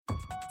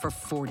For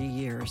 40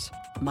 years,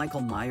 Michael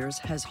Myers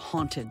has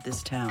haunted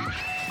this town.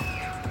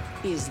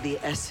 He's the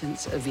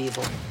essence of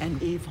evil,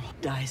 and evil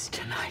dies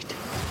tonight.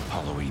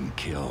 Halloween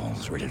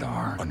Kills, rated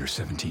R, under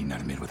 17,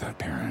 not admitted without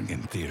parent,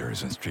 in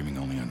theaters and streaming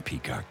only on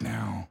Peacock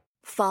now.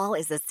 Fall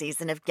is a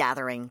season of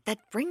gathering that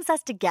brings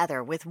us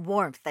together with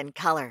warmth and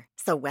color.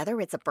 So whether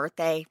it's a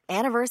birthday,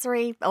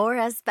 anniversary, or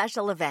a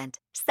special event,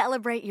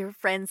 celebrate your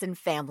friends and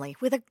family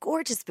with a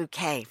gorgeous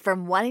bouquet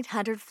from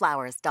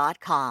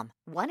 1-800-Flowers.com.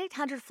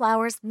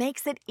 1-800-Flowers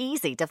makes it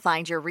easy to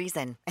find your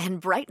reason and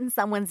brighten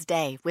someone's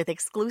day with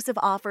exclusive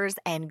offers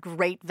and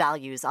great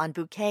values on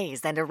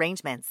bouquets and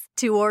arrangements.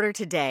 To order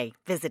today,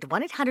 visit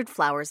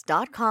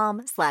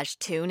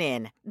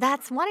 1-800-Flowers.com/tune-in.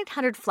 That's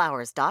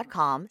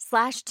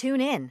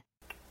 1-800-Flowers.com/tune-in.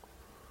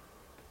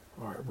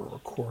 All right, we're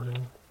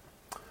recording.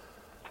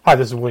 Hi,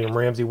 this is William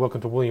Ramsey.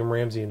 Welcome to William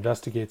Ramsey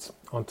Investigates.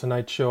 On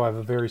tonight's show, I have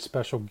a very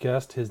special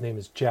guest. His name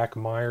is Jack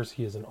Myers.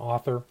 He is an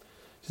author.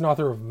 He's an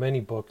author of many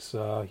books.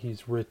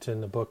 He's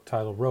written a book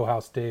titled Row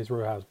House Days,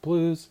 Row House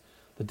Blues,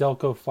 The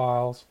Delco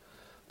Files.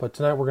 But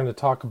tonight we're going to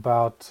talk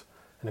about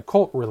an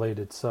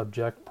occult-related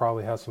subject.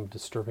 Probably has some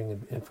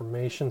disturbing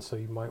information, so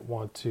you might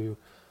want to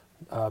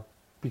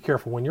be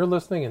careful when you're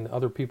listening and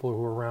other people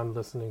who are around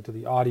listening to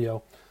the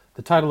audio.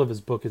 The title of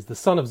his book is The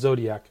Son of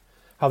Zodiac,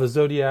 How the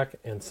Zodiac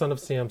and Son of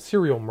Sam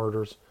serial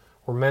murders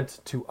were meant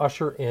to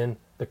usher in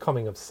the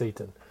coming of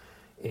Satan.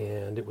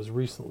 And it was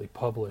recently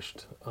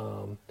published.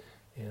 And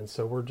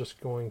so we're just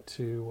going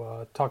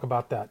to talk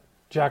about that.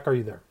 Jack, are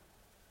you there?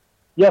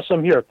 Yes,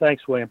 I'm here.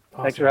 Thanks, William.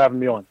 Awesome. Thanks for having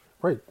me on.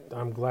 Great.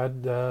 I'm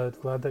glad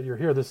that you're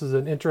here. This is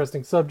an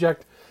interesting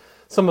subject.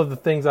 Some of the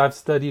things I've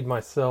studied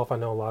myself, I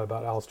know a lot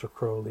about Aleister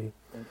Crowley.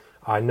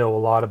 I know a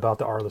lot about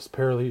the Arliss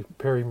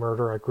Perry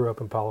murder. I grew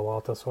up in Palo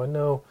Alto, so I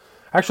know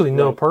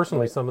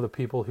personally some of the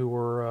people who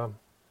were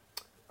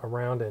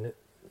around and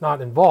not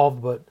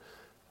involved, but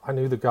I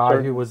knew the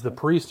guy who was the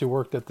priest who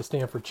worked at the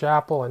Stanford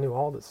Chapel. I knew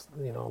all this,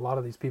 a lot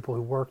of these people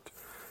who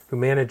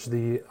managed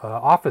the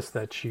office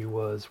that she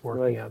was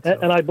working at. So.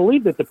 And I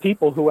believe that the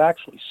people who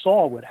actually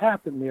saw what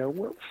happened there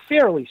were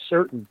fairly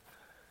certain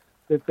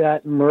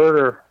that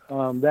murder,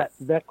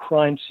 that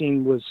crime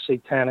scene was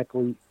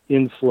satanically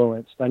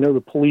influenced. I know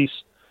the police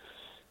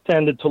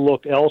tended to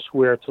look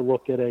elsewhere to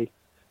look at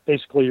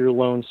basically your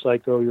lone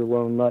psycho, your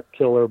lone nut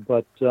killer,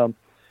 but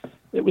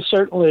it was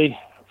certainly,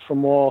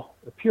 from all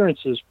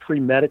appearances,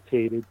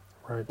 premeditated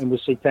and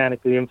was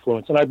satanically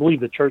influenced. And I believe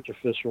the church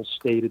officials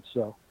stated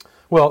so.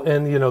 Well,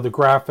 and the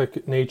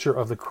graphic nature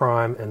of the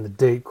crime and the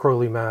date,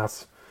 Crowley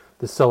Mass,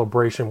 the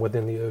celebration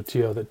within the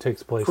OTO that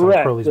takes place on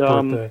Crowley's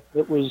birthday.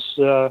 It was,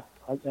 I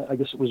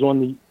guess it was on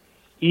the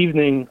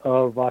evening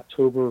of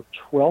October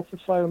 12th,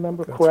 if I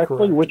remember correctly,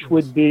 correct. which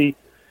would be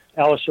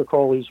Aleister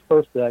Crowley's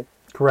birthday.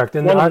 Correct.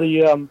 And one of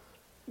the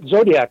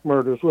Zodiac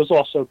murders was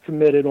also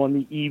committed on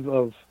the eve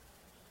of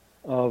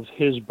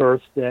his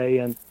birthday,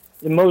 and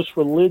in most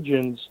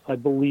religions, I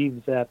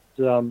believe that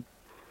a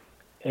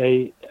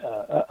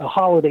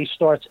holiday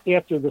starts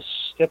after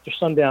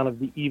sundown of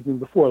the evening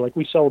before. Like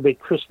we celebrate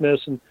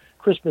Christmas, and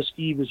Christmas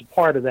Eve is a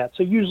part of that.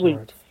 So usually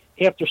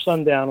after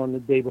sundown on the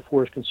day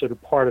before is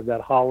considered part of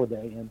that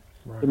holiday. And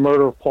the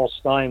murder of Paul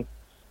Stein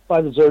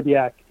by the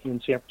Zodiac in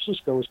San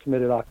Francisco was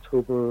committed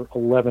October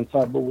 11th,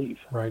 I believe.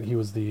 Right, he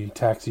was the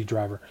taxi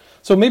driver.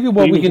 So maybe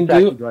what we can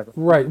do,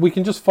 we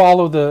can just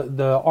follow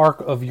the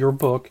arc of your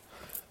book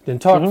and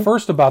talk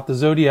first about the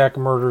Zodiac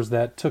murders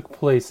that took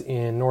place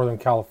in Northern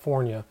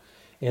California,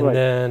 and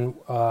then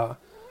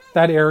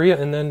that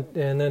area, and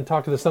then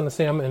talk to the Son of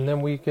Sam, and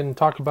then we can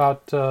talk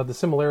about the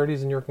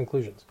similarities and your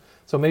conclusions.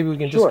 So maybe we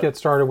can just get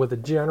started with a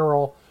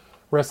general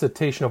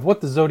recitation of what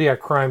the Zodiac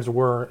crimes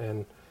were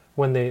and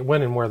when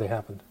and where they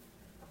happened.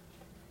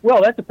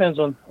 Well, that depends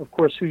on, of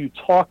course, who you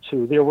talk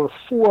to. There were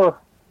 4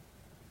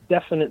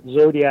 definite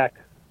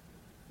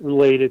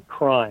Zodiac-related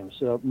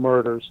crimes,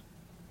 murders,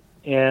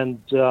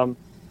 and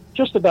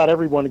just about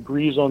everyone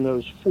agrees on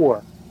those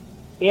 4.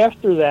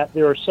 After that,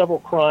 there are several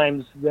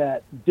crimes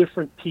that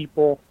different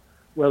people,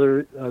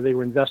 whether they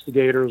were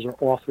investigators or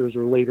authors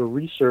or later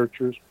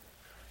researchers,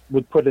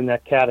 would put in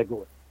that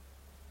category.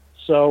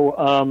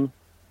 So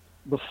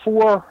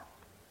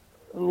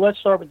let's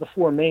start with the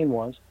 4 main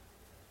ones.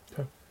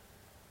 Okay.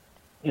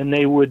 And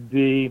they would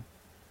be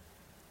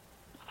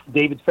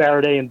David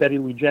Faraday and Betty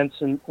Lou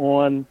Jensen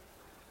on,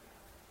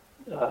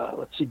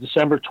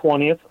 December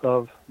 20th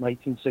of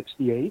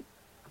 1968.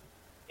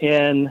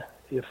 And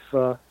if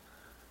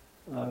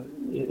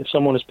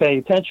someone is paying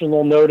attention,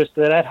 they'll notice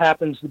that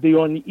happens to be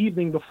on the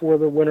evening before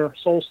the winter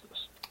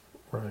solstice.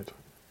 Right.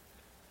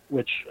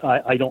 Which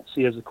I don't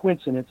see as a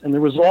coincidence. And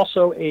there was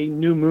also a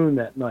new moon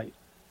that night.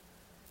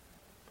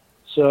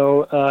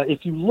 So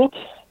if you look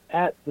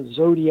at the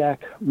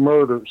Zodiac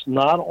murders,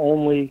 not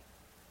only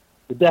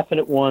the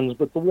definite ones,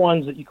 but the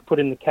ones that you could put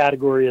in the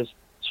category as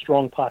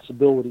strong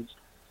possibilities,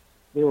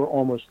 they were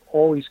almost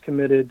always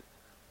committed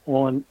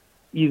on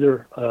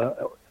either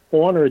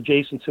on or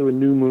adjacent to a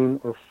new moon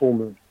or full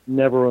moon,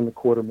 never on the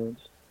quarter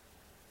moons.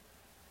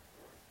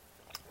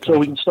 So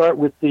we can start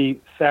with the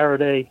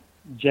Faraday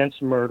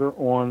Jensen murder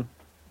on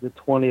the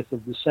 20th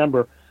of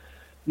December,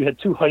 you had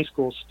two high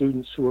school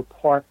students who were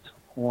parked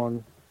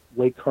on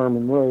Lake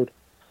Herman Road,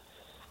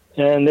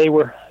 and they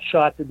were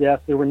shot to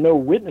death. There were no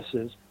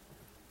witnesses,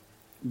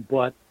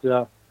 but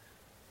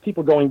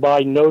people going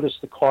by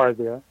noticed the car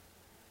there.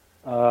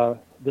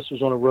 This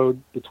was on a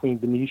road between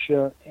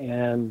Benicia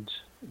and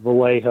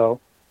Vallejo.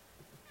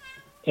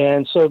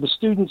 And so the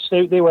students,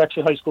 they were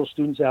actually high school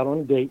students out on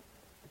a date.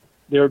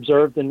 They're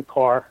observed in the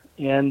car,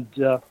 and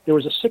there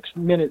was a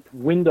 6-minute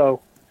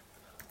window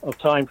of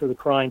time for the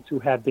crime to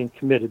have been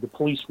committed. The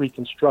police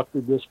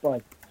reconstructed this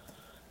by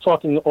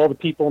talking to all the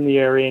people in the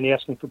area and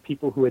asking for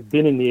people who had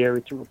been in the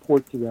area to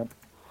report to them.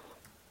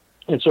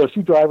 And so a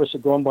few drivers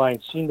had gone by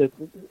and seen that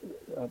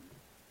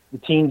the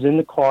teens in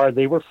the car,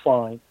 they were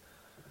fine.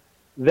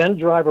 Then a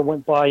driver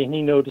went by and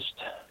he noticed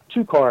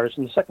two cars,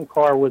 and the second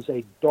car was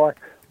a dark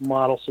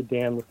model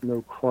sedan with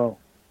no chrome.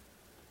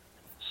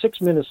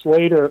 6 minutes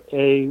later,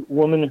 a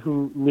woman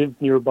who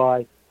lived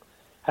nearby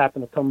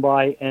happened to come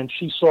by, and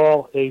she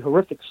saw a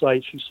horrific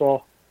sight. She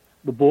saw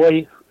the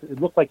boy,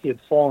 it looked like he had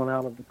fallen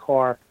out of the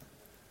car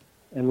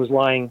and was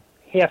lying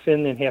half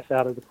in and half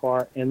out of the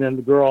car. And then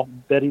the girl,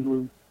 Betty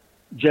Lou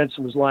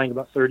Jensen, was lying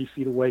about 30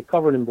 feet away,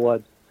 covered in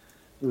blood.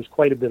 There was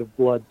quite a bit of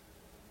blood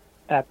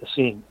at the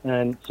scene.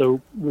 And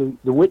so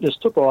the witness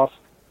took off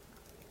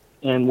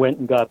and went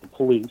and got the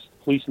police.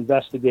 The police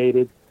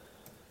investigated,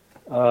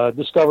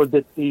 discovered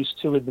that these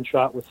two had been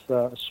shot with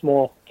a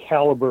small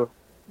caliber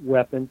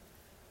weapon.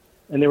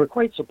 And they were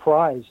quite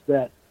surprised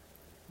that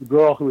the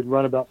girl who had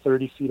run about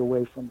 30 feet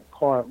away from the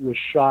car was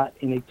shot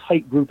in a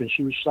tight group, and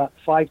she was shot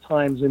 5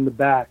 times in the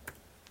back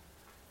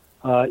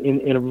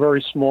in a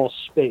very small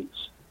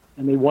space.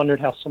 And they wondered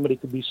how somebody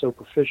could be so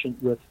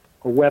proficient with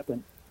a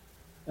weapon.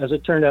 As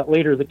it turned out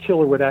later, the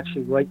killer would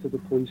actually write to the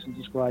police and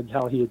describe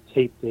how he had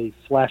taped a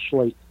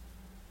flashlight,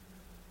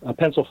 a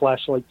pencil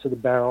flashlight, to the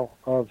barrel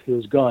of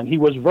his gun. He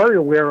was very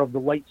aware of the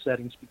light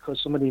settings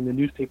because somebody in the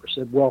newspaper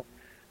said, well,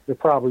 there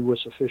probably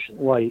was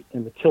sufficient light,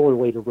 and the killer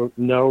later wrote,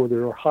 no,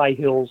 there are high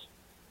hills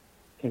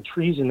and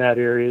trees in that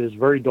area. It is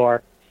very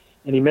dark,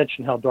 and he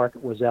mentioned how dark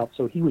it was out,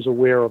 so he was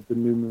aware of the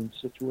new moon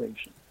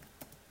situation.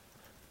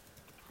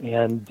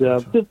 And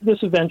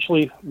this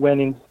eventually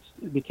went in,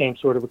 became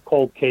sort of a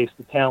cold case.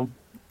 The towns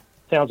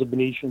of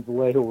Benicia and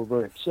Vallejo were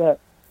very upset,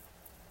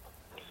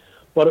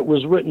 but it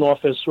was written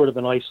off as sort of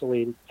an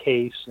isolated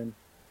case, and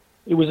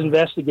it was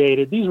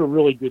investigated. These were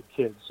really good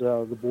kids.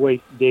 The boy,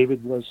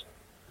 David, was,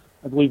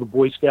 I believe, a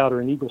Boy Scout or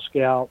an Eagle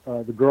Scout.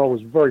 The girl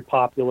was very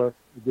popular,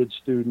 a good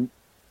student.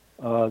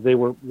 They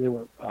were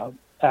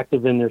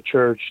active in their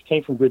church,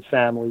 came from good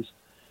families,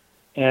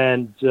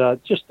 and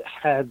just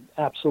had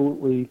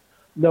absolutely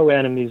no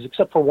enemies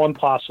except for one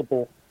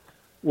possible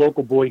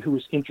local boy who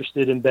was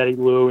interested in Betty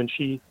Lou, and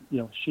she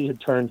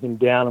had turned him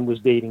down and was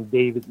dating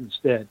David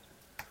instead.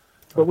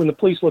 But when the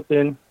police looked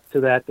into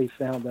that, they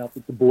found out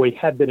that the boy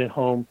had been at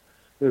home.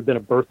 There had been a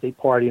birthday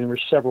party, and there were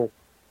several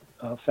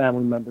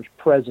family members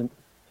present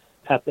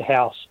at the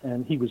house,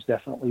 and he was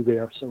definitely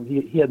there, so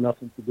he had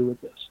nothing to do with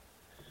this.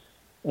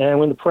 And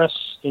when the press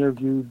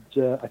interviewed,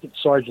 I think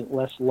Sergeant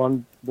Les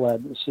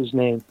Lundblad was his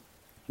name,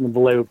 from the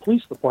Vallejo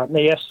Police Department,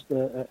 they asked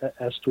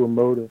as to a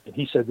motive, and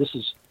he said,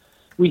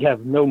 we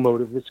have no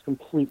motive, it's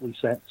completely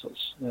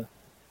senseless,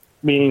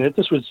 meaning that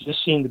this was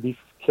just seemed to be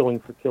killing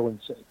for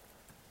killing's sake.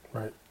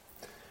 Right.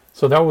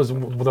 So that was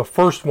the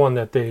first one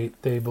that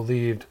they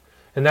believed.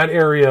 In that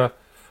area,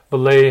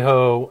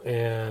 Vallejo,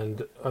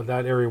 and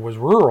that area was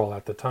rural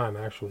at the time,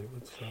 actually.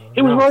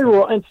 It was very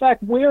rural. In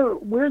fact,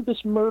 where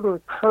this murder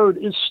occurred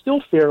is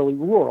still fairly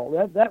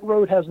rural. That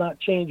road has not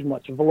changed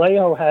much.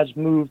 Vallejo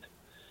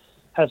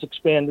has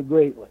expanded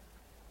greatly.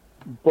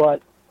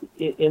 But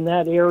in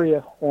that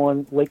area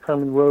on Lake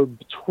Herman Road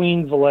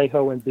between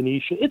Vallejo and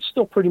Benicia, it's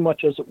still pretty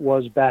much as it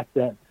was back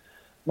then.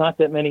 Not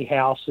that many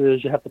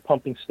houses. You have the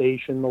pumping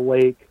station, the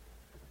lake.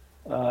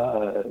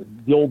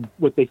 The old,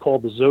 what they call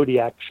the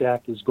Zodiac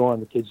shack, is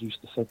gone. The kids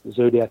used to think the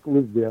Zodiac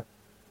lived there.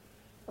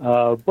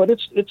 But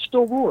it's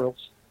still rural.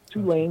 It's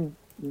 2-lane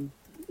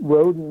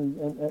road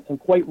and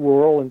quite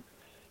rural, and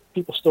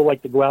people still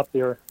like to go out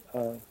there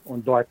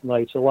on dark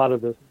nights. A lot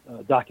of the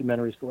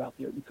documentaries go out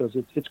there because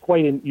it's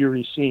quite an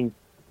eerie scene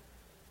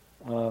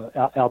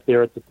out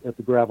there at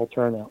the gravel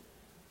turnout.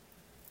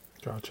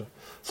 Gotcha.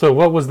 So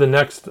what was the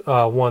next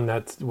one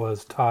that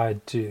was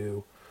tied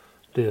to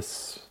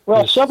this?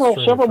 Well,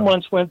 several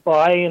months went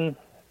by, and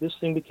this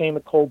thing became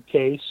a cold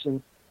case,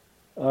 and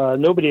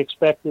nobody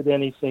expected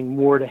anything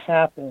more to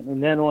happen.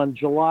 And then on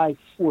July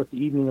 4th,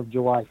 the evening of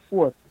July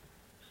 4th,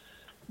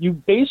 you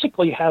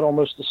basically had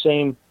almost the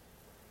same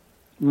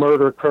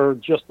murder occur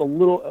just a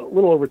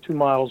little over 2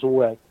 miles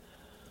away,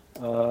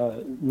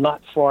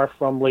 not far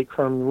from Lake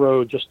Herman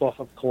Road, just off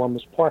of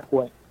Columbus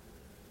Parkway.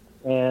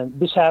 And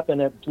this happened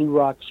at Blue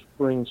Rock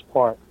Springs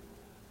Park.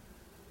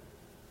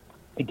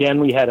 Again,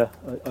 we had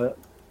a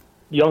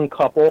young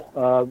couple.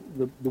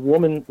 The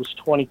woman was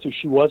 22.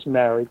 She was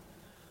married.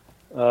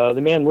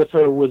 The man with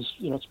her was,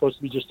 supposed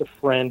to be just a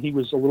friend. He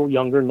was a little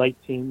younger,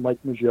 19, Mike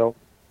Mageau.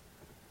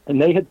 And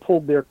they had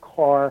pulled their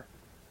car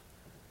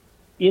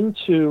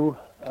into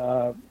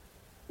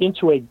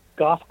into a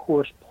golf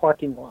course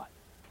parking lot.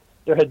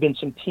 There had been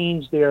some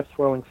teens there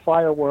throwing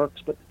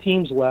fireworks, but the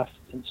teens left,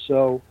 and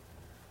so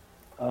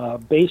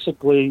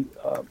basically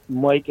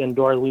Mike and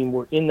Darlene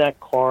were in that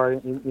car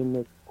in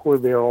the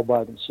Corvair all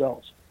by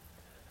themselves.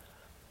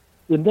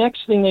 The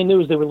next thing they knew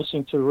is they were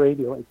listening to the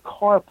radio. A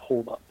car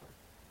pulled up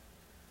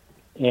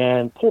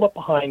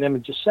behind them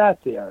and just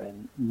sat there.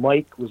 And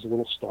Mike was a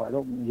little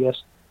startled, and he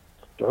asked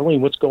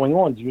Darlene, "What's going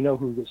on? Do you know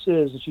who this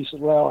is?" And she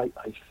said, "Well,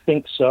 I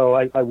think so.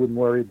 I wouldn't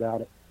worry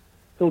about it.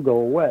 He'll go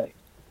away."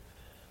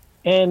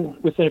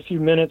 And within a few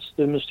minutes,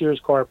 the mysterious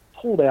car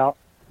pulled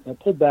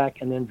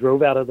back, and then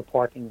drove out of the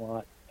parking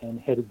lot and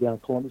headed down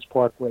Columbus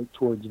Parkway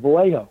towards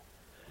Vallejo.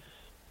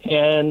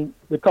 And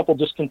the couple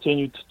just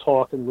continued to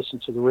talk and listen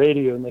to the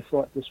radio, and they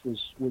thought this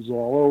was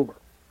all over.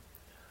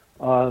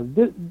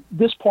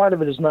 This part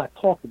of it is not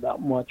talked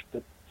about much,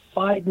 but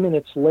 5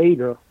 minutes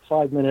later,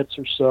 5 minutes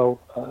or so,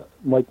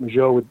 Mike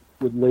Mageau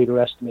would later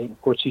estimate,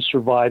 of course, he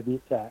survived the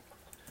attack.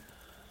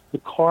 The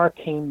car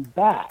came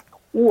back,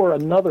 or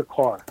another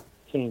car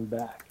came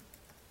back,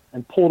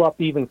 and pulled up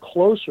even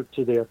closer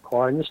to their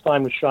car, and this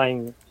time was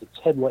shining its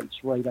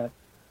headlights right at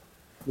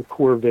the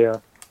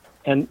Corvair,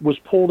 and was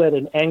pulled at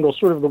an angle,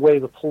 sort of the way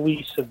the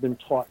police have been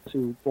taught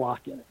to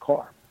block in a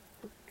car.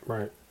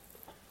 Right.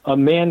 A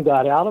man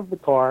got out of the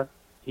car.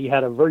 He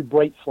had a very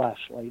bright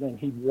flashlight, and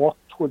he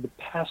walked toward the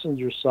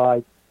passenger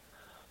side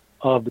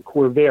of the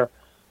Corvair.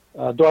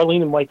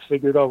 Darlene and Mike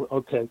figured, oh,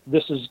 okay,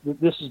 this is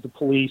the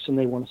police, and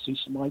they want to see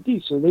some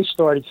ID. So they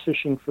started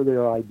fishing for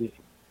their ID.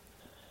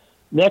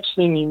 Next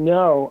thing you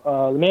know,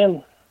 the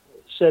man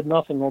said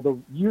nothing,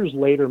 although years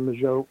later,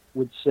 Mageau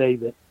would say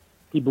that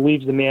he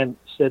believes the man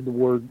said the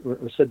word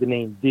or said the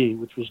name D,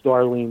 which was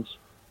Darlene's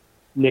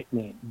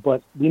nickname.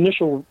 But the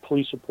initial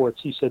police reports,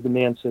 he said the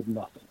man said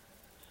nothing.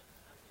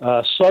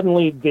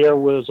 Suddenly, there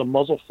was a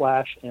muzzle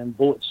flash, and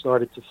bullets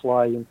started to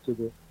fly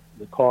into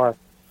the car.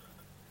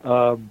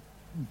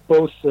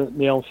 Both the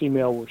male and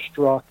female were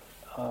struck.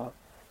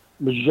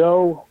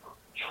 Mageau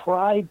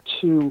tried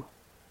to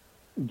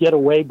get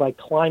away by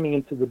climbing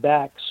into the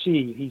back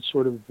seat. He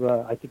sort of,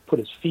 I think, put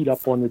his feet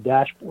up on the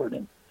dashboard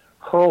and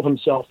hurled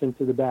himself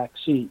into the back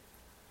seat,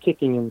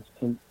 kicking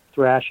and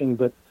thrashing,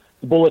 but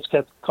the bullets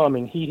kept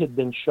coming. He had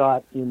been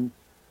shot in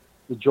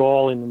the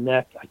jaw, in the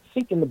neck, I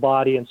think in the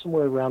body, and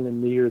somewhere around the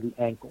knee or the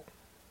ankle.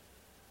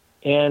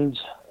 And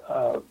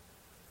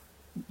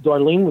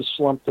Darlene was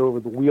slumped over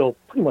the wheel,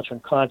 pretty much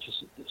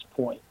unconscious at this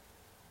point.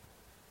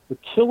 The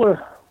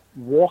killer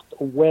walked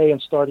away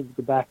and started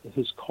to go back to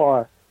his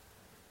car.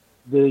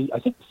 I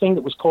think the thing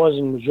that was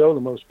causing Mageau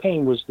the most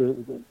pain was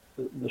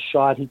the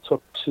shot he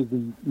took to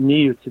the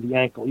knee or to the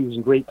ankle. He was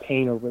in great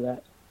pain over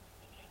that.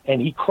 And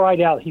he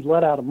cried out, he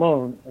let out a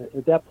moan.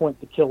 At that point,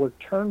 the killer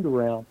turned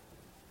around,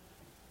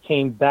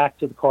 came back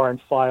to the car and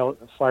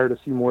fired a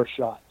few more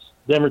shots,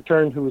 then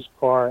returned to his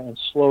car and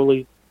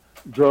slowly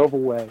drove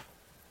away.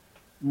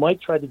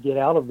 Mike tried to get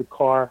out of the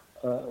car,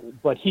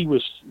 but he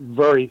was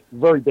very,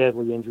 very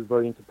badly injured,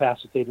 very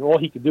incapacitated. All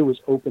he could do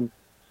was open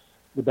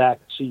the back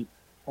seat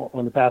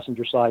on the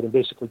passenger side and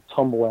basically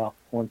tumble out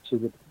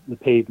onto the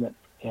pavement,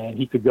 and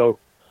he could go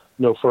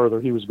no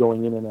further. He was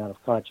going in and out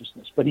of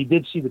consciousness. But he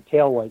did see the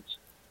taillights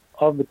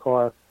of the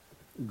car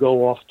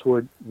go off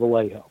toward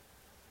Vallejo.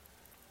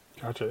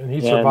 Gotcha. And he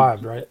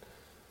survived, right?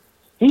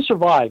 He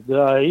survived.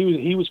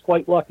 He was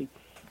quite lucky.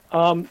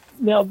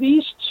 Now,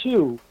 these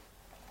two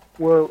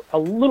were a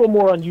little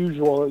more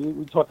unusual.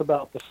 We talk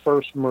about the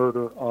first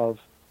murder of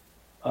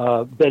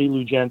Betty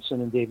Lou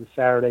Jensen and David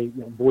Faraday,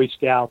 Boy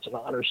Scouts and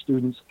honor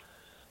students.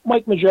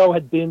 Mike Mageau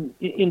had been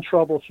in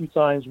trouble a few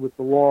times with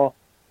the law.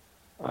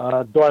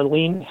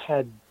 Darlene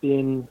had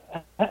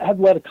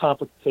led a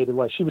complicated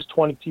life. She was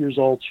 22 years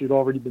old. She had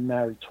already been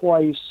married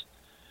twice.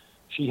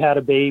 She had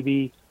a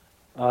baby.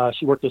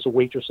 She worked as a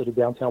waitress at a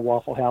downtown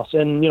Waffle House,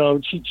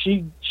 and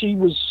she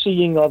was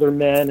seeing other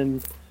men,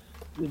 and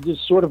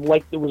just sort of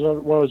like it was one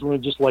of those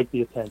women just liked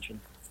the attention.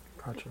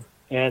 Gotcha.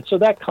 And so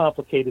that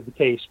complicated the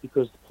case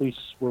because the police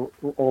were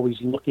always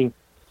looking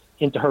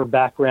into her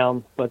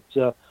background, but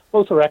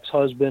both her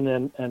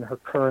ex-husband and her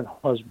current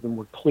husband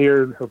were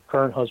cleared. Her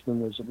current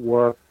husband was at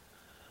work.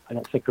 I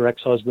don't think her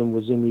ex-husband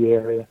was in the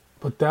area.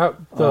 But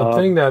the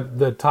thing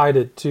that tied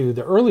it to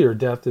the earlier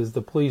death is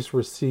the police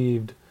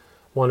received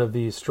one of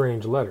these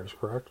strange letters,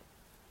 correct?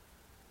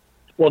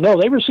 Well, no,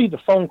 they received a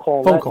phone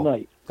call that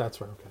night. That's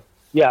right, okay.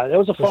 Yeah, there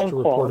was a phone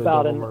call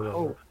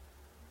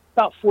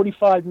about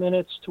 45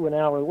 minutes to an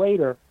hour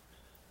later.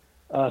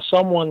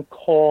 Someone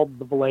called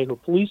the Vallejo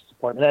Police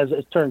Department. As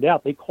it turned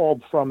out, they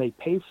called from a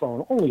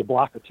payphone only a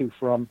block or two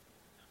from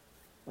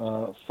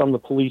the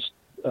police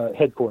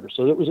headquarters.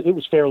 So it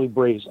was fairly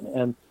brazen.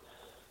 And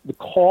the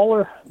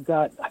caller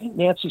got, I think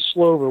Nancy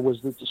Slover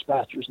was the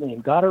dispatcher's name,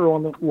 got her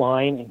on the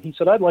line, and he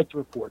said, "I'd like to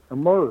report a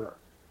murder."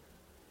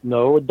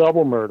 No, a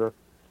double murder.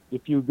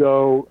 If you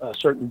go a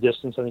certain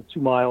distance, I think 2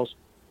 miles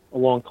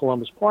along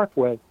Columbus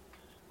Parkway,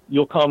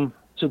 you'll come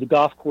to the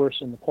golf course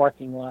in the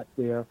parking lot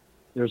there.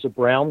 There's a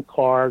brown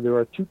car. There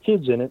are 2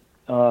 kids in it,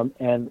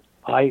 and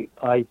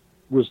I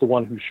was the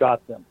one who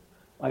shot them.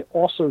 I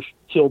also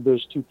killed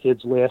those 2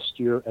 kids last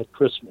year at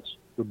Christmas.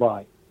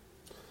 Goodbye.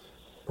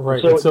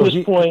 Right. So and at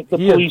this point, the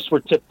police were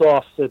tipped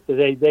off that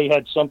they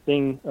had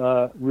something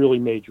really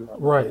major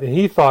on. Right, and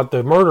he thought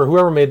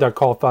whoever made that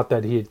call thought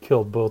that he had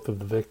killed both of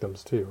the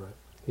victims too, right?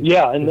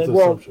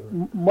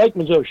 Mike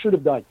Mazzone should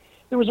have died.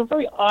 There was a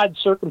very odd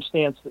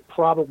circumstance that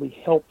probably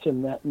helped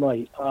him that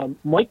night.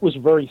 Mike was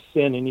very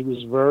thin, and he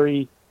was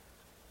very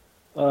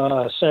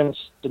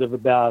sensitive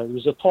about it. He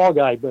was a tall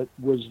guy, but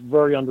was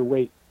very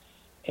underweight.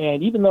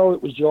 And even though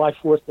it was July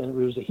 4th and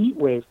it was a heat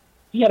wave,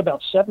 he had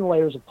about 7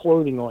 layers of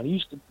clothing on. He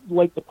used to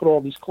like to put all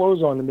these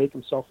clothes on to make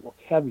himself look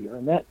heavier,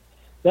 and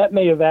that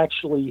may have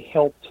actually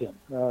helped him.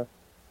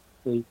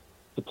 The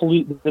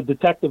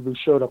detective who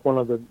showed up, one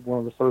of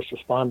the first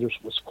responders,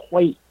 was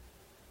quite,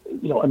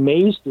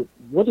 amazed at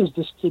what is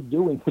this kid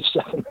doing with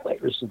 7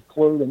 layers of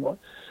clothing on.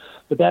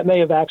 But that may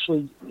have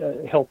actually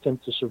helped him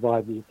to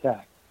survive the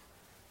attack.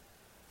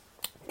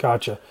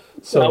 Gotcha.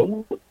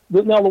 So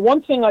now the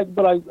one thing I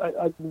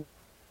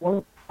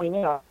want to point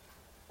out,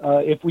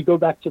 if we go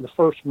back to the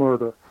first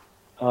murder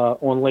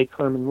on Lake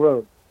Herman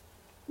Road,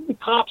 the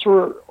cops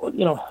were,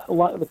 a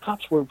lot of the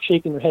cops were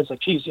shaking their heads like,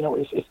 geez,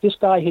 if this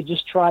guy had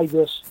just tried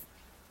this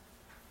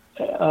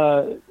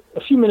a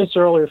few minutes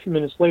earlier, a few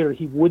minutes later,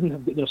 he wouldn't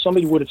have,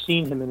 somebody would have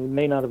seen him and he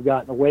may not have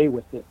gotten away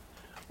with it.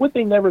 What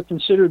they never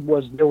considered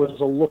was there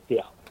was a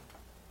lookout,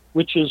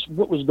 which is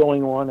what was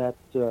going on at,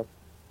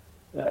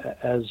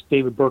 as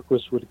David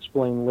Berquist would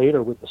explain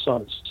later with the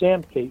Son of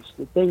Sam case,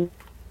 that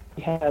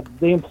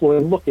they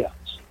employed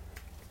lookouts.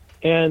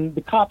 And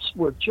the cops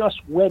were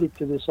just wedded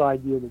to this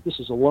idea that this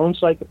is a lone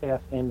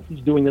psychopath and he's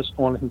doing this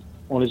on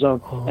his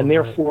own, and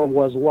therefore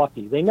was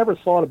lucky. They never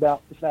thought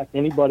about the fact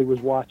anybody was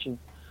watching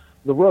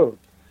the road.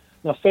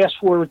 Now, fast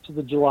forward to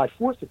the July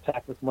 4th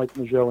attack with Mike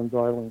Mazzone and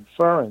Darlene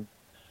Ferrin.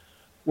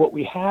 What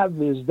we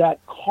have is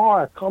that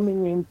car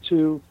coming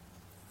into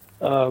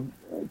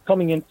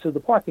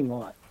the parking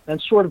lot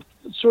and sort of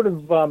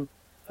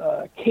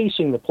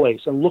casing the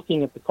place and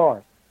looking at the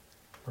car.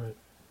 Right.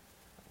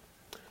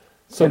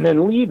 So, and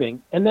then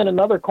leaving, and then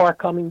another car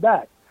coming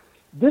back.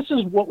 This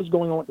is what was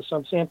going on with the Son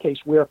of Sam case,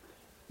 where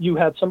you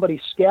had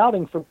somebody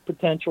scouting for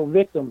potential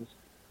victims.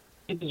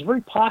 It is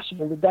very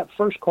possible that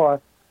first car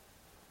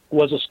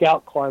was a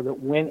scout car that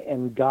went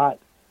and got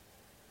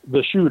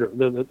the shooter,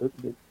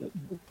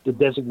 the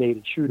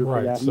designated shooter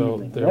for that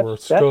evening. They were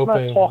scoping.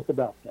 That's not talked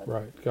about that.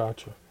 Right,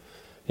 gotcha.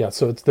 Yeah,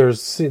 so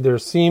there's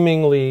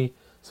seemingly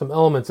some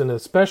elements, and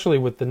especially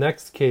with the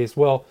next case.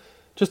 Well,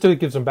 just to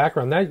give some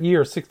background, that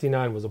year,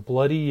 1969, was a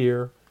bloody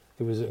year.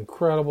 It was an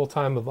incredible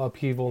time of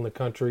upheaval in the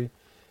country.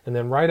 And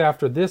then right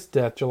after this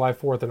death, July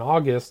 4th and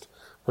August,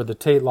 were the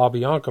Tate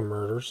LaBianca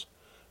murders,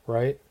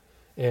 right?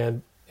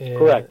 And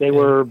correct. They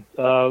were,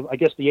 I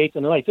guess, the 8th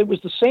and the 9th. It was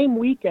the same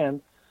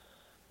weekend.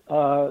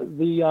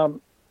 The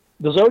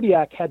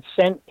Zodiac had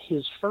sent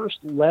his first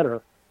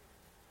letter,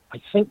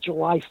 I think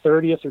July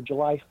 30th or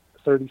July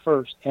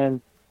 31st,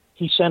 and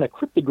he sent a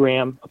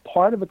cryptogram, a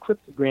part of a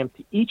cryptogram,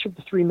 to each of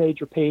the 3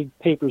 major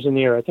papers in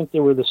the area. I think they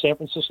were the San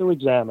Francisco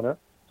Examiner,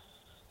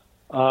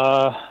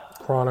 Chronicle.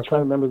 I'm trying to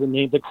remember the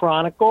name, the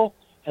Chronicle,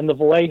 and the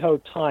Vallejo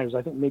Times.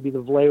 I think maybe the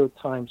Vallejo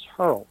Times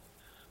Herald.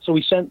 So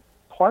he sent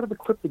part of a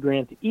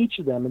cryptogram to each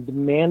of them and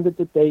demanded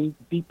that they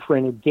be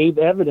printed, gave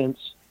evidence,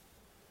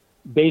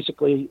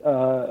 basically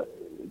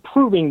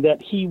proving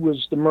that he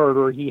was the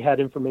murderer. He had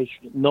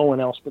information that no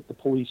one else but the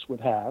police would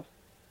have,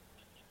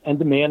 and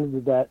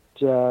demanded that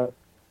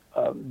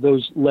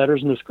those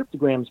letters and those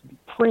cryptograms be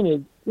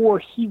printed, or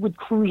he would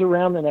cruise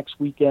around the next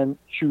weekend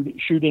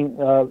shooting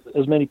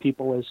as many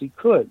people as he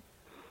could.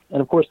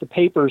 And of course, the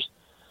papers,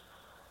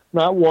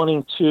 not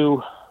wanting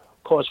to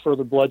cause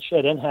further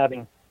bloodshed and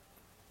having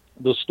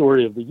the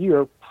story of the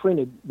year,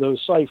 printed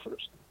those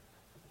ciphers.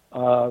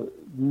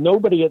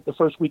 Nobody at the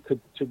first week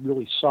could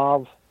really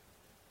solve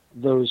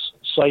those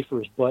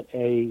ciphers, but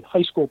a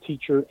high school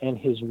teacher and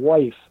his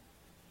wife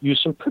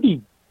used some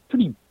pretty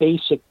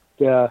basic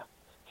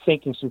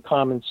thinking, some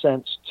common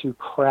sense to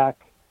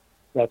crack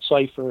that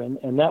cipher,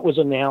 and that was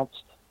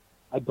announced,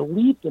 I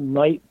believe, the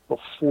night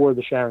before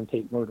the Sharon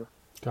Tate murder.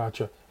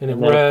 Gotcha. And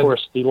then, of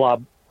course, the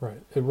lob.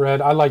 Right. It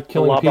read, "I like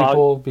killing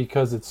people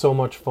because it's so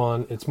much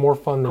fun. It's more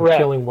fun than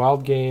killing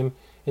wild game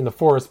in the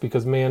forest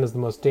because man is the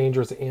most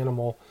dangerous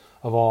animal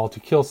of all. To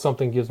kill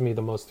something gives me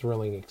the most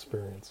thrilling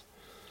experience."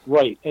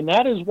 Right. And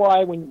that is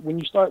why when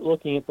you start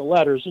looking at the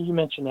letters, and you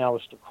mentioned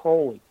Aleister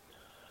Crowley,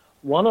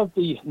 one of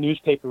the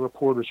newspaper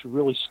reporters who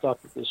really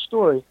stuck with this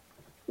story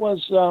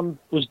was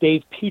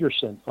Dave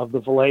Peterson of the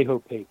Vallejo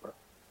paper.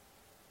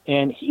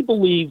 And he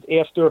believed,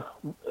 after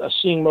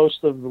seeing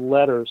most of the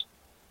letters,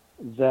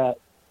 that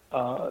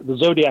the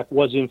Zodiac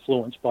was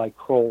influenced by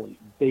Crowley.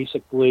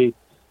 Basically,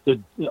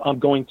 I'm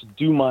going to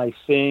do my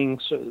thing,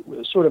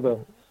 sort of a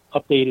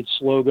updated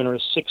slogan or a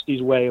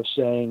 60s way of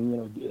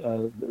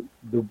saying,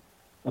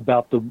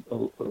 about the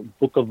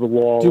book of the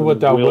law. Do what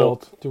thou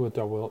wilt. Do what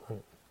thou wilt.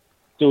 Right.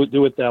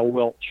 Do what thou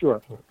wilt,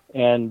 sure. Right.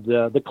 And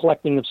the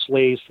collecting of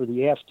slaves for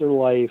the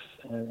afterlife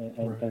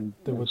and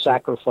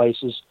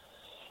sacrifices.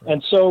 Right.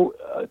 And so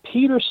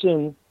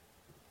Peterson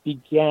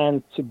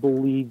began to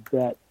believe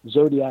that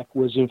Zodiac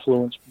was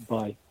influenced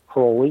by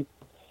Crowley.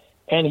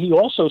 And he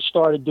also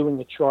started doing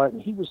a chart,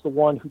 and he was the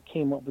one who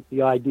came up with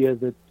the idea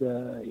that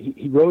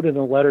he wrote in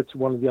a letter to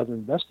one of the other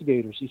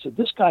investigators. He said,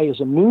 "This guy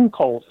is a moon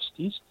cultist.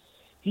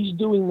 He's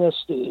doing this.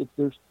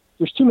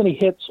 There's too many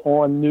hits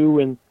on new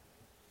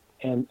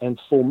and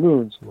full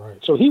moons." Right.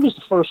 So he was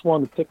the first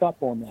one to pick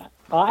up on that.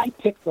 I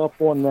picked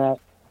up on that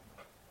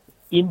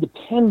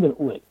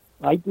independently.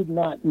 I did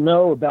not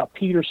know about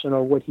Peterson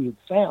or what he had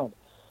found.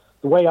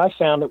 The way I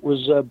found it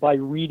was by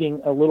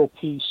reading a little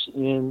piece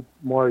in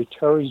Maury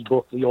Terry's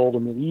book, The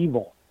Ultimate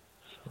Evil,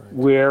 right,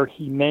 where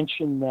he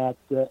mentioned that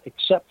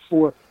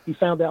he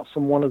found out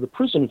from one of the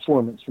prison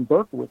informants from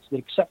Berkowitz that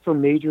except for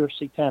major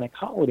satanic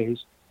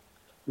holidays,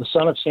 the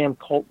Son of Sam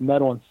cult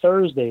met on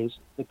Thursdays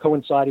that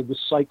coincided with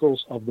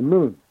cycles of the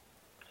moon.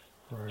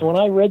 Right. So when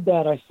I read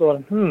that, I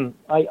thought,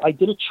 I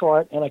did a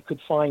chart and I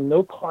could find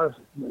no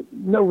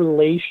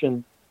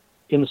relation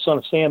in the Son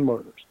of Sam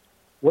murders.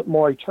 What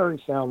Maury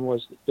Terry found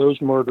was that those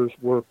murders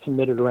were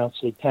committed around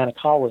satanic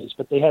holidays,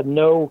 but they had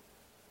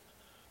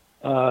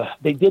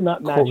they did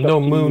not match up. No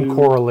moon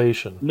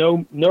correlation.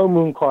 No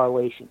moon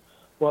correlation.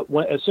 But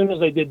as soon as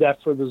they did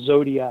that for the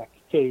Zodiac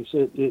case,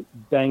 it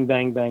bang,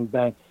 bang, bang,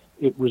 bang,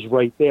 it was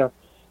right there.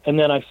 And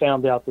then I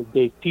found out that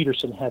Dave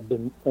Peterson had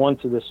been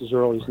onto this as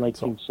early as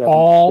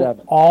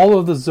 1977. All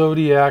of the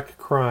Zodiac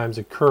crimes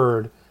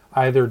occurred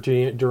either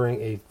during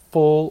a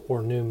full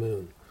or new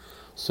moon.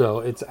 So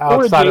it's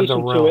outside of the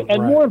realm.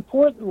 And right. more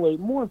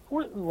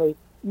importantly,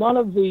 none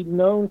of the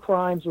known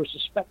crimes or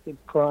suspected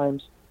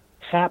crimes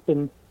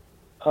happened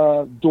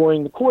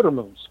during the quarter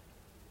moons.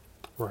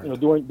 Right. You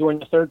know, during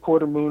the third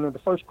quarter moon or the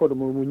first quarter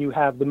moon, when you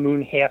have the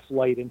moon half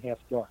light and half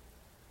dark.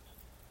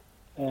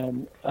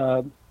 And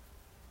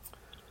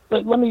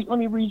but let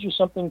me read you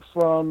something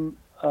from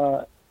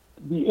the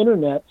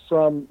internet,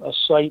 from a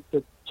site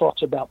that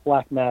talks about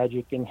black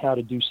magic and how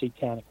to do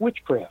satanic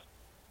witchcraft.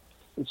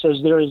 It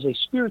says there is a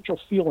spiritual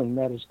feeling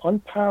that is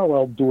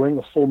unparalleled during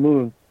a full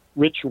moon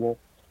ritual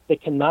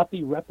that cannot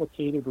be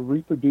replicated or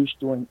reproduced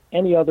during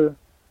any other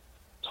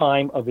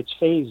time of its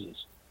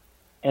phases.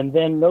 And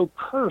then no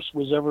curse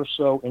was ever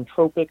so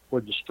entropic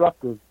or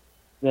destructive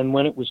than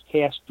when it was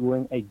cast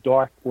during a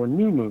dark or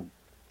new moon.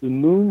 The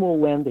moon will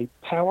lend a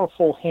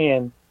powerful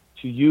hand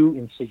to you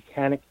in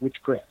satanic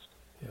witchcraft.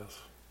 Yes,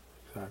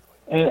 exactly.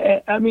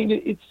 And I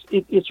mean,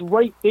 it's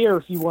right there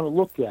if you want to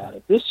look at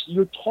it.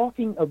 You're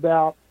talking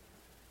about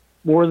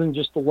more than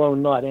just a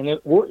lone nut. And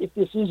if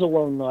this is a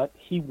lone nut,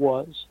 he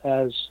was,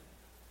 as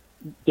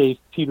Dave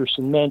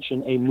Peterson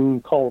mentioned, a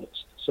moon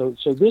cultist. So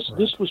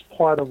this was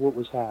part of what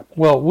was happening.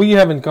 Well, we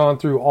haven't gone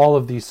through all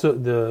of these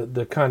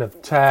the kind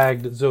of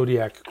tagged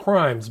Zodiac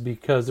crimes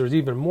because there's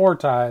even more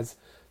ties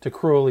to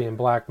Crowley and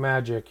black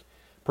magic,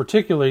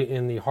 particularly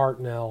in the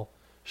Hartnell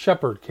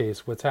Shepard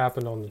case, what's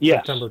happened on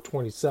September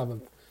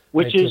 27th,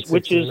 which is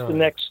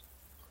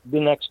the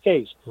next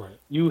case. Right.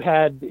 You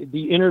had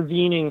the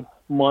intervening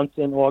month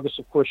in August.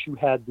 Of course, you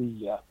had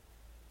the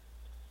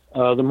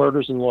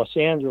murders in Los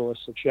Angeles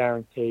of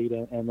Sharon Tate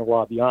and the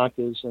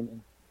LaBiancas,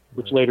 and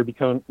which later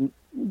became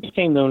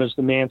known as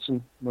the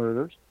Manson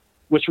murders,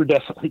 which were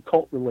definitely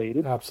cult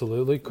related.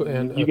 Absolutely,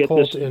 and you get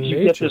cult this, in you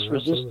nature. get this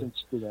Absolutely.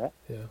 resistance to that.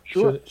 Yeah,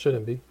 sure,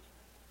 shouldn't be.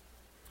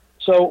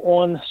 So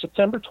on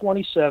September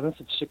 27th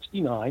of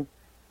 '69,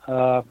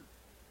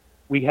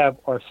 we have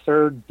our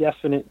third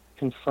definite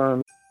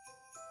confirmed.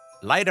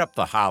 Light up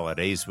the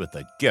holidays with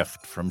a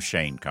gift from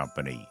Shane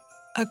Company.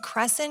 A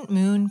crescent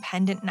moon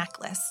pendant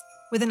necklace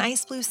with an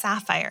ice blue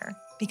sapphire,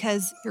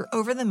 because you're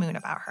over the moon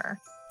about her.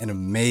 An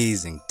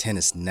amazing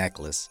tennis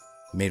necklace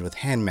made with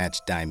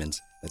hand-matched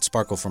diamonds that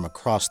sparkle from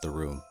across the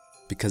room,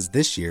 because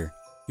this year,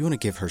 you want to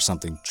give her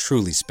something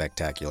truly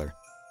spectacular.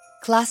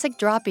 Classic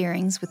drop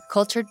earrings with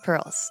cultured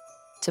pearls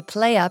to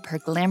play up her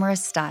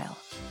glamorous style.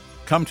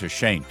 Come to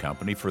Shane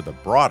Company for the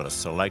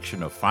broadest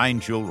selection of fine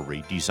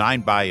jewelry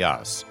designed by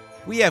us.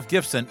 We have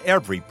gifts in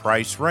every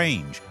price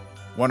range.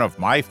 One of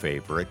my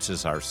favorites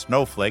is our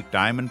Snowflake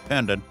Diamond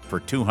Pendant for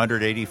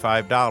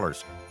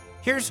 $285.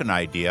 Here's an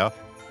idea.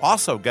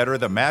 Also get her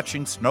the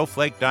matching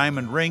Snowflake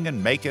Diamond Ring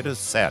and make it a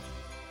set.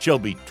 She'll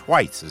be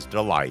twice as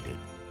delighted.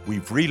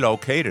 We've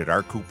relocated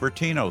our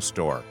Cupertino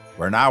store.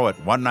 We're now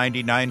at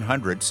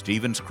 19900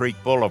 Stevens Creek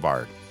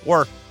Boulevard.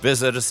 Or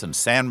visit us in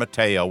San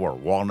Mateo or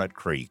Walnut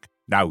Creek.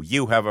 Now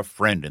you have a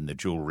friend in the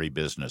jewelry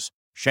business.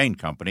 Shane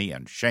Company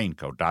and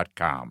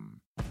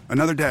ShaneCo.com.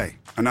 Another day,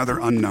 another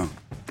unknown.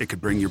 It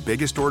could bring your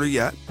biggest order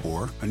yet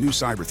or a new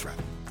cyber threat.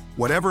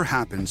 Whatever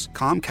happens,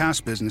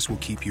 Comcast Business will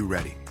keep you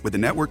ready with a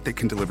network that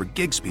can deliver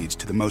gig speeds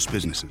to the most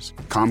businesses.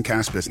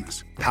 Comcast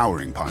Business,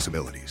 powering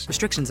possibilities.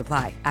 Restrictions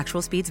apply.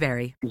 Actual speeds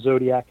vary.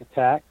 Zodiac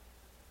attack.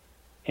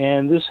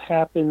 And this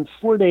happened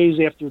 4 days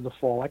after the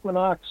fall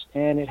equinox,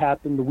 and it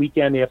happened the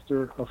weekend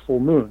after a full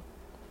moon.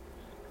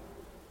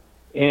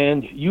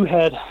 And you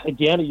had,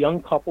 again, a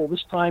young couple,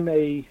 this time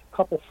a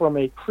couple from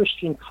a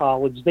Christian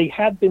college. They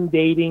had been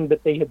dating,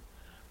 but they had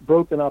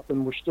broken up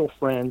and were still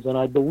friends. And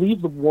I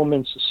believe the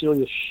woman,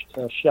 Cecilia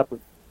Shepard,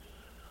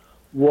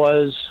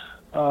 was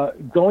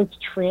going to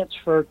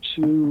transfer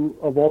to,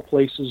 of all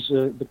places,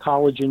 the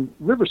college in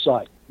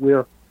Riverside,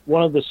 where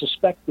one of the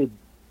suspected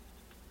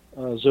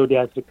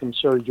Zodiac victims,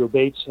 Sarah Jo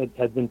Bates,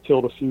 had been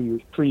killed a few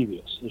years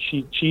previous.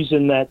 She's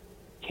in that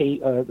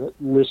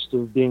list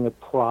of being a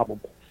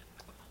probable.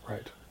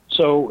 Right.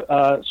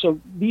 So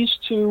these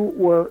two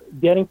were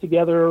getting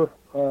together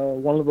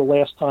one of the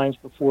last times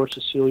before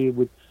Cecilia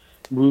would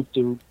move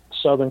to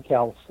Southern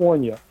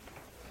California.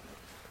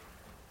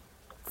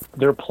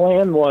 Their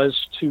plan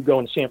was to go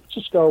into San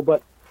Francisco,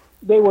 but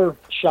they were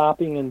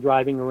shopping and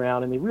driving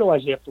around, and they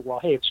realized after a while,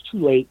 hey, it's too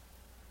late.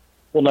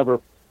 We'll never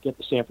get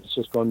to San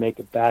Francisco and make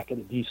it back at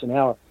a decent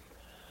hour.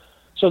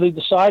 So they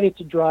decided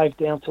to drive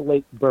down to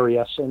Lake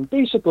Berryessa and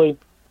basically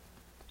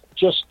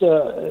just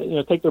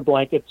take their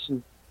blankets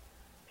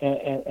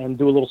and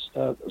do a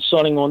little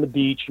sunning on the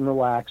beach and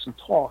relax and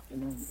talk,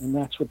 and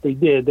that's what they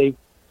did. They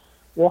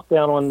walked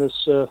down on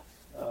this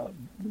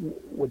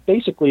what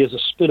basically is a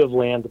spit of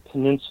land, a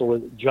peninsula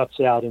that juts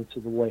out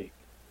into the lake.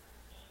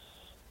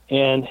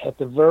 And at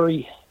the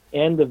very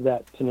end of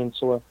that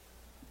peninsula,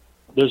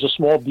 there's a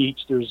small beach.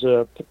 There's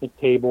a picnic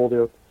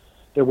table.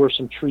 There were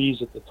some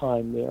trees at the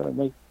time there,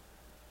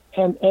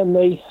 and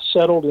they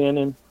settled in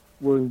and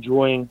were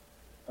enjoying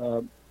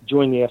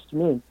the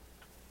afternoon.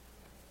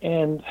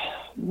 And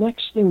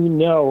next thing you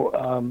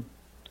know,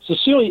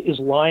 Cecilia is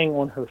lying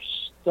on her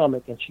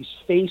stomach, and she's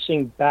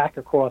facing back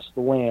across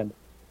the land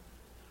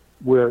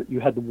where you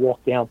had to walk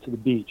down to the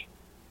beach.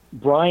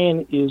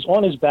 Brian is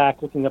on his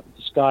back looking up at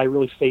the sky,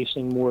 really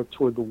facing more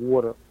toward the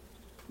water.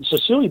 And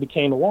Cecilia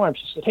became alarmed.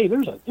 She said, hey,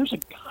 there's a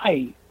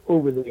guy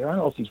over there. I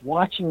don't know if he's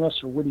watching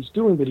us or what he's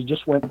doing, but he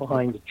just went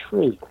behind a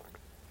tree.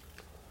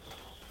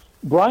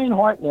 Brian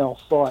Hartnell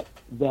thought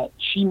that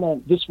she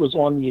meant this was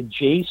on the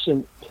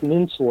adjacent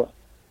peninsula.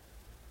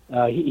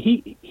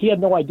 He had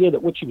no idea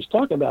that what she was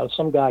talking about is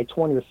some guy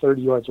 20 or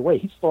 30 yards away.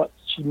 He thought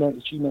she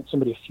meant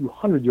somebody a few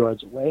hundred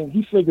yards away, and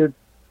he figured,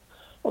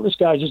 well, this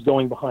guy's just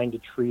going behind a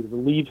tree to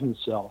relieve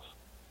himself,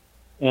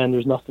 and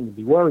there's nothing to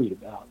be worried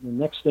about. And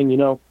the next thing you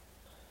know,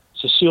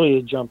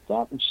 Cecilia jumped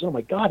up and she said, oh,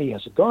 my God, he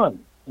has a gun.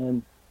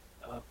 And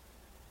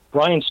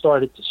Brian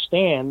started to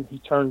stand. He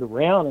turned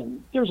around,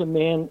 and there's a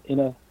man in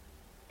a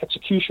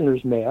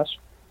executioner's mask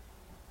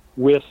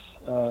with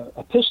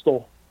a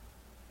pistol,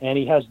 and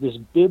he has this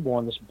bib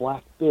on, this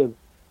black bib,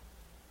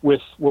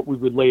 with what we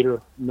would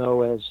later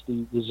know as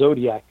the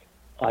Zodiac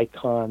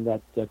icon,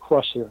 that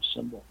crosshair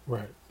symbol.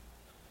 Right.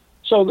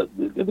 So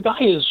the guy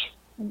is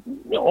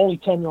only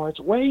 10 yards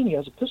away, and he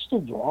has a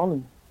pistol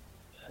drawn,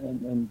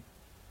 and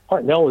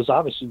Hartnell is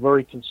obviously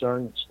very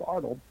concerned and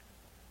startled.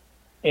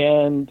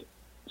 And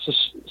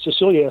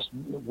Cecilia asked,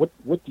 what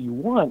do you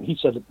want? He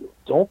said,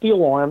 don't be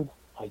alarmed.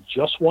 I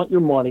just want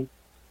your money.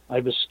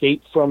 I've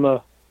escaped from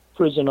a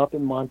prison up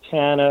in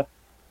Montana.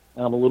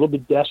 I'm a little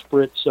bit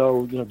desperate,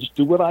 so, just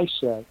do what I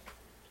say.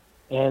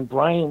 And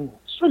Brian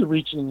started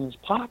reaching in his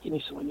pocket,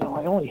 and he said, well,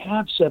 I only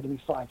have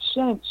 75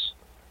 cents.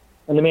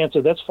 And the man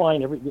said, that's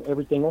fine,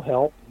 everything will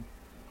help.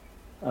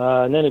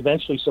 And then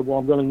eventually said, well,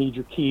 I'm going to need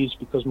your keys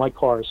because my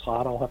car is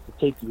hot. I'll have to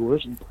take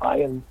yours. And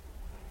Brian,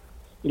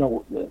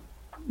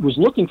 was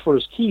looking for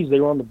his keys. They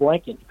were on the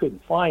blanket. He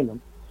couldn't find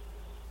them.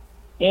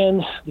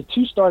 And the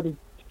two started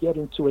to get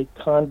into a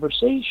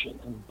conversation.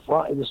 And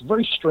Brian, this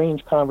very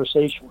strange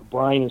conversation where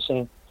Brian is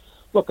saying,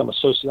 look, I'm a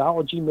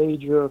sociology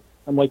major.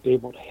 I might be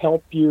able to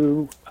help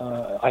you.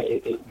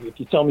 If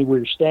you tell me where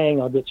you're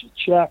staying, I'll get you a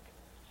check.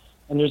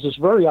 And there's this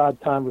very odd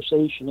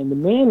conversation, and the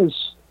man is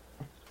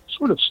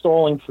sort of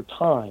stalling for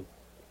time.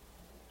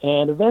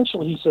 And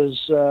eventually he says,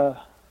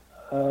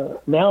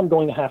 now I'm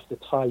going to have to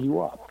tie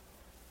you up.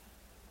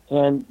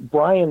 And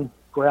Brian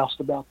groused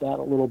about that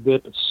a little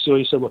bit, but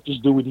Cecilia said, look,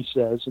 just do what he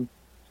says. And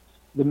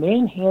the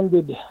man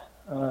handed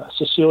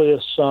Cecilia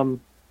some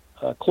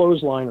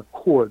clothesline or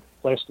cord,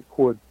 plastic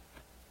cord,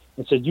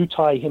 and said, you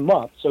tie him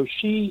up. So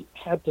she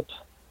had to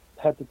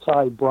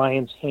tie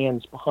Brian's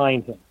hands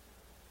behind him.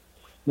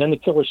 And then the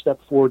killer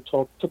stepped forward,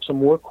 took some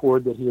more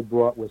cord that he had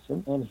brought with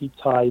him, and he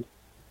tied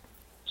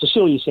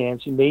Cecilia's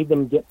hands. He made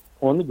them get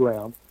on the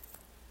ground.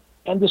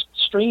 And this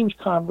strange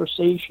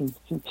conversation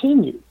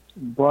continued.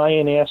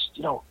 Brian asked,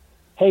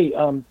 hey,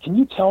 can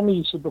you tell me,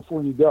 he said,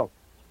 before you go,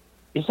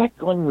 is that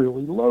gun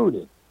really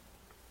loaded?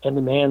 And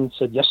the man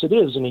said, yes, it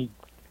is. And he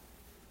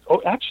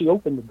actually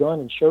opened the gun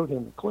and showed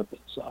him the clip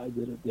inside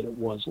that it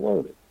was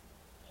loaded.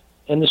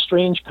 And the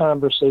strange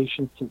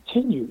conversation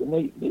continued.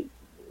 And it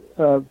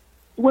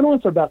went on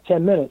for about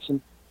 10 minutes.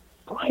 And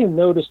Brian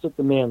noticed that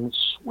the man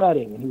was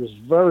sweating, and he was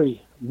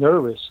very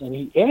nervous. And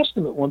he asked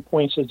him at one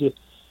point, he said,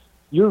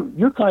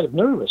 you're kind of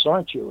nervous,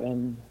 aren't you?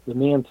 And the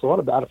man thought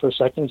about it for a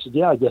second. He said,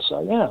 yeah, I guess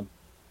I am.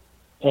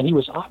 And he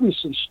was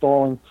obviously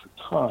stalling for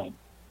time.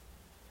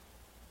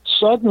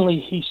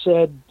 Suddenly he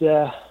said,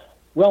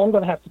 well, I'm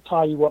going to have to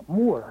tie you up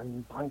more.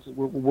 And Brian said,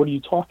 well, what are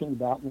you talking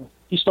about? And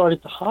he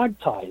started to hog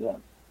tie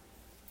them,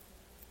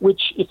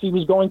 which, if he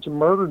was going to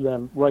murder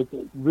them, right,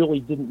 it really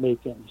didn't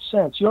make any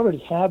sense. You already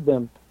had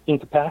them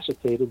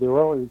incapacitated. They were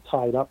already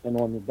tied up and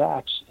on their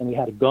backs, and he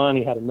had a gun,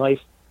 he had a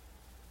knife.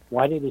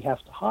 Why did he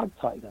have to hog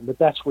tie them? But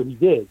that's what he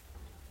did.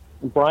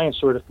 And Brian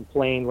sort of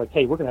complained, like,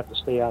 hey, we're going to have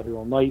to stay out here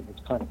all night, and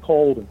it's kind of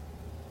cold. And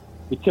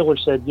the killer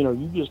said,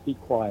 you just be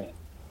quiet.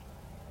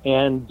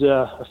 And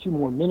a few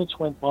more minutes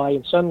went by,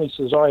 and suddenly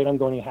says, all right, I'm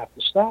going to have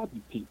to stab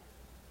you people.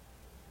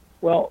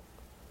 Well,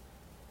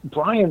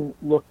 Brian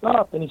looked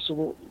up, and he said,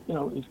 well,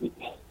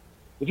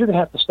 if you're going to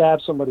have to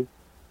stab somebody,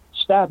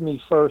 stab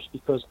me first,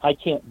 because I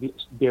can't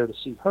bear to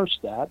see her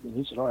stabbed. And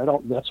he said, all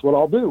right, that's what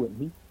I'll do.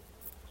 And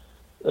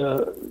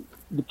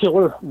the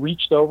killer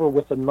reached over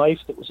with a knife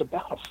that was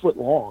about a foot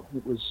long.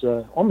 It was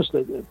almost,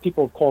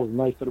 people have called it a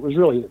knife, but it was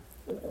really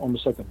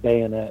almost like a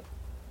bayonet.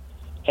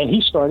 And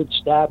he started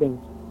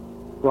stabbing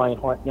Brian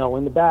Hartnell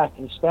in the back,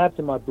 and he stabbed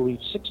him, I believe,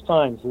 6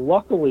 times.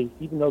 Luckily,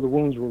 even though the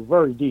wounds were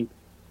very deep,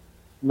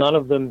 none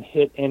of them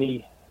hit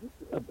any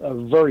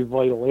very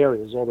vital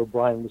areas, although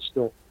Brian was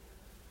still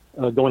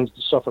going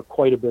to suffer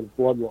quite a bit of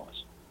blood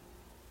loss.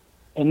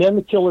 And then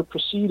the killer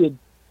proceeded,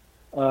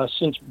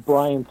 since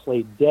Brian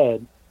played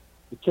dead,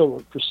 the killer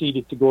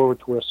proceeded to go over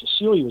to where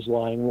Cecilia was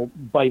lying. Well,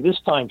 by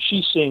this time,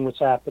 she's seeing what's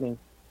happening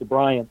to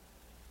Brian,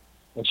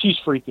 and she's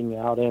freaking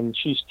out, and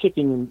she's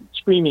kicking and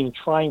screaming and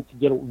trying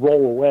to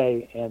roll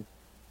away, and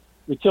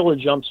the killer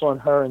jumps on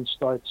her and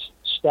starts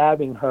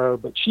stabbing her,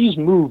 but she's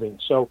moving.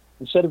 So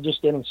instead of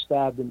just getting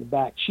stabbed in the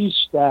back, she's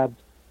stabbed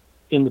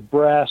in the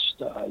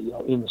breast,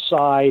 in the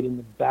side, in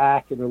the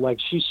back, in her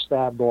legs. She's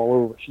stabbed all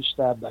over. She's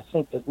stabbed, I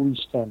think, at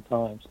least 10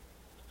 times.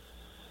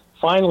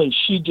 Finally,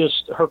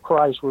 her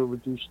cries were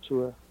reduced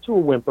to a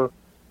whimper,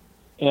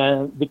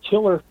 and the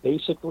killer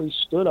basically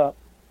stood up,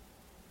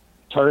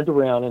 turned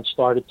around, and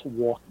started to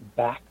walk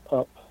back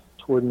up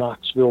toward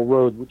Knoxville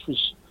Road, which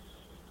was,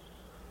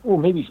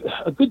 maybe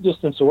a good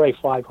distance away,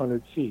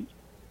 500 feet,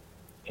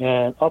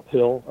 and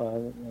uphill,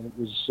 and it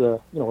was,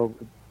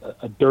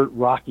 a dirt,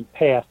 rocky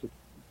path,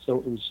 so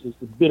it was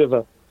a bit of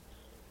a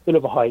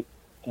hike.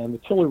 And the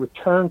killer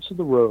returned to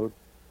the road,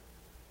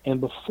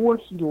 and before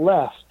he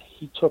left,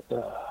 he took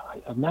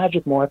a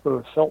magic marker,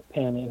 a felt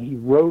pen, and he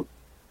wrote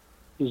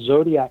his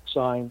Zodiac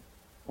sign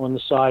on the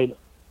side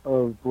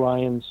of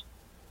Brian's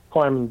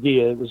Carmen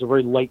Dia. It was a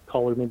very light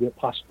color, maybe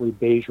possibly a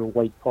beige or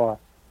white car.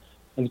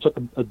 And he took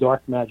a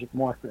dark magic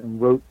marker and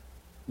wrote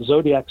the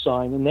Zodiac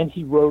sign. And then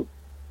he wrote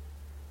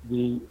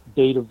the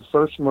date of the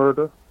first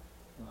murder,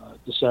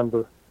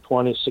 December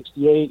 20th,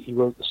 68. He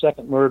wrote the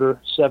second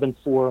murder,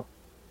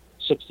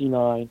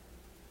 7/4/69.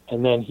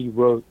 And then he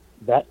wrote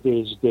that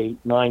day's date,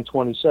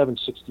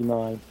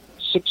 9/27/69,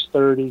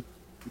 6:30.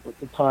 He put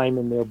the time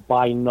in there,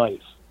 by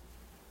knife,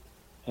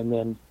 and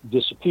then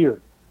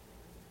disappeared.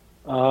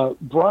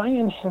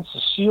 Brian and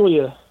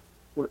Cecilia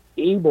were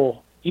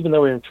able, even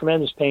though they were in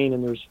tremendous pain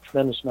and there was a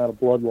tremendous amount of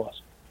blood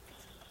loss,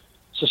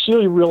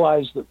 Cecilia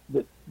realized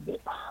that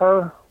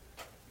her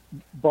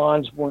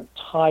bonds weren't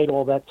tied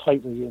all that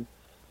tightly, and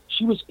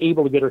she was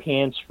able to get her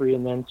hands free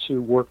and then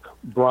to work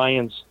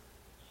Brian's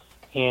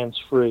hands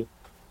free.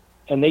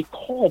 And they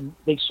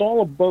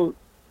saw a boat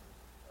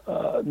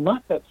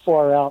not that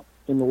far out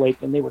in the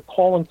lake, and they were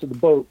calling to the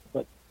boat,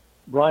 but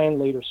Brian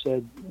later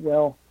said,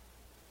 well,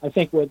 I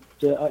think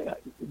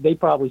they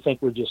probably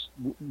think we're just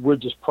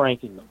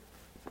pranking them.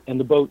 And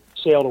the boat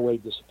sailed away,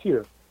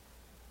 disappeared.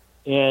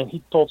 And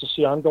he told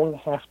Cecilia, I'm going to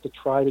have to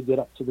try to get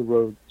up to the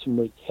road to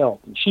make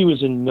help. And she was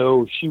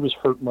she was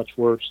hurt much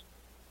worse,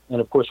 and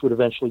of course would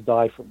eventually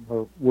die from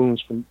her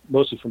wounds,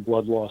 mostly from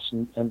blood loss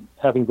and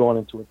having gone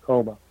into a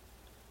coma.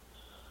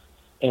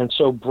 And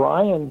so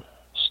Brian,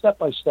 step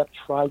by step,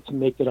 tried to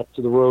make it up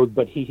to the road,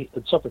 but he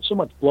had suffered so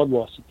much blood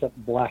loss he kept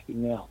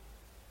blacking out.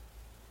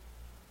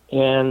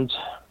 And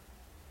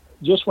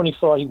just when he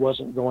thought he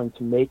wasn't going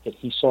to make it,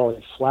 he saw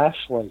a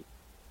flashlight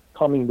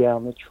coming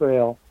down the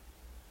trail,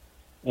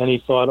 and he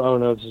thought, oh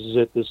no, this is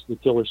it, the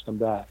killer's come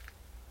back.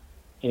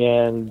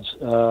 And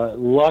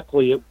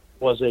luckily it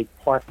was a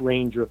park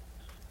ranger,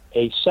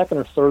 a second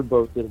or third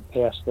boat that had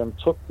passed them,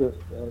 took the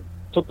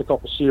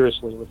couple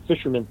seriously. The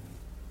fisherman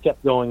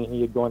kept going, and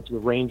he had gone to the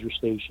ranger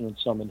station and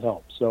summoned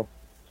help. So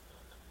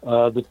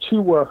the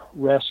two were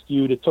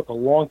rescued. It took a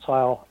long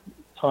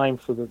time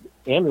for the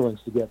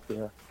ambulance to get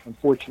there,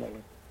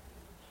 unfortunately.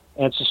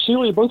 And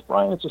Cecilia, both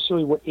Brian and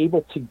Cecilia were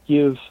able to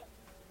give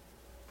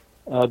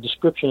a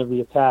description of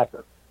the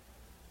attacker.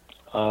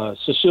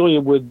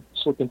 Cecilia would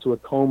slip into a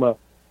coma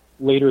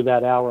later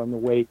that hour on the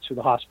way to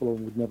the hospital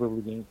and would never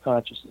regain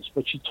consciousness.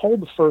 But she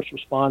told the first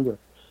responder,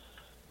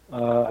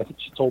 I think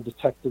she told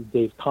Detective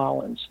Dave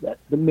Collins, that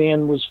the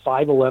man was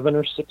 5'11"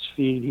 or 6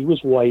 feet. He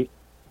was white,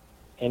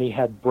 and he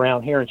had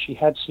brown hair, and she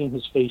had seen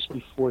his face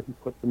before he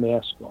put the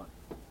mask on.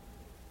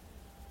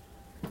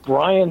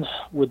 Brian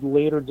would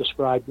later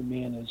describe the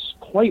man as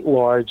quite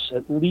large,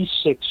 at least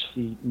 6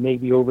 feet,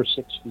 maybe over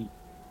 6 feet.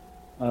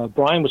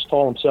 Brian was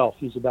tall himself.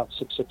 He's about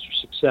 6'6" or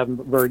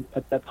 6'7", but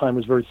at that time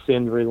was very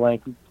thin, very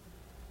lanky.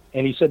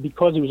 And he said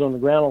because he was on the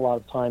ground a lot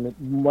of time, it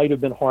might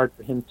have been hard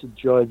for him to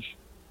judge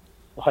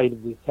the height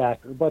of the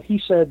attacker. But he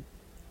said,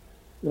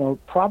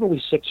 probably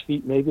 6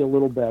 feet, maybe a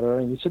little better.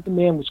 And he said the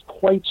man was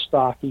quite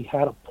stocky,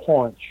 had a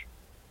paunch.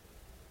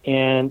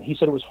 And he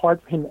said it was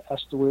hard for him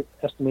to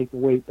estimate the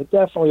weight, but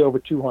definitely over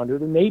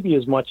 200, and maybe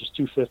as much as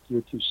 250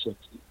 or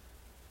 260.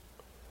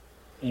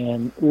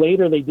 And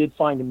later they did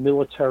find a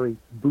military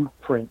boot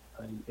print,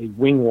 a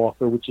wing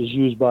walker, which is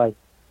used by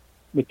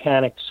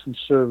mechanics who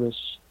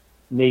service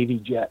Navy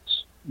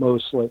jets,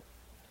 mostly,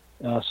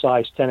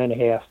 size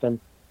 10.5. And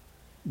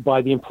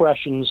by the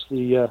impressions,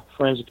 the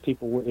forensic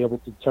people were able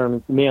to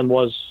determine the man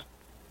was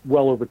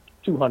well over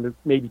 200,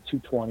 maybe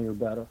 220 or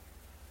better.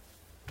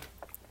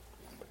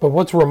 But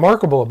what's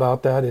remarkable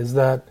about that is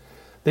that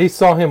they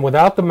saw him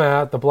without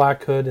the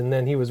black hood, and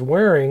then he was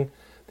wearing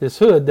this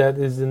hood that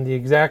is in the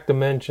exact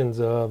dimensions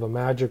of a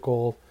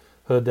magical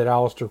hood that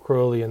Aleister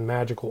Crowley and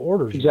Magical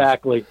Orders use.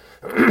 Exactly.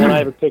 And I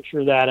have a picture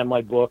of that in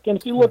my book. And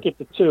if you look at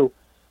the two,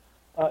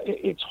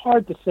 it's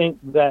hard to think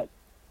that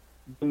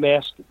the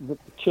mask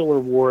that the killer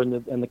wore and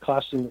the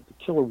costume that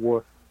the killer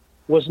wore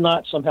was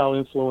not somehow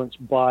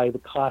influenced by the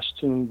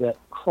costume that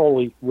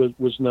Crowley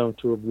was known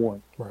to have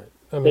worn. Right.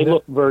 They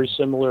look very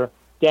similar,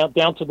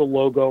 down to the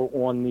logo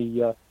on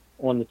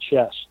the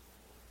chest.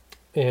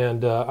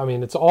 And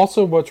it's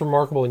also what's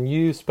remarkable, and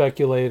you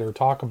speculate or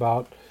talk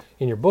about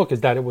in your book, is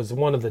that it was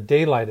one of the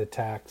daylight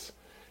attacks,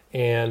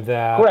 and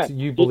that Correct.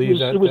 You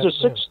believe it was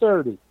a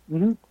 6:30.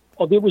 Mm-hmm.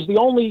 Oh, there was the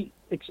only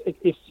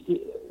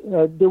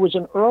there was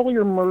an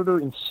earlier murder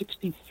in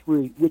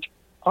 '63, which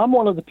I'm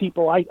one of the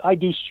people I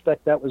do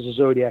suspect that was a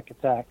Zodiac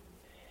attack,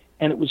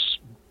 and it was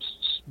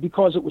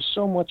because it was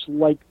so much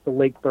like the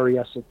Lake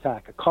Berryessa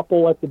attack. A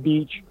couple at the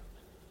beach.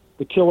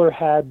 The killer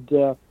had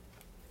the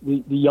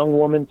young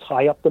woman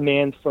tie up the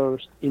man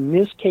first. In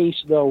this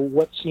case, though,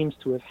 what seems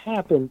to have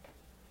happened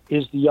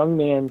is the young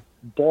man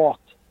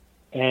balked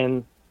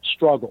and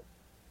struggled.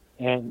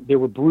 And there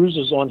were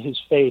bruises on his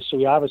face, so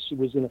he obviously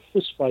was in a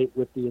fist fight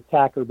with the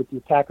attacker, but the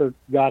attacker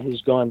got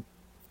his gun,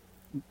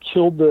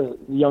 killed the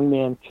young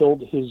man,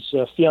 killed his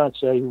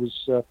fiancée, who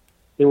was,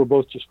 they were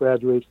both just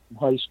graduated from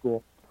high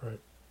school, right,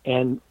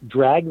 and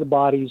dragged the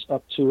bodies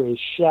up to a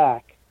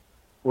shack,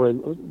 or it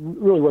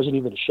really wasn't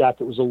even a shack,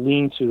 it was a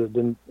lean-to that had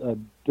been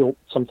built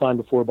sometime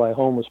before by a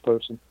homeless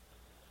person,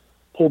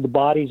 pulled the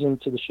bodies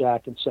into the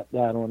shack and set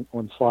that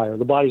on fire.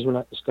 The bodies were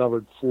not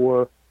discovered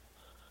for,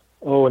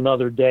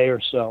 another day or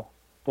so.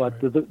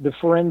 But right, the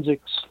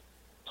forensics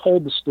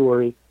told the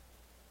story,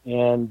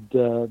 and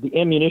the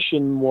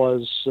ammunition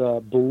was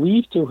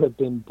believed to have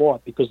been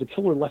bought because the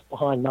killer left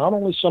behind not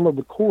only some of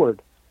the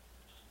cord,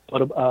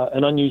 but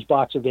an unused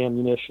box of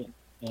ammunition.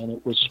 And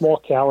it was small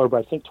caliber,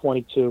 I think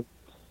 22.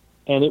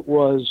 And it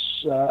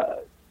was,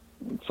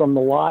 from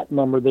the lot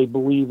number, they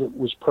believe it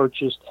was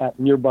purchased at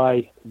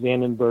nearby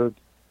Vandenberg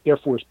Air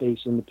Force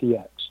Base in the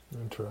PX.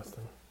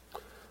 Interesting.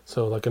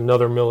 So like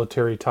another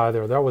military tie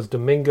there. That was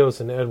Domingos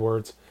and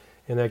Edwards,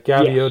 and that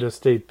Gaviota Yes.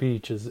 State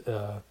Beach is, it's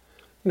That's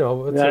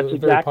a very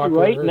exactly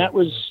popular right. area. And that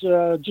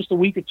was just a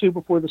week or two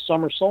before the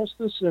summer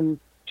solstice and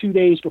 2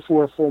 days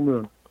before a full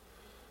moon.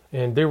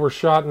 And they were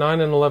shot 9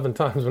 and 11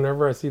 times.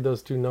 Whenever I see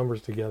those two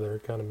numbers together,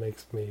 it kind of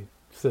makes me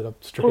sit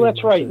up straight. Well, that's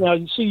in my right. chair. Now,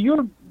 you see,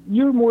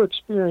 you're more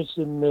experienced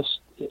in this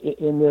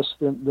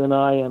than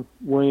I am,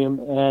 William.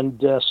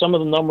 And some of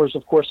the numbers,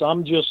 of course,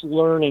 I'm just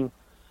learning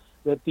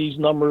that these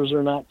numbers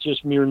are not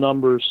just mere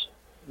numbers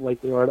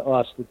like they are to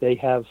us, that they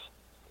have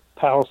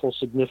powerful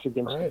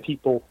significance to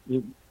people.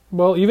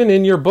 Well, even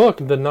in your book,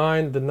 the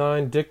nine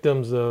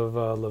dictums of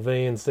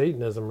LaVeyan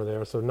Satanism are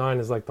there. So 9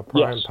 is like the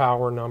prime Yes.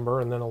 power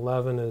number, and then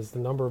 11 is the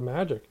number of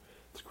magic.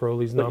 It's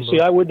Crowley's But number. you see,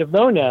 I wouldn't have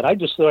known that. I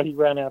just thought he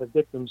ran out of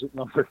dictums at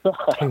number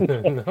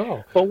 9.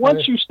 No. But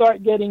once you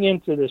start getting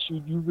into this,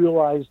 you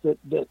realize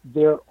that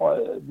there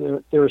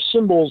are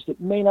symbols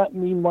that may not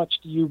mean much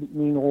to you, but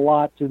mean a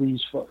lot to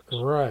these folks.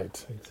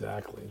 Right,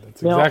 exactly.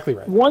 That's Now, exactly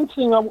right. One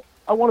thing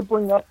I want to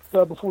bring up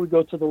before we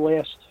go to the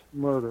last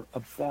murder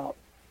about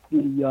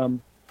the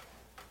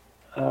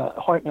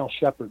Hartnell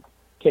Shepard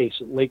case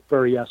at Lake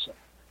Berryessa.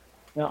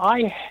 Now,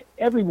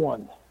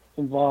 everyone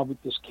involved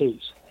with this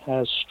case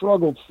has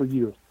struggled for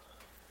years.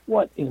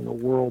 What in the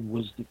world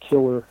was the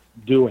killer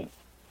doing?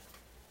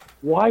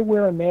 Why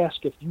wear a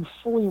mask if you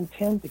fully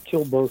intend to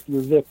kill both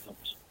your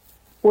victims?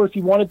 Or if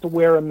you wanted to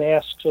wear a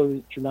mask so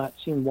that you're not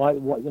seen, why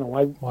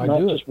not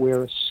do just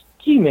wear a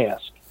ski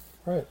mask?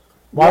 Right.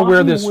 Why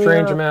wear this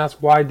strange mask?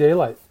 Why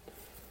daylight?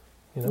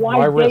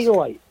 Why risk?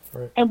 daylight?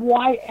 Right. And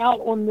why out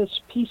on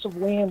this piece of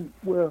land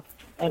where,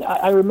 and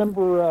I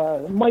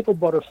remember Michael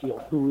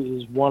Butterfield, who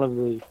is one of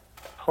the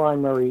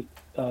primary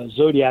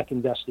Zodiac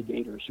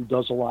investigators who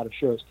does a lot of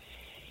shows.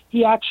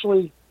 He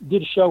actually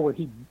did a show where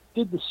he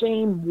did the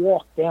same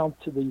walk down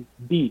to the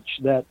beach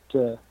that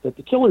the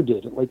killer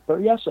did at Lake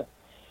Berryessa.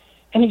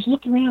 And he's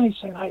looking around and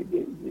he's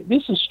saying,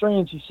 this is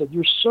strange. He said,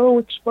 you're so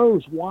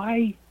exposed.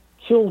 Why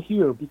kill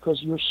here?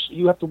 Because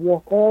you have to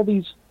walk all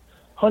these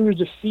hundreds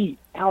of feet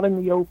out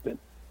in the open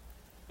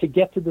to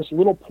get to this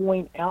little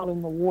point out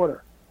in the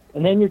water.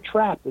 And then you're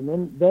trapped.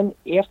 And then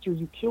after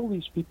you kill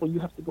these people,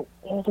 you have to go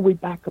all the way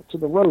back up to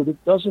the road.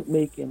 It doesn't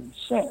make any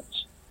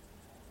sense.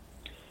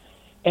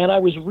 And I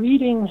was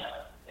reading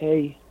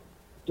a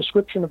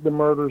description of the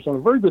murders on a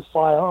very good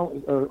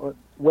file or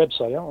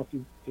website. I don't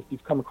know if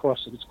you've come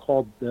across it. It's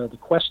called the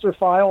Quester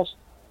Files.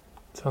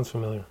 Sounds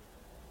familiar.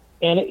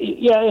 And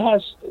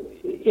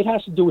it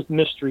has to do with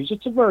mysteries.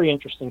 It's a very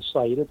interesting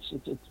site. It's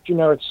a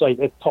generic site.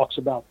 It talks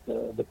about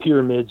the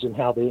pyramids and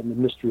the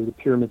mystery of the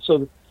pyramids.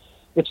 So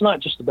it's not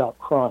just about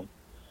crime.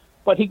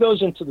 But he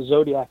goes into the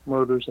Zodiac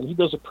murders, and he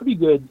does a pretty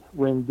good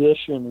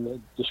rendition and a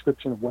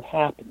description of what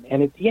happened.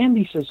 And at the end,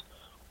 he says,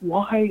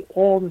 "Why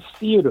all the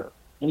theater?"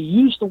 And he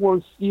used the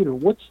word theater.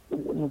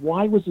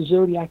 Why was the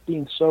Zodiac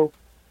being so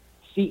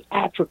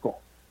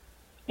theatrical?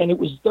 And it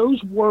was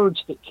those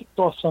words that kicked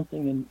off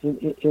something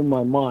in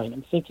my mind.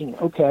 I'm thinking,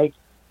 okay,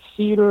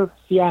 theater,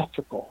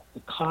 theatrical,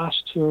 the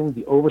costume,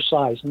 the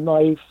oversized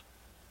knife,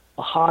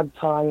 the hog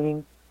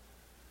tying,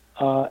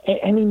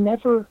 and he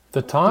never...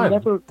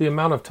 The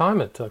amount of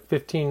time it took,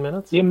 15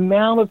 minutes? The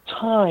amount of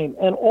time,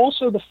 and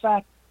also the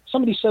fact,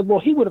 somebody said, well,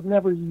 he would have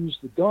never used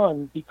the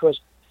gun because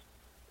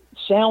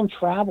sound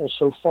travels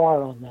so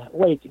far on that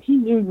lake, and he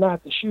knew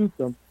not to shoot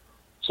them.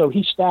 So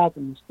he stabbed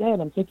them instead.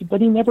 I'm thinking, but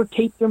he never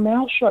taped their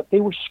mouth shut. They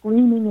were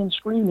screaming and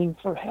screaming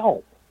for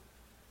help.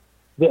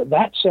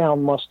 That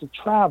sound must have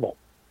traveled.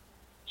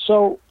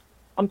 So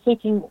I'm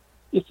thinking,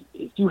 if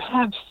you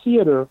have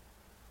theater,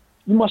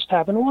 you must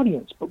have an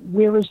audience. But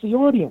where is the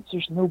audience?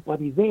 There's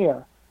nobody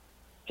there.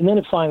 And then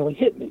it finally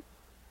hit me.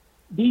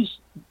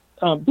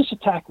 This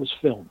attack was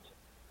filmed.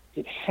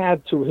 It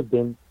had to have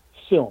been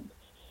filmed.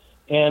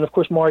 And, of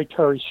course, Maury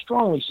Terry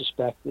strongly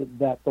suspected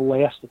that the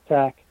last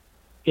attack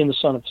in the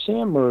Son of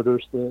Sam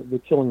murders, the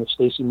killing of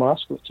Stacy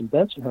Moskowitz and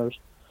Bensonhurst,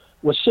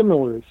 was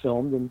similarly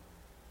filmed,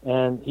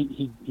 and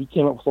he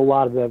came up with a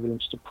lot of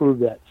evidence to prove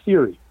that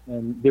theory.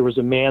 And there was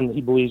a man that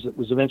he believes that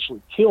was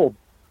eventually killed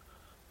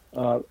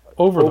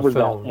over the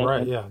film, that.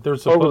 right? Yeah,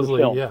 there's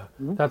supposedly,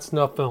 Mm-hmm. that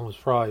snuff film was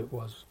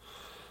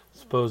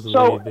supposedly.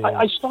 So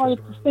I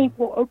started to think,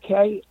 well,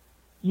 okay,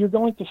 you're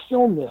going to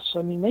film this.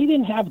 I mean, they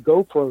didn't have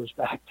GoPros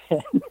back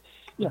then.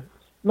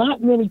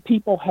 Not many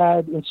people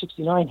in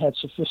 '69 had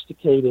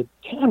sophisticated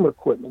camera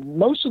equipment.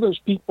 Most of those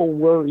people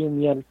were in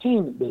the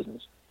entertainment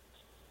business.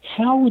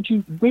 Where would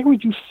you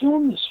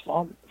film this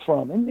from?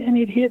 And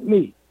it hit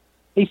me.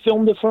 They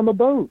filmed it from a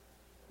boat.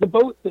 The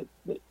boat that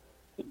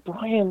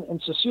Brian and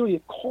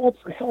Cecilia called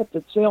for help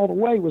that sailed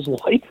away was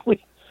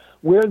likely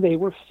where they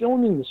were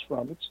filming this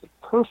from. It's the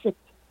perfect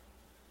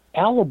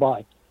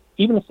alibi.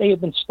 Even if they had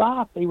been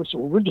stopped, they would say,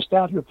 well, we're just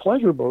out here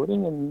pleasure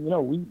boating, and we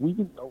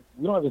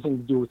don't have anything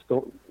to do with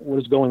what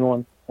is going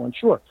on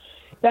shore.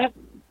 That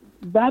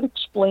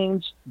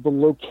explains the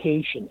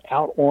location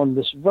out on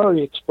this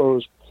very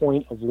exposed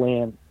point of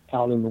land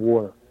out in the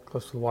water.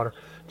 Close to the water.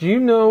 Do you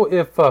know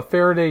if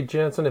Faraday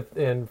Jensen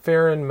and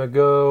Farron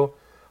Mago,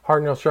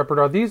 Hartnell Shepherd,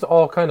 are these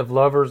all kind of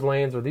lovers'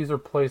 lanes, or these are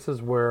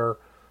places where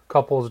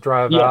couples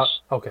drive out?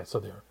 Okay, so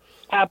they are.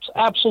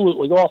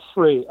 Absolutely, all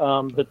three.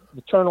 The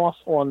turnoff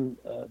on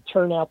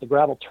turnout, the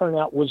gravel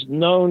turnout, was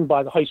known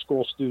by the high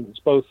school students,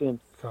 both in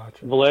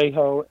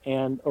Vallejo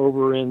and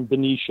over in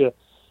Benicia,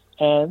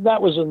 and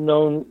that was a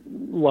known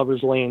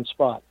lovers' lane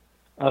spot.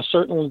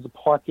 Certainly, the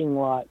parking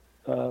lot,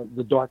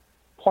 the dark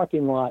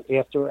parking lot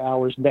after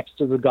hours next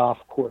to the golf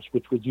course,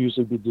 which would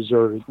usually be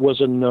deserted,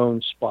 was a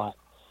known spot.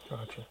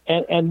 Gotcha.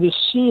 And this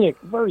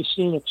very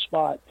scenic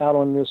spot out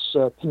on this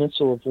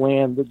peninsula of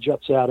land that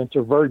juts out into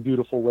a very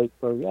beautiful Lake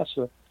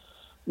Berryessa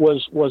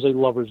was a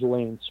lover's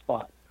lane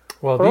spot.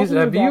 Well,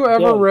 have you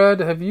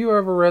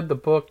ever read the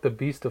book The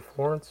Beast of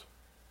Florence?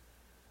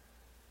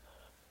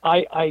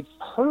 I've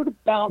heard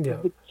about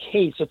the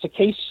case. It's a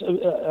case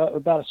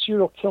about a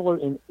serial killer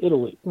in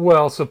Italy.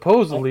 Well,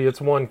 supposedly it's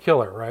one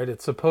killer, right?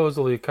 It's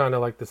supposedly kind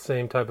of like the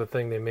same type of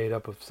thing they made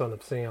up of Son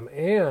of Sam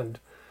and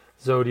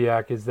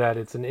Zodiac, is that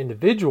it's an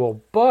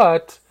individual,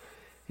 but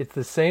it's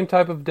the same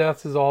type of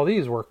deaths as all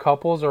these, where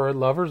couples are at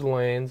lovers'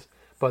 lanes,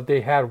 but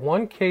they had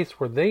one case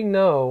where they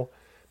know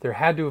there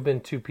had to have been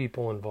two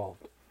people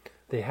involved.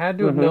 They had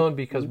to have known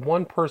because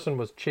one person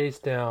was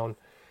chased down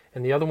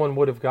and the other one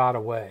would have got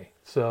away.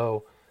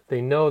 So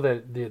they know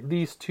that at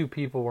least two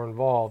people were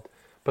involved,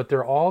 but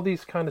they're all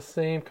these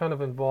same kind of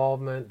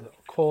involvement,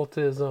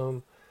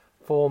 occultism,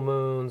 full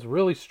moons,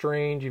 really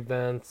strange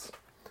events,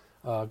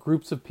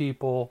 groups of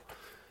people.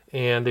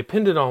 And they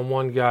pinned it on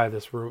one guy,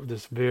 this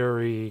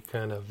very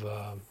kind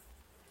of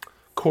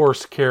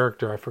coarse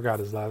character. I forgot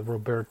his last,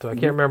 Roberto. I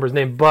can't remember his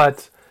name.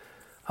 But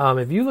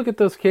if you look at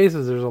those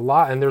cases, there's a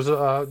lot, and there's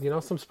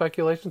some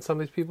speculation. Some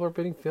of these people are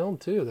being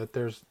filmed too. That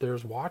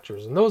there's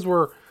watchers, and those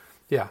were,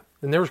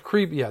 and there was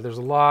creepy. Yeah, there's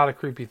a lot of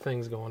creepy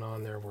things going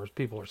on there, where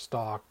people are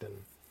stalked,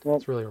 and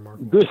it's really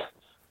remarkable.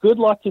 Good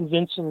luck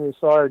convincing the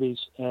authorities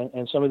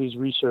and some of these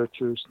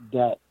researchers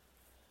that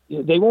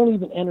they won't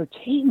even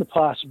entertain the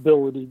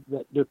possibility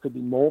that there could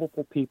be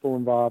multiple people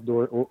involved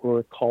or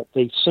a cult.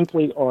 They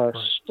simply are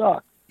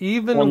stuck.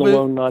 Even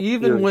when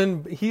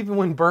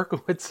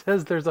Berkowitz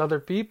says there's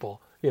other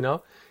people,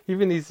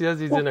 even he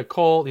says he's in a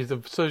cult, he's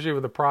associated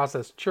with a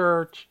process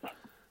church,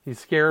 he's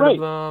scared of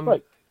them.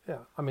 Right. Yeah,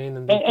 I mean,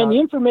 and the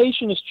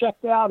information is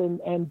checked out,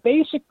 and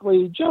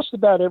basically just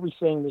about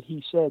everything that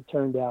he said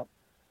turned out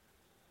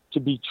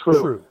to be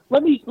true.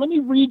 Let me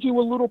read you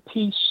a little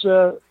piece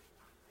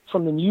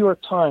from the New York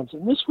Times,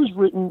 and this was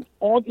written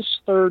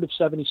August 3rd of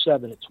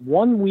 1977. It's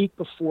 1 week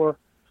before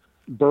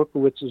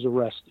Berkowitz is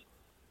arrested.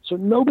 So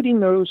nobody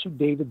knows who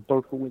David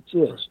Berkowitz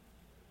is.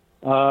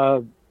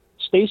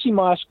 Stacy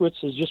Moskowitz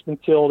has just been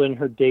killed, and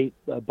her date,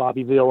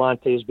 Bobby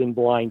Violante, has been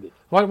blinded.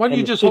 Why don't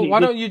you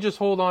just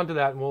hold on to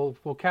that, and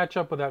we'll catch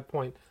up with that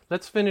point.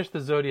 Let's finish the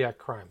Zodiac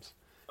crimes.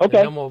 Okay.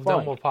 And then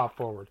we'll pop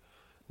forward.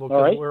 All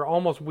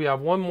right. We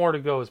have one more to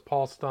go. Is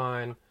Paul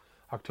Stein,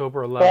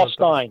 October 11th, Paul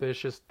Stein.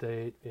 Auspicious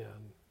date. Yeah.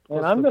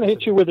 And I'm going to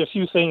hit you with a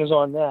few things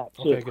on that,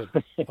 too.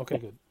 Okay,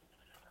 good.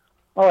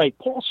 All right,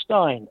 Paul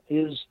Stein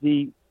is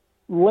the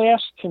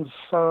last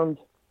confirmed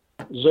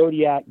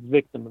Zodiac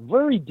victim. A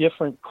very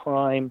different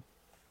crime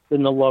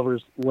than the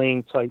Lover's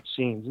Lane type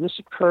scenes. This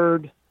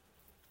occurred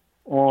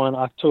on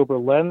October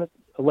 11th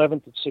of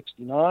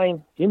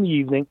 1969 in the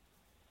evening.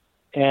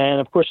 And,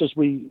 of course, as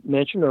we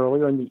mentioned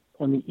earlier,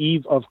 on the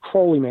eve of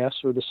Crowley Mass,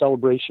 or the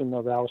celebration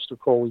of Aleister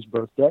Crowley's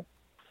birthday,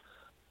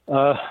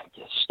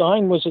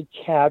 Stein was a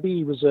cabbie.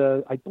 He was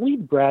I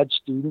believe, grad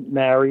student,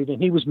 married,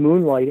 and he was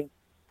moonlighting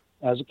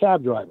as a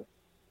cab driver.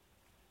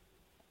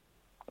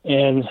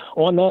 And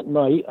on that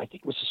night, I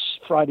think it was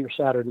Friday or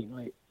Saturday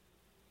night,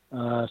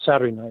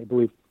 I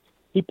believe,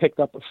 he picked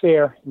up a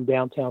fare in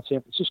downtown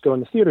San Francisco in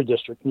the theater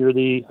district near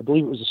I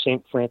believe it was the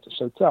St. Francis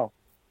Hotel.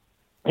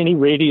 And he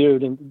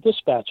radioed in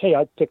dispatch, "Hey,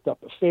 I picked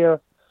up a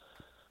fare.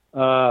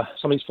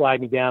 Somebody's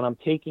flagged me down. I'm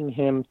taking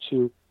him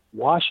to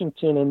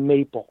Washington and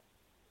Maple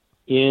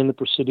in the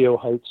Presidio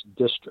Heights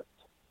district."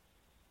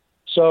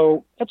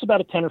 So that's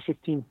about a 10 or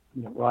 15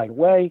 minute ride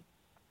away.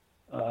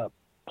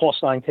 Paul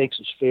Stein takes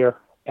his fare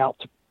out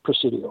to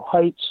Presidio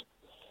Heights.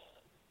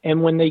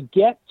 And when they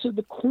get to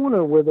the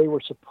corner where they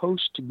were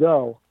supposed to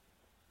go,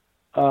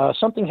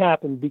 something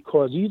happened,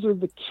 because either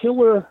the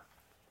killer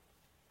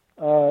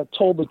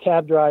told the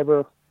cab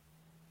driver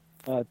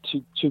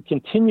to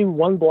continue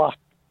one block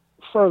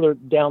further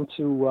down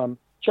to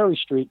Cherry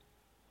Street,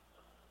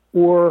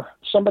 or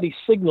somebody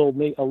signaled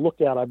me, a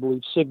lookout, I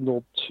believe,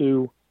 signaled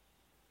to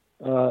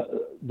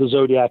the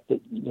Zodiac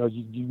that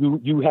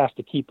you have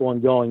to keep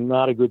on going.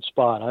 Not a good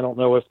spot. I don't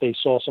know if they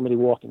saw somebody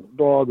walking a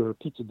dog or a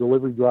pizza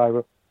delivery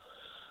driver,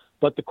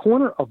 but the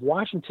corner of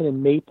Washington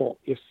and Maple,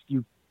 if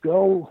you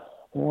go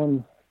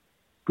on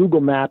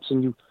Google Maps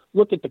and you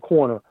look at the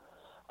corner,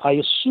 I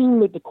assume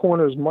that the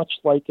corner is much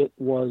like it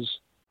was.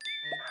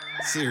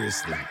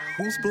 Seriously,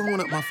 who's blowing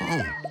up my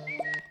phone?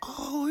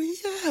 Oh,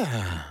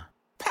 yeah.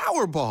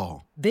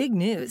 Powerball. Big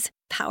news.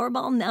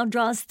 Powerball now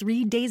draws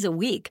 3 days a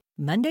week.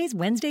 Mondays,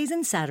 Wednesdays,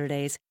 and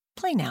Saturdays.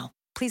 Play now.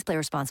 Please play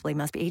responsibly.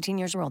 Must be 18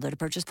 years or older to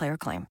purchase player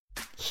claim.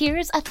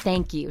 Here's a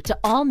thank you to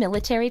all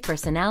military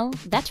personnel,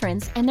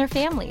 veterans, and their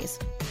families.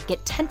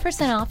 Get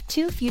 10% off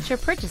 2 future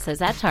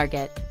purchases at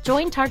Target.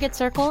 Join Target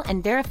Circle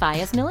and verify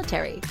as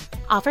military.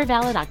 Offer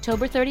valid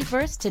October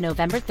 31st to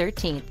November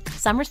 13th.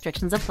 Some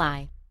restrictions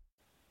apply.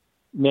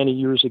 Many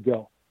years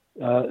ago.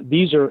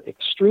 These are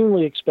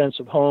extremely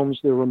expensive homes.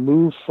 They're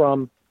removed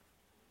from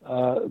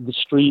the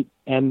street,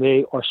 and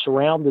they are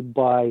surrounded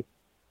by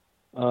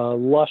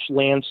lush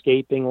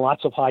landscaping,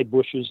 lots of high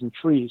bushes and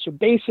trees. So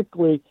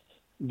basically,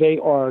 they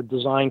are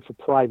designed for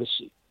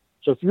privacy.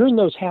 So if you're in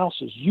those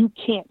houses, you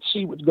can't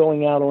see what's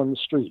going out on the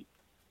street.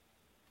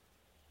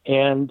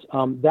 And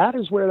that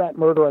is where that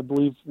murder, I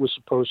believe, was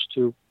supposed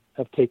to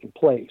have taken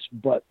place.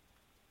 But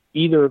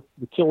either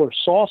the killer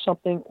saw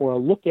something or a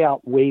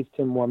lookout waved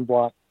him one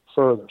block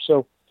further.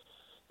 So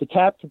the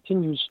cab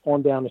continues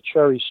on down to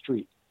Cherry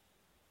Street.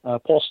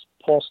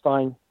 Paul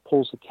Stein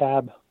pulls the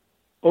cab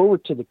over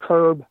to the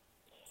curb,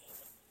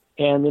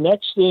 and the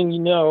next thing you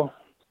know,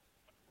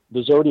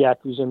 the Zodiac,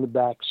 who's in the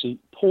back seat,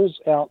 pulls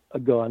out a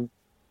gun,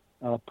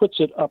 puts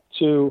it up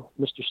to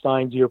Mr.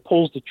 Stein's ear,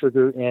 pulls the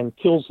trigger, and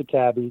kills the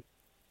cabbie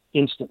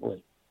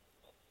instantly.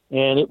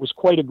 And it was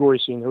quite a gory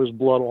scene. There was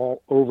blood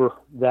all over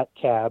that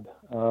cab.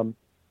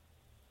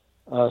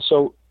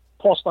 So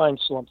Paul Stein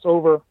slumps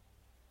over,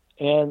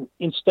 and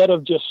instead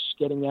of just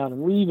getting out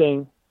and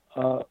leaving,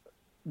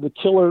 the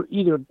killer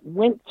either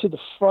went to the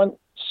front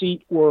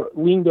seat or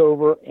leaned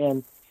over,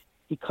 and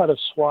he cut a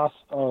swath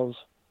of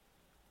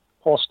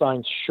Paul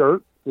Stein's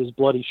shirt, his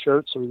bloody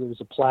shirt. So there was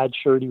a plaid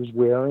shirt he was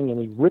wearing, and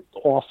he ripped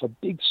off a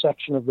big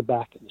section of the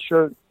back of the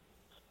shirt,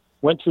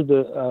 went through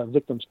the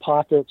victim's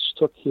pockets,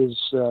 took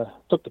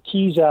the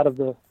keys out of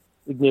the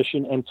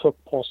ignition, and took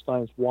Paul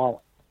Stein's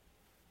wallet.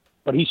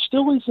 But he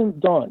still isn't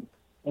done.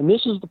 And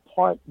this is the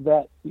part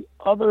that the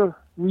other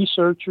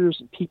researchers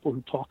and people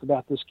who talk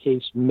about this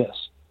case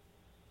miss.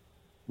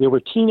 There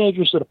were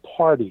teenagers at a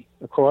party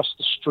across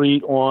the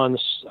street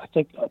I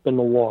think up in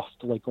the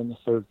loft, like on the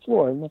 3rd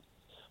floor. And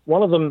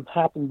one of them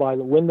happened by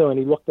the window, and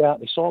he looked out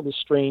and he saw this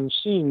strange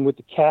scene with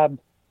the cab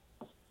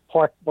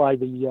parked by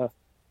the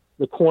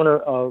corner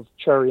of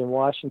Cherry and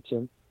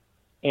Washington.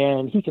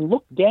 And he can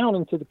look down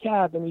into the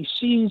cab, and he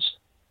sees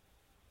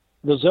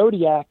the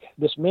Zodiac,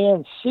 this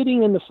man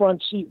sitting in the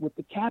front seat with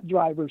the cab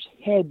driver's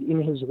head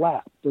in his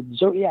lap. The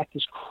Zodiac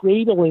is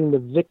cradling the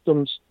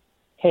victim's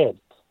head.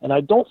 And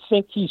I don't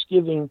think he's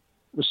giving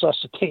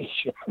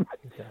resuscitation.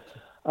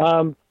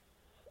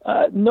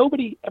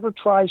 Nobody ever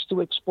tries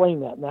to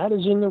explain that, and that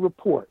is in the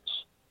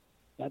reports.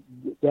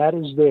 That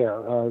is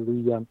there.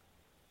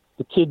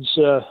 The kids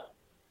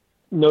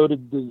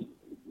noted the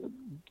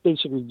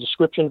basically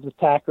description of the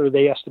attacker.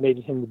 They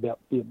estimated him to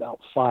be about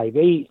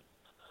 5'8",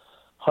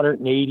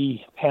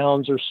 180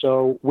 pounds or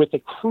so, with a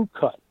crew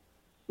cut,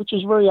 which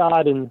is very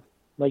odd in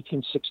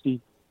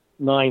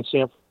 1969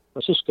 San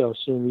Francisco,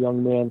 seeing a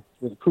young man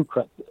with a crew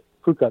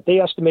cut. They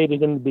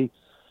estimated him to be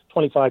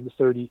 25 to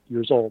 30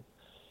 years old.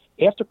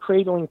 After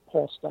cradling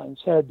Paul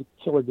Stein's head, the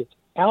killer gets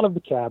out of the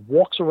cab,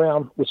 walks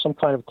around with some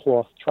kind of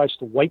cloth, tries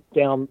to wipe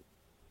down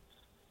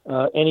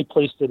any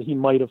place that he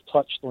might have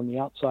touched on the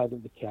outside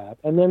of the cab,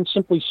 and then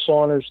simply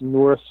saunters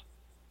north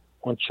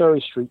on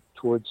Cherry Street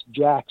towards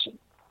Jackson.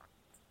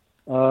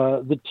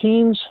 The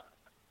teens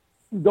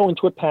go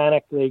into a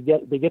panic. They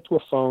get to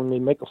a phone. They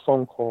make a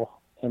phone call,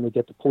 and they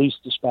get the police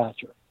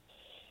dispatcher.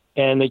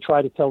 And they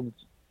try to tell the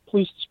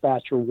police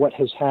dispatcher what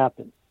has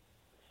happened.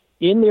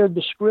 In their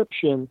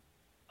description,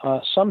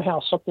 somehow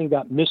something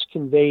got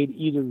misconveyed.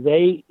 Either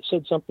they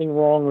said something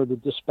wrong or the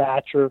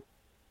dispatcher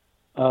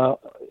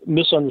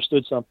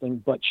misunderstood something.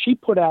 But she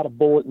put out a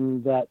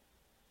bulletin that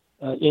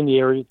in the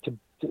area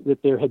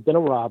that there had been a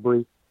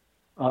robbery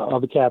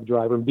of a cab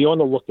driver, and be on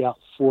the lookout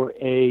for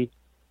a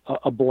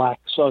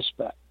black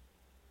suspect.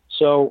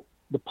 So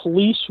the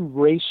police who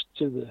raced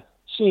to the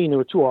scene, there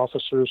were two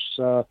officers,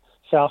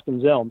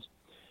 Falcons Elms,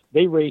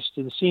 they raced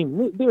to the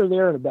scene. They were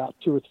there in about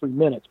 2 or 3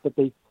 minutes, but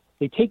they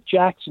take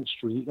Jackson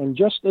Street, and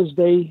just as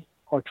they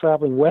are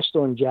traveling west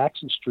on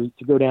Jackson Street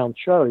to go down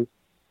Cherry,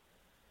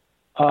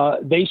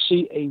 they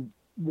see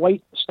a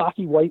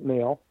stocky white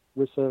male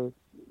with a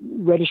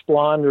reddish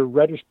blonde or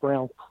reddish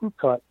brown crew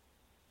cut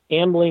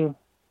ambling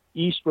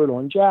eastward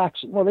on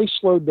Jackson. Well, they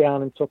slowed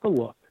down and took a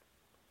look,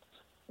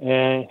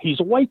 and he's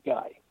a white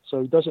guy,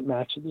 so he doesn't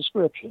match the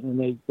description,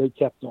 and they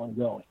kept on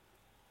going.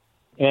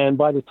 And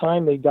by the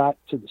time they got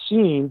to the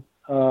scene,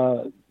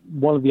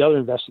 one of the other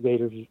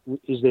investigators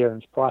is there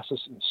and is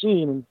processing the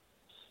scene, and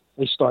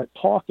they start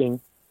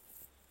talking,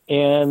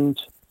 and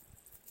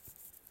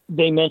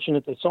they mention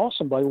that they saw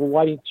somebody. Well,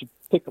 why didn't you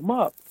pick him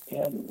up?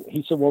 And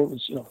he said, well, it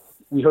was,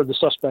 we heard the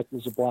suspect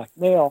was a black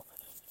male.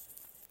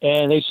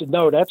 And they said,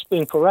 no, that's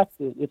been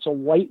corrected. It's a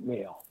white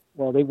male.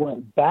 Well, they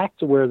went back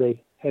to where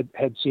they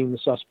had seen the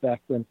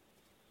suspect, and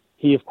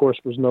he, of course,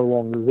 was no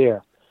longer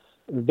there.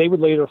 They would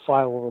later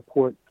file a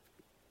report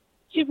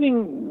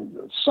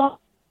giving some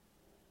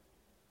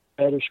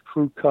reddish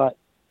crew cut,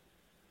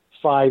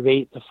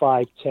 5'8" to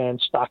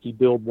 5'10", stocky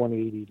build,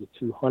 180 to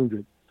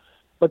 200.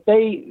 But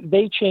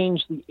they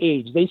changed the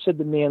age. They said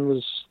the man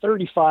was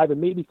 35 and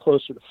maybe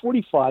closer to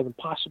 45 and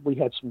possibly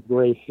had some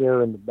gray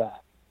hair in the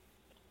back.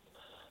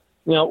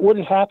 Now, what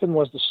had happened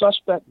was the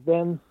suspect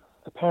then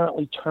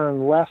apparently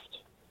turned left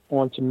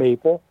onto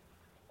Maple.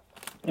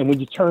 And when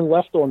you turn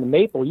left on the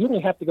Maple, you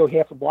only have to go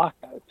half a block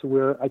to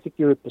where I think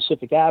you're at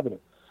Pacific Avenue.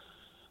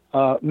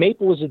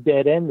 Maple is a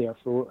dead end there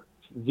for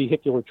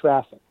vehicular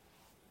traffic.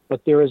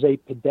 But there is a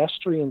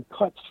pedestrian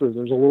cut through.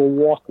 There's a little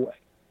walkway.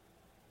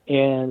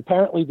 And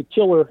apparently the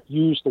killer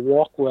used the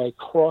walkway,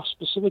 crossed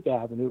Pacific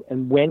Avenue,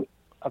 and went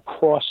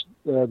across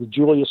the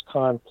Julius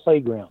Kahn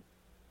playground,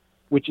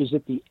 which is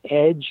at the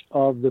edge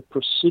of the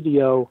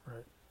Presidio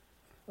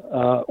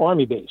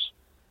Army base.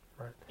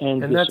 Right.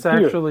 And that's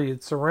actually,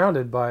 it's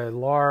surrounded by a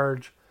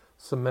large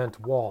cement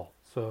wall,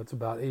 so it's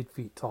about 8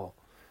 feet tall.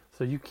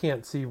 So you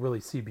can't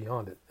really see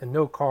beyond it. And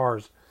no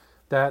cars.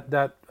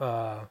 That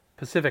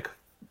Pacific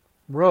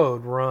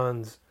Road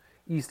runs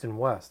east and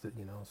west,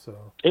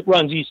 so. It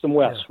runs east and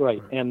west, yeah,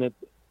 right.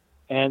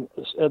 And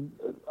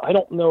I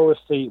don't know if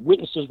the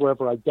witnesses were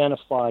ever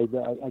identified.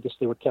 I guess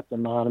they were kept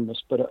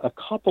anonymous, but a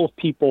couple of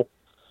people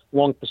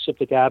along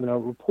Pacific Avenue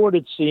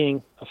reported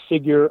seeing a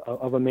figure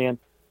of a man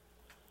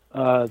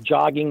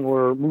jogging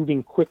or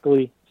moving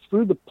quickly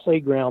through the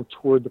playground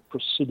toward the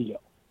Presidio.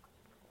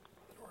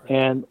 Right.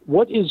 And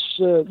what is,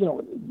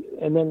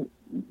 and then,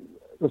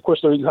 of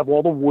course, there you have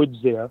all the woods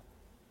there,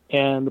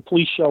 and the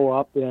police show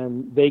up,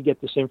 and they get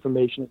this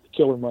information that the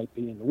killer might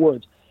be in the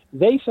woods.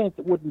 They think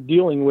that what we're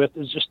dealing with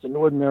is just an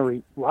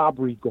ordinary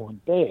robbery gone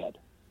bad.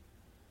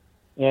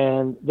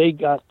 And they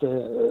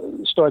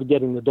started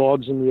getting the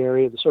dogs in the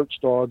area, the search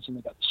dogs, and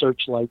they got the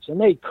searchlights,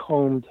 and they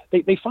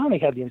finally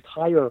had the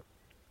entire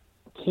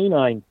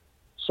canine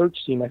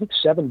search team, I think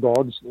 7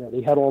 dogs there.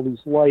 They had all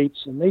these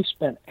lights, and they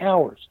spent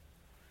hours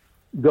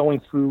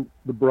going through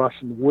the brush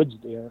and the woods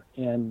there,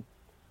 and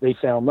they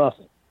found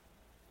nothing.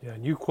 Yeah,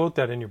 and you quote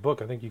that in your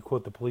book. I think you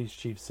quote the police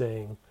chief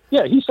saying...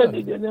 Yeah, he said,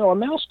 a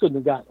mouse couldn't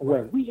have gotten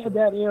away. Right. We had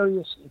that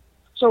area.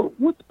 So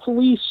what the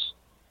police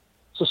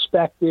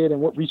suspected and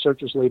what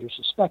researchers later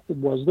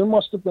suspected was there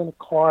must have been a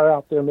car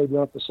out there, maybe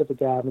on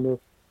Pacific Avenue,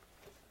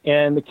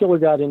 and the killer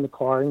got in the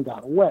car and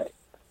got away.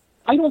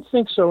 I don't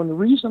think so, and the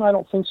reason I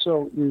don't think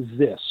so is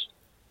this.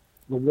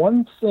 The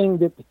one thing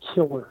that the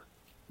killer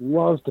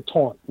loved to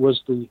taunt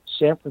was the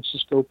San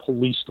Francisco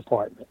Police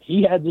Department.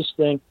 He had this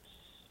thing,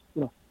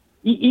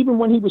 even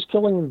when he was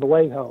killing in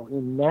Vallejo,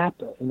 in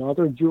Napa, in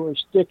other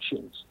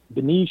jurisdictions,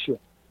 Benicia,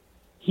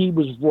 he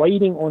was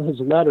writing on his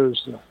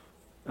letters,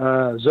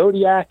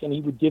 Zodiac, and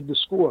he would give the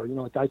score.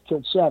 Like, I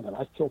killed 7,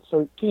 I killed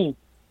 13.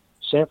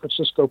 San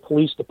Francisco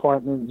Police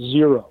Department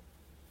 0.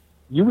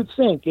 You would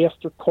think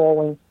after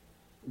calling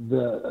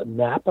the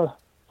Napa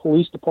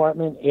Police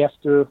Department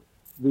after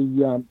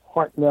the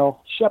Hartnell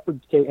Shepard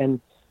case, and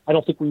I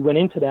don't think we went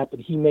into that, but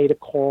he made a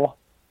call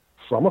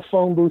from a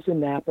phone booth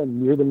in Napa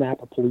near the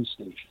Napa police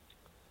station.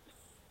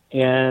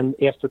 And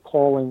after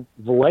calling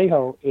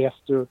Vallejo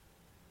after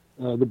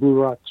the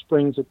Blue Rock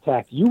Springs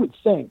attack, you would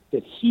think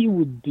that he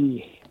would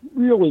be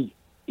really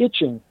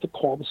itching to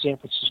call the San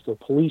Francisco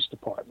Police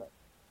Department.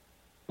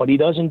 But he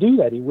doesn't do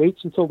that. He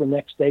waits until the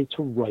next day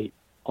to write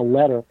a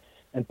letter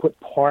and put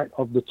part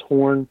of the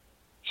torn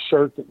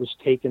shirt that was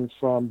taken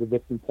from the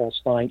victim, Paul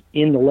Stein,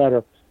 in the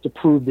letter to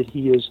prove that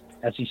he is,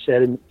 as he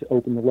said to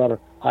open the letter,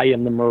 I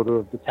am the murderer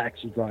of the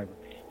taxi driver.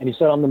 And he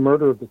said, I'm the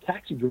murderer of the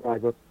taxi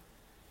driver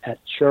at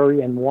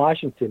Cherry and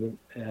Washington.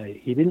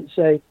 He didn't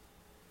say,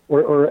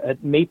 or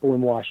at Maple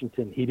in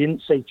Washington. He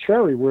didn't say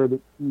Cherry, where the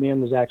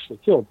man was actually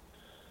killed.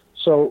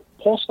 So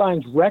Paul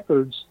Stein's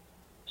records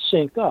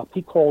sync up.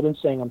 He called in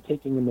saying, I'm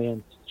taking the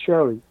man to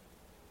Cherry,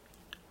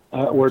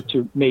 or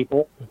to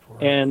Maple,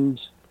 and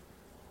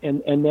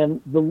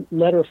then the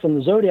letter from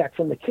the Zodiac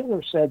from the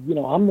killer said,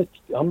 I'm the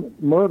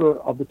murderer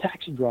of the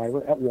taxi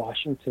driver at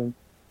Washington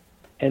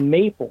and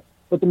Maple,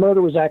 but the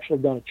murder was actually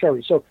done at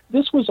Cherry. So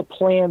this was a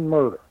planned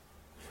murder,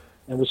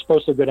 and was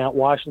supposed to go down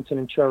Washington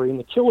and Cherry, and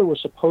the killer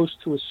was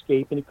supposed to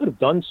escape, and he could have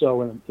done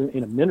so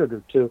in a minute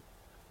or two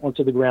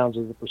onto the grounds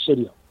of the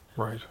Presidio.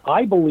 Right.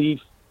 I believe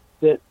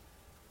that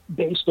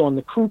based on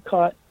the crew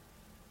cut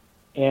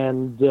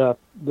and the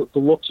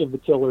looks of the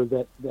killer,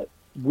 that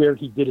where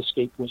he did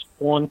escape was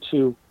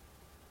onto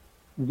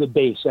the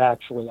base,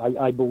 actually.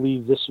 I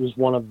believe this was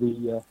one of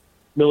the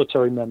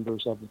military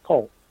members of the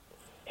cult.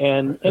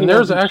 And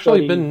there's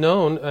actually been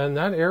known, in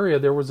that area,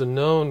 there was a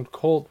known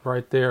cult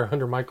right there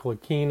under Michael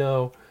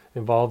Aquino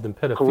involved in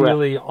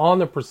pedophilia. Correct. On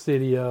the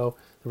Presidio.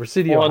 The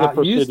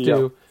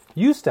Presidio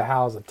used to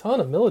house a ton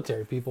of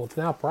military people. It's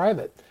now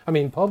private. I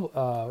mean,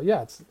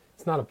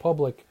 it's not a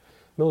public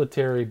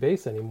military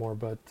base anymore,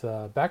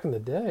 but back in the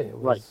day, it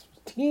was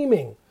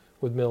teeming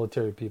with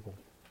military people.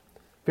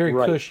 Very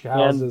cush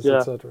houses,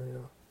 etc.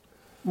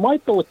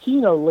 Michael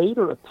Aquino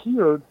later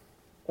appeared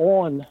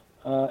on,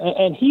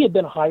 and he had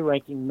been a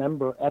high-ranking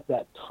member at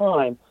that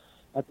time,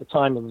 at the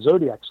time of the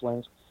Zodiac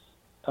slayings.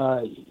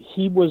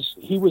 He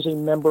was a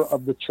member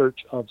of the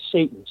Church of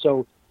Satan.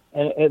 So,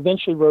 and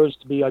eventually rose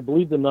to be, I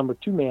believe, the number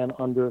 2 man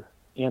under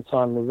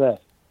Anton LaVey.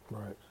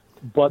 Right.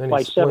 But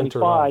by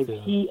 75,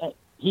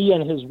 he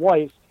and his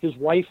wife,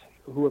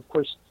 who of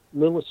course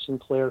Lilith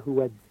Sinclair, who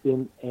had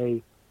been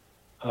a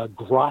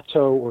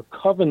grotto or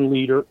coven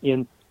leader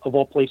in, of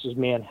all places,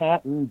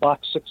 Manhattan,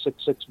 Box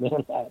 666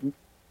 Manhattan.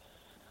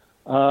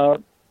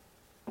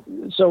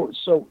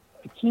 So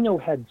Aquino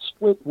had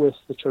split with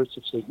the Church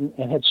of Satan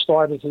and had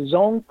started his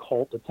own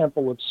cult, the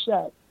Temple of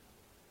Set,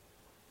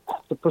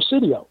 at the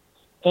Presidio.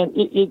 And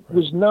it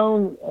was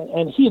known,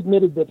 and he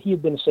admitted that he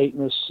had been a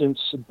Satanist since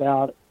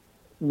about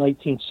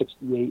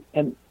 1968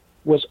 and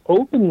was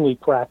openly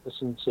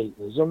practicing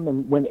Satanism.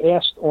 And when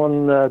asked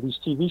on these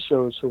TV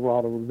shows,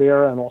 Geraldo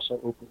Rivera and also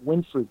Oprah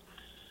Winfrey,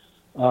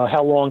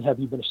 how long have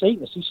you been a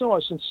Satanist? He said,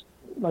 since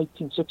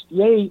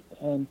 1968.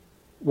 And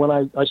when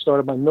I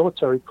started my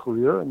military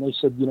career, and they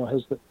said,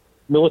 has the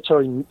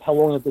military, how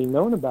long have they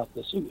known about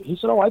this? He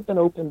said, I've been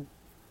open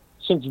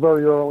since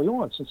very early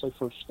on, since I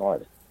first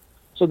started.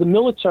 So the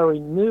military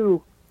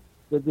knew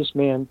that this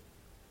man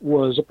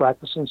was a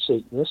practicing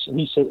Satanist, and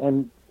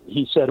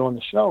he said on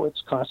the show,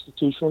 it's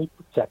constitutionally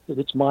protected.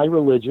 It's my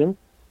religion.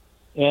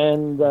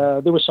 And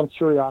there was some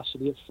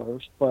curiosity at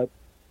first, but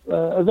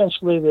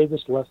eventually they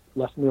just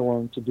left me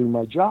alone to do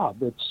my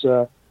job. It's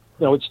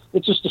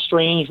it's just a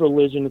strange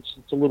religion.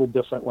 It's a little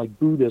different, like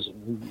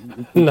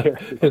Buddhism.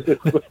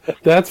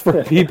 That's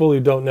for people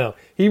who don't know.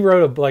 He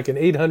wrote an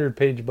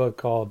 800-page book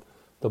called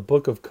The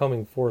Book of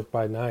Coming Forth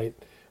by Night,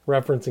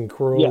 referencing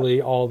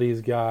Crowley, all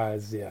these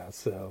guys. Yeah,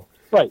 so.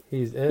 Right.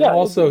 He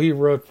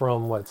wrote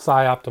from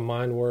Psyop to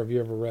Mind War. Have you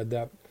ever read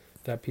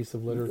that piece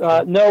of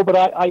literature? No, but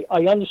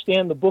I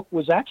understand the book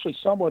was actually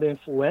somewhat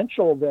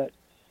influential. That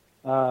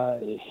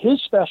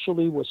his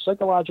specialty was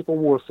psychological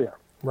warfare.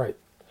 Right.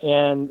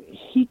 And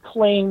he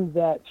claimed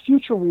that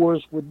future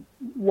wars would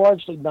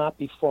largely not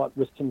be fought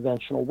with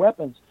conventional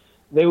weapons.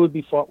 They would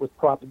be fought with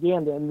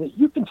propaganda, and that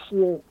you can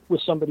fool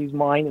with somebody's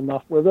mind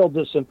enough where they'll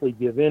just simply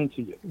give in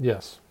to you.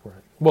 Yes, right.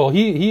 Well,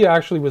 he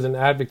actually was an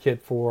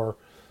advocate for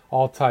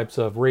all types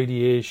of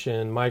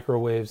radiation,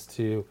 microwaves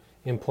to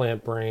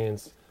implant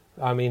brains.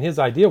 I mean, his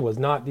idea was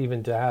not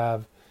even to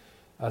have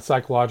a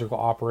psychological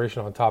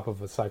operation on top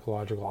of a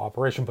psychological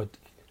operation, but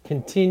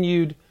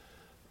continued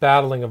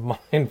battling of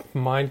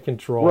mind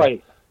control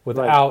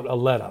without a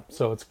let-up.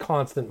 So it's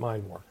constant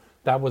mind war.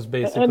 That was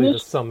basically the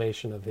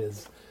summation of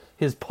his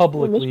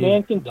publicly... And this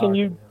man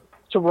continued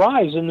to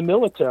rise in the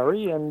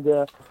military, and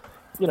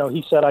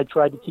he said, I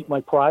tried to keep my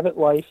private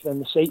life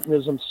and the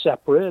Satanism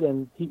separate,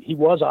 and he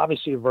was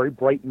obviously a very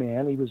bright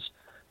man. He was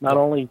not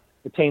only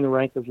attain the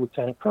rank of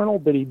lieutenant colonel,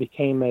 but he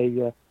became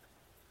a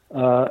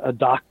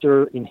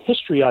doctor in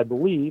history, I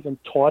believe, and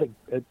taught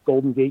at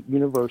Golden Gate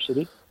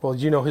University. Well,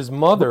 his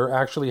mother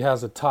actually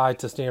has a tie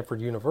to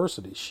Stanford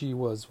University. She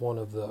was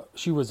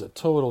a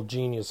total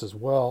genius as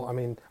well. I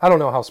mean, I don't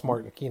know how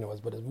smart Aquino is,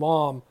 but his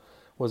mom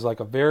was like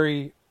a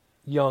very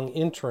young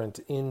entrant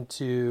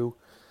into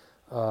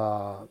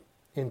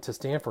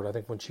Stanford. I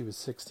think when she was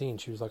 16,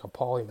 she was like a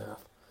polymath.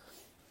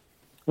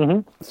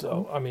 Mm-hmm.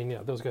 So, I mean,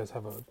 yeah, those guys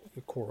have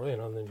a core,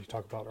 and then you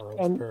talk about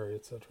Arliss Perry,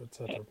 et cetera, et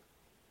cetera.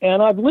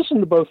 And I've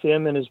listened to both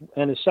him and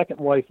his second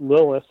wife,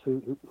 Lilith,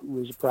 who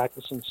was a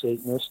practicing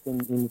Satanist in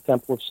the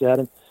Temple of Set.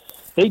 And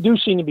they do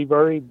seem to be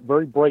very,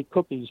 very bright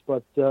cookies,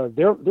 but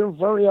they're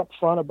very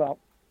upfront about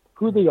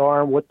who they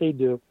are and what they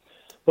do.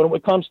 But when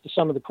it comes to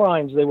some of the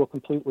crimes, they will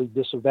completely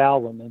disavow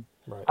them. And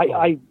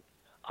right.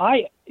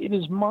 It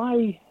is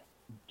my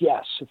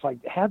guess, if I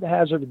had to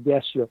hazard a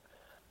guess here,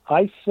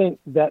 I think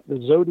that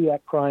the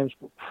Zodiac crimes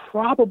were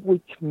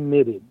probably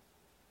committed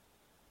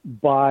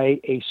by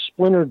a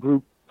splinter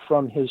group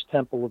from his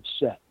Temple of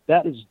Set.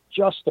 That is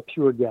just a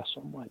pure guess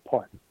on my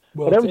part.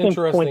 Well, but everything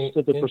points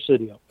to the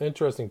Presidio.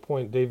 Interesting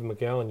point. David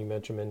McGowan, you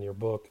mentioned him in your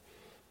book,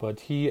 but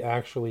he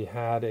actually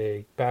had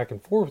a back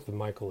and forth with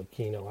Michael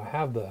Aquino. I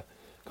have the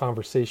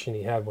conversation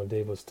he had when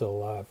Dave was still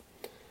alive.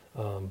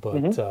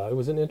 It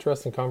was an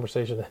interesting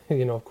conversation.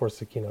 Of course,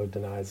 Aquino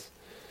denies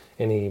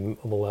any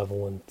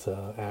malevolent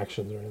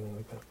actions or anything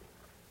like that.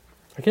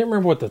 I can't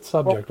remember what the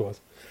subject was.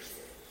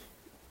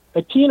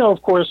 Aquino,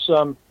 of course,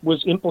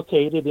 was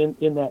implicated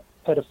in that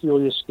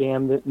pedophilia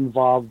scam that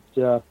involved,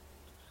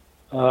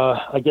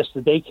 I guess,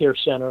 the daycare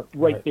center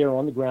right there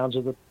on the grounds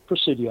of the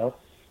Presidio.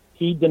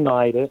 He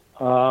denied it,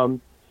 and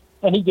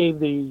he gave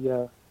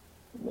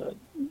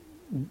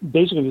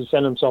basically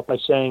defended himself by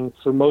saying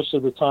for most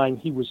of the time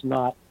he was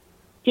not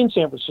in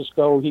San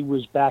Francisco. He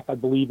was back, I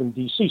believe, in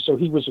D.C., so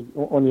he was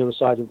on the other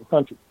side of the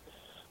country.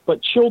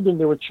 But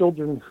there were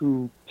children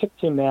who picked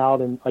him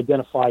out and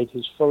identified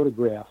his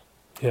photograph.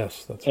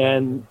 Yes, that's right.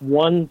 And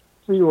one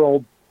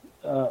 3-year-old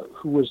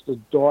who was the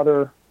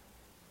daughter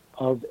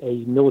of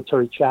a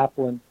military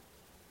chaplain,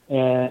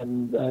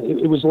 and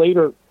it was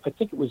later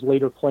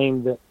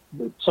claimed that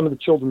some of the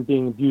children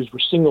being abused were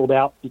singled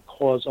out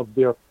because of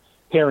their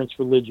parents'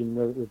 religion,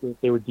 that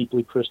they were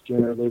deeply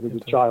Christian or they were the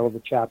child of a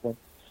chaplain,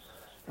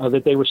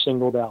 that they were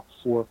singled out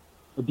for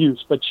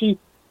abuse. But she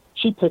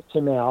picked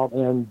him out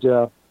and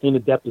in a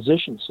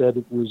deposition said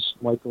it was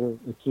Michael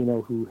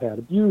Aquino who had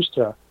abused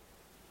her.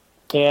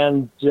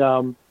 And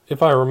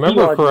if I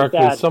remember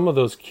correctly, some of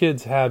those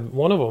kids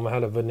one of them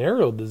had a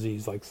venereal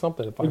disease, like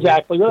something.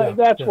 Exactly.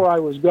 That's where I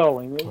was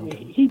going.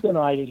 Okay. He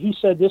denied it. He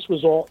said this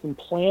was all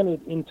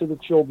implanted into the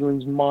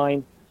children's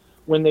mind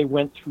when they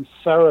went through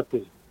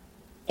therapy.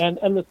 And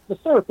the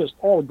therapists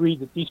all agreed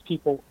that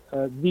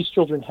these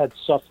children had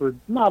suffered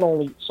not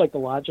only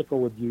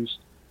psychological abuse,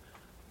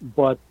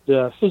 but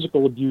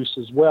physical abuse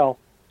as well.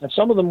 And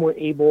some of them were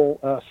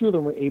a few of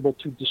them were able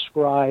to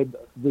describe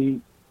the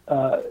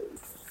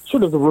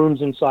sort of the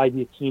rooms inside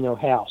the Aquino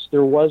house.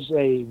 There was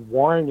a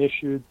warrant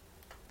issued.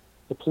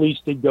 The police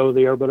did go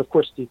there, but of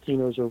course the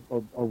Aquinos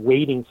are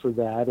waiting for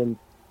that, and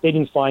they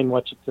didn't find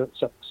much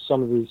except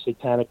some of the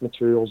satanic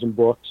materials and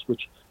books,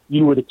 which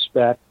you would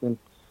expect, and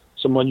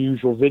some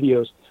unusual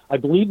videos. I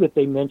believe that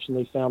they mentioned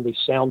they found a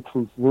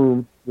soundproof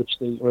room,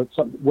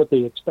 what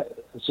they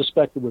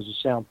suspected was a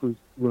soundproof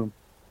room,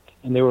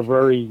 and they were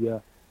very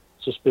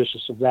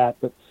suspicious of that.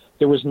 But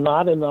there was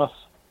not enough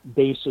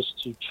basis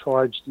to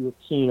charge the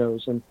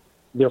Aquinos, and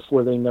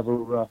therefore they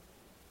never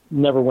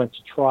went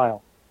to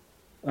trial.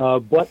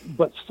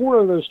 But 4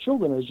 of those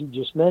children, as you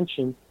just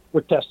mentioned, were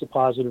tested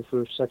positive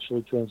for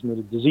sexually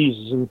transmitted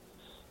diseases, and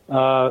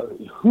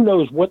who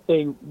knows what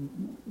they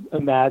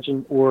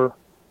imagined or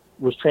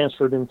was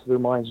transferred into their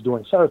minds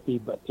during therapy,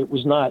 but it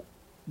was not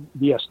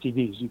the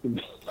STDs. You can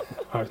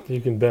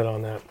bet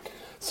on that.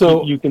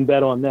 So you can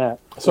bet on that.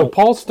 So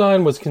Paul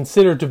Stine was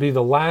considered to be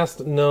the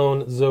last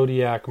known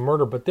Zodiac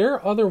murder, but there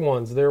are other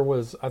ones. There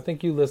was, I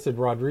think you listed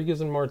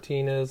Rodriguez and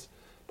Martinez,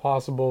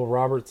 possible,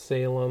 Robert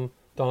Salem,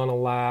 Donna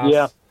Lass.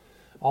 Yeah.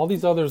 All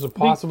these others are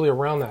possibly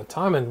around that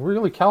time, and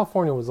really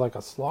California was like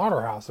a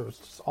slaughterhouse. There was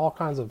just all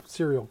kinds of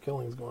serial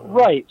killings going on.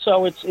 Right.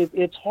 So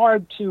it's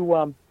hard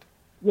to,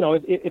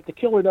 if the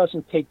killer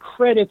doesn't take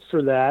credit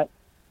for that,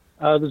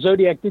 the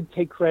Zodiac did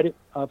take credit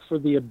for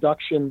the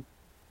abduction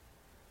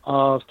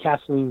of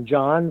Kathleen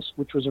Johns,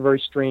 which was a very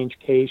strange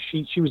case.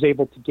 She was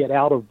able to get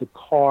out of the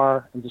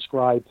car and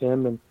describe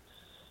him, and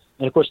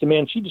of course the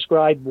man she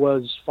described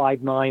was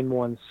 5'9",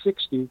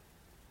 160.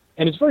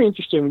 And it's very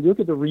interesting when you look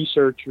at the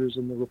researchers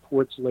and the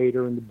reports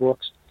later in the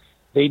books.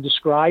 They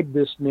described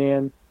this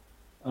man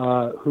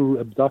who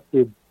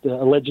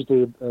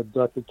allegedly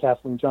abducted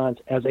Kathleen Johns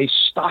as a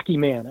stocky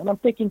man, and I'm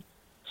thinking,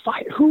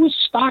 who is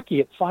stocky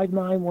at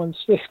 5'9",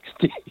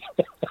 160?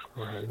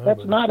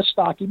 That's not a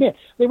stocky man.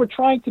 They were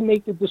trying to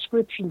make the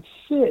description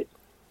fit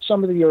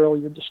some of the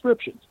earlier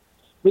descriptions.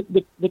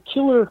 The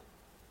killer,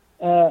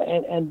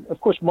 and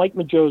of course Mike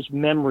Mageau's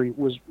memory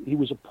he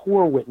was a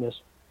poor witness,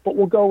 but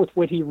we'll go with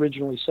what he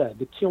originally said.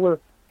 The killer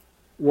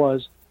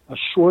was a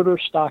shorter,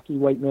 stocky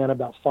white man,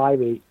 about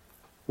 5'8",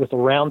 with a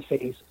round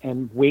face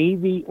and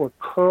wavy or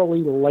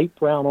curly, light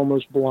brown,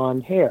 almost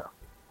blonde hair.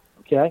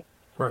 Okay?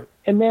 Right.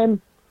 And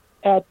then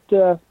at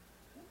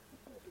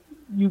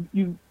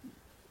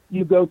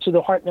you go to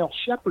the Hartnell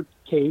Shepard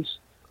case,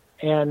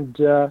 and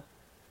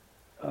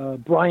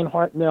Brian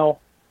Hartnell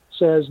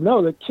says,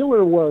 no, the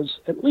killer was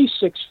at least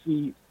 6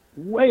 feet,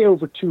 way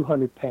over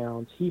 200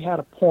 pounds. He had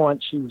a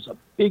paunch. He was a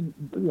big,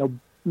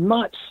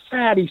 not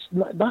fatty,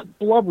 not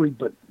blubbery,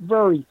 but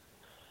very,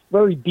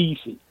 very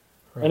beefy.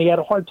 Right. And he had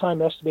a hard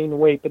time estimating the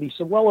weight, but he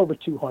said well over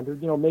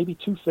 200, maybe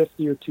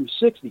 250 or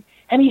 260.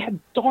 And he had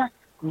dark,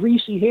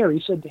 greasy hair.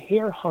 He said the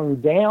hair hung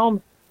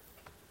down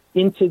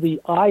into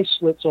the eye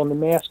slits on the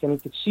mask, and he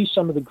could see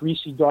some of the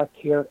greasy, dark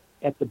hair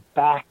at the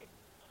back.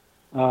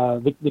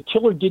 The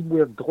killer did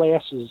wear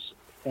glasses,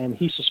 and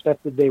he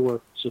suspected they were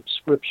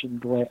subscription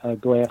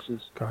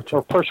glasses. Gotcha.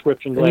 Or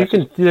prescription glasses.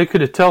 And they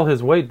could tell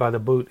his weight by the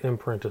boot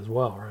imprint as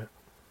well, right?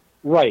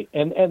 Right,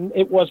 and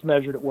it was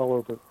measured at well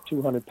over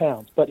 200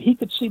 pounds. But he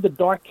could see the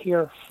dark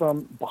hair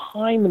from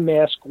behind the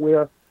mask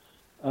where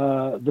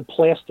the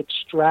plastic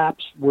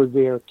straps were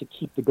there to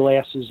keep the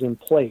glasses in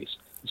place.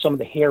 Some of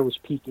the hair was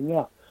peeking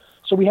out.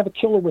 So we have a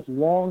killer with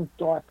long,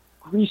 dark,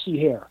 greasy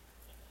hair.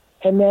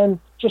 And then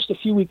just a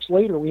few weeks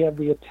later, we have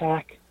the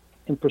attack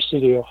in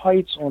Presidio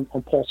Heights on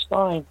Paul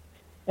Stein,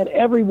 and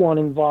everyone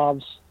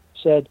involved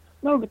said,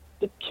 no,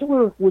 the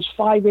killer was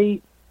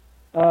 5'8",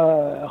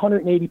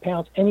 180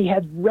 pounds, and he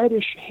had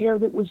reddish hair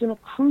that was in a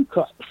crew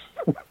cut.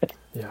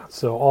 Yeah,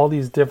 so all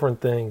these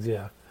different things,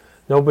 yeah.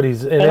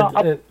 Nobody's,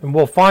 and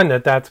we'll find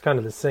that that's kind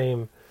of the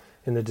same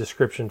in the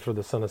description for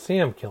the Son of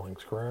Sam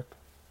killings, correct?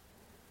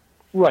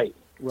 Right.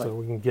 So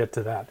we can get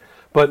to that.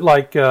 But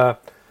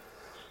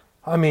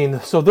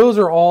so those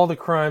are all the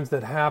crimes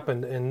that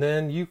happened, and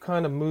then you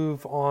kind of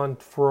move on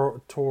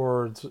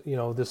towards,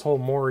 this whole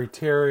Maury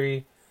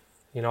Terry.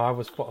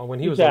 When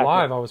he was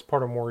alive, I was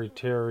part of Maury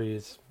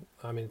Terry's.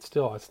 I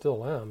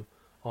still am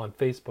on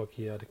Facebook.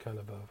 He had a kind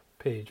of a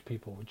page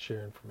people would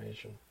share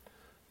information.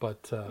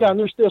 But and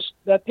there's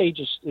that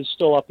page is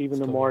still up, even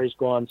though Maury's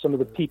gone. Some of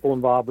the people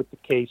involved with the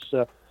case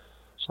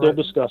still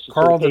discuss it.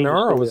 Carl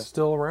DeNaro is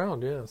still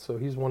around, yeah. So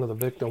he's one of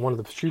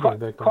the shooting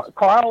victims.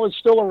 Carl is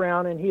still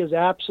around, and he is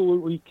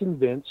absolutely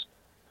convinced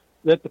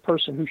that the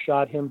person who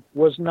shot him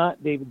was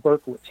not David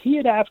Berkowitz. He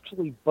had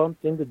actually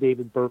bumped into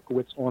David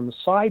Berkowitz on the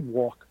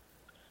sidewalk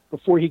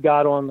before he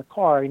got on the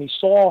car, and he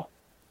saw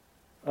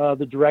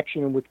the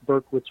direction in which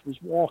Berkowitz was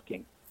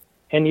walking.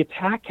 And the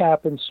attack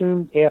happened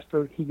soon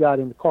after he got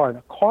in the car.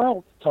 Now, Carl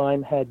at the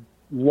time had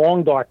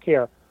long, dark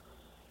hair,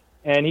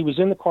 and he was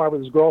in the car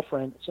with his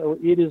girlfriend. So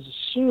it is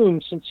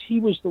assumed, since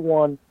he was the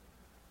one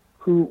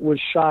who was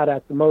shot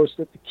at the most,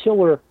 that the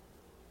killer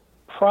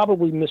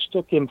probably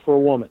mistook him for a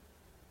woman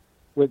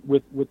with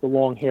the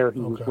long hair he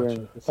was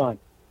wearing at the time.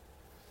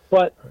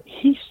 But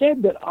he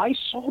said that I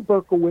saw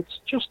Berkowitz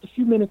just a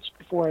few minutes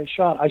before I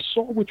shot. I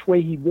saw which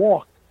way he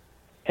walked,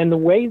 and the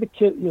way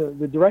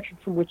the direction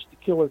from which the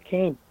killer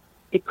came,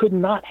 it could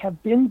not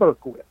have been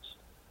Berkowitz.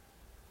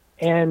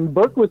 And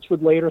Berkowitz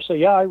would later say,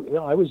 yeah, I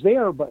was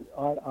there, but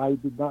I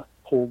did not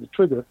pull the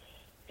trigger.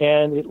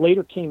 And it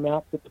later came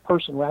out that the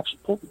person who actually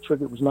pulled the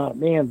trigger was not a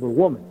man, but a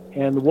woman.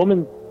 And the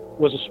woman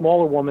was a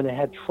smaller woman and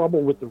had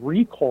trouble with the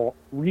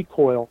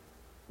recoil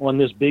on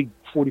this big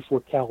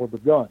 .44 caliber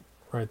gun.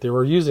 Right, they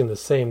were using the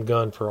same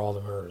gun for all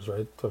the murders,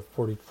 right? The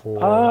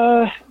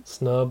 .44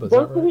 snub.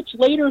 Berkowitz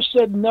later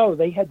said no.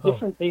 They had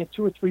different. They had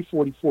 2 or 3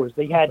 .44s.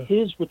 They had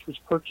his, which was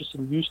purchased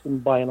in Houston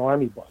by an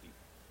Army buddy.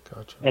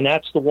 Gotcha. And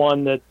that's the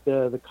one that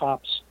the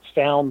cops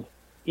found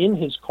in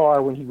his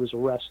car when he was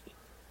arrested.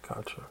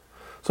 Gotcha.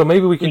 So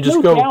maybe we can There's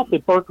just no go. doubt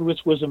that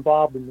Berkowitz was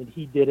involved in that.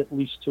 He did at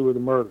least 2 of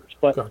the murders,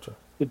 but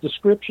the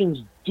descriptions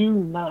do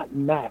not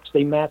match.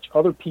 They match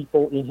other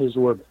people in his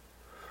orbit.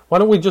 Why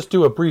don't we just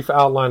do a brief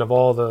outline of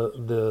all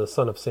the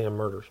Son of Sam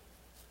murders?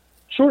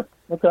 Sure.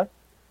 Okay.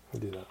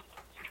 We'll do that.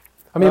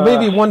 I mean,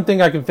 maybe one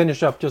thing I can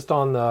finish up just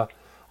on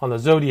the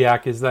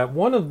Zodiac is that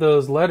one of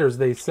those letters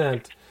they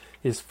sent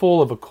is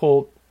full of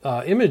occult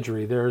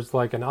imagery. There's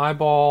like an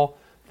eyeball.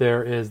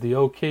 There is the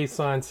OK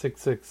sign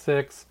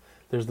 666.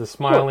 There's the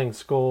smiling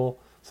skull.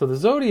 So the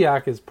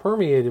Zodiac is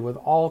permeated with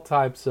all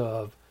types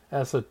of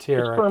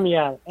esoteric. It's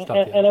permeated,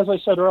 and as I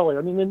said earlier,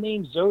 I mean the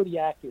name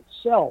Zodiac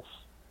itself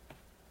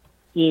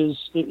is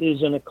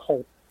an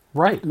occult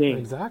name.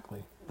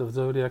 Exactly. The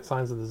Zodiac,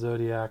 signs of the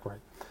Zodiac, right.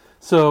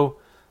 So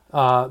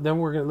then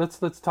we're gonna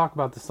let's talk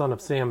about the Son of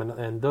Sam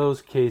and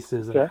those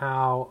cases and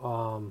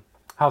how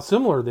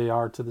similar they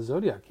are to the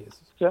Zodiac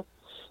cases. Okay.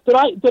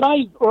 Did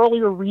I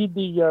earlier read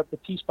the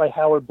piece by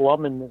Howard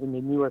Blum in the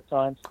New York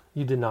Times?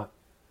 You did not.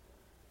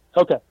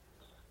 Okay.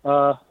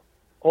 The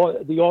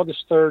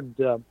August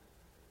 3rd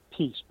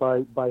piece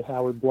by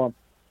Howard Blum.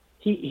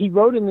 He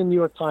wrote in the New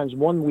York Times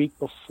 1 week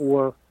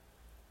before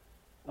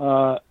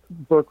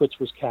Berkowitz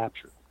was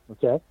captured.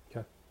 Okay.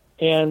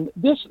 And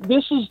this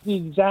is the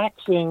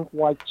exact thing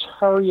why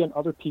Terry and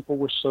other people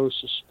were so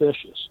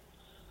suspicious.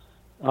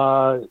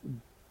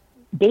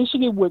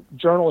 Basically, what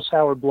journalist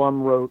Howard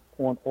Blum wrote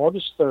on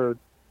August 3rd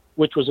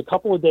which was a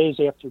couple of days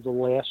after the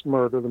last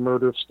murder, the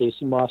murder of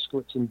Stacy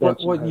Moskowitz in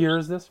Bensonhurst. What year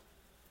is this?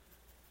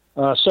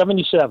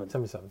 77.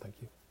 77, thank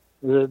you.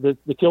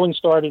 The killing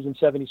started in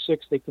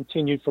 76. They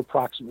continued for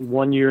approximately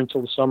 1 year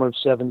until the summer of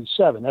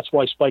 77. That's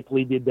why Spike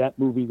Lee did that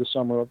movie, The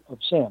Summer of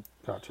Sam.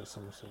 Gotcha,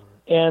 Summer of Sam.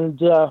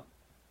 And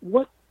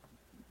what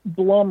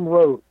Blum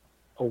wrote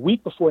a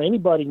week before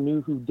anybody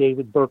knew who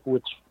David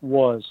Berkowitz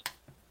was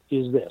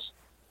is this.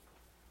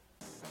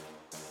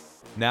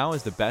 Now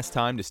is the best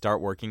time to start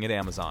working at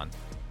Amazon.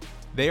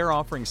 They are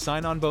offering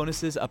sign-on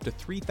bonuses up to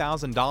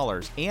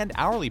 $3,000 and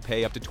hourly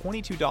pay up to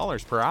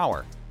 $22 per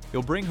hour.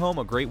 You'll bring home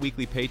a great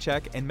weekly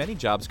paycheck, and many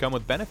jobs come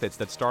with benefits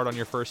that start on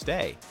your first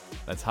day.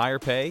 That's higher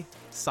pay,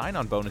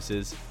 sign-on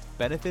bonuses,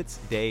 benefits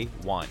day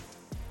one.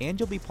 And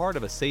you'll be part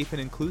of a safe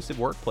and inclusive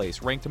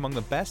workplace ranked among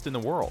the best in the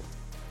world.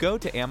 Go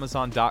to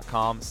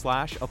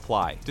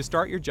amazon.com/apply to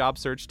start your job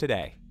search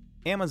today.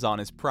 Amazon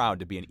is proud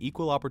to be an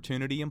equal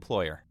opportunity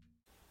employer.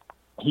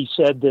 He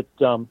said that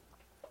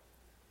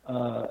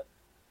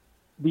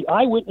the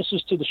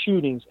eyewitnesses to the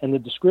shootings and the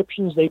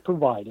descriptions they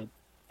provided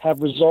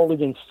have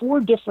resulted in 4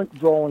 different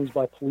drawings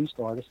by police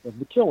artists of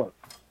the killer.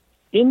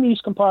 In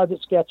these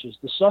composite sketches,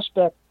 the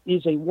suspect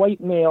is a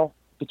white male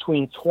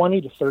between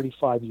 20 to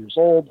 35 years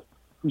old,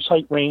 whose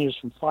height ranges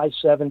from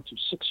 5'7" to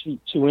 6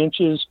 feet 2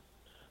 inches,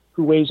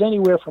 who weighs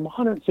anywhere from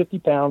 150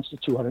 pounds to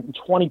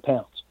 220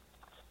 pounds.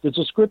 The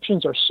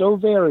descriptions are so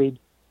varied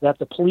that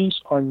the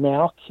police are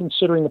now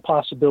considering the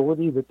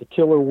possibility that the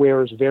killer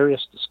wears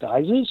various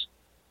disguises,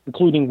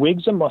 including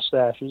wigs and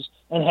mustaches,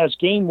 and has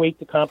gained weight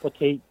to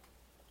complicate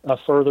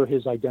further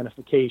his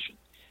identification.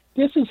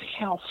 This is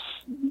how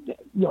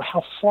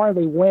far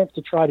they went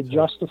to try to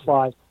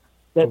justify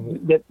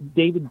that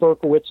David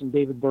Berkowitz and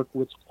David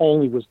Berkowitz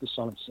only was the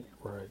son of Sam.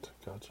 Right,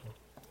 gotcha.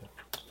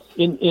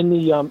 Yeah.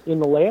 In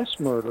the last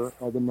murder,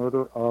 the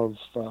murder of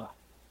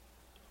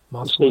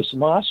Stacy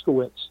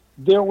Moskowitz,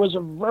 there was a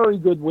very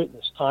good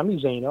witness, Tommy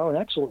Zano, an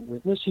excellent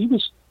witness. He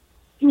was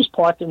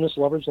parked in this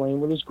lover's lane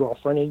with his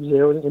girlfriend. He was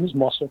there in his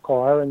muscle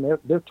car, and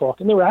they're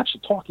talking. They were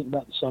actually talking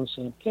about the son of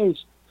Sam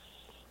case.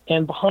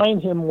 And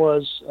behind him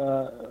was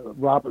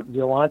Robert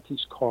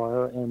Violante's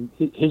car, and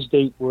his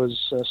date was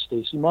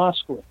Stacy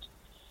Moskowitz.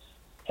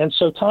 And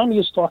so Tommy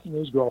is talking to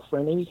his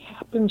girlfriend, and he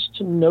happens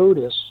to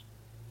notice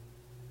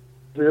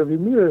the rearview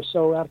mirror.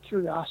 So out of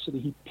curiosity,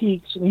 he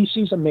peeks, and he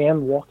sees a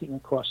man walking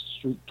across the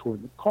street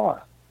toward the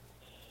car.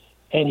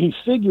 And he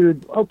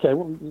figured, okay,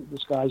 well,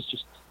 this guy's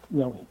just,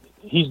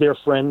 he's their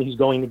friend. He's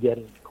going to get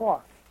in the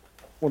car.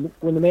 When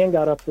the man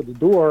got up to the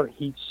door,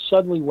 he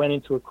suddenly went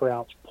into a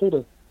crouch, pulled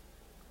a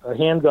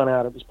handgun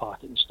out of his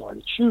pocket and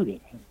started shooting.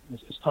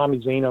 As Tommy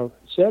Zano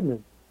said in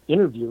an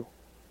interview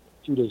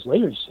 2 days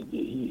later, he said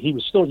he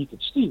was still, you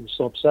could see, he was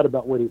so upset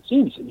about what he had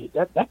seen. He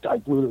said, that guy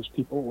blew those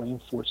people away in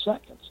 4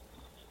 seconds.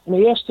 And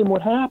they asked him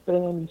what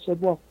happened, and he said,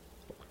 well,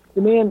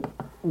 the man,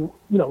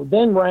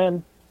 then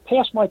ran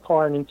past my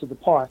car and into the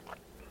park.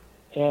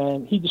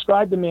 And he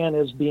described the man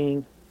as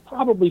being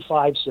probably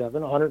 5'7",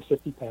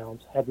 150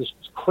 pounds, had this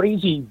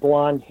crazy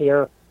blonde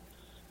hair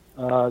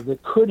that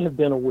could have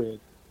been a wig,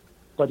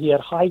 but he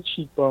had high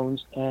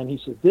cheekbones, and he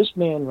said, this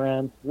man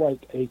ran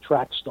like a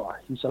track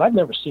star. He said, I've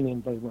never seen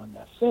anybody run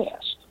that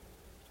fast.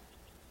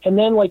 And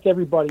then, like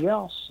everybody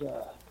else,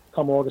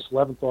 come August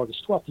 11th,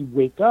 August 12th, you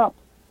wake up,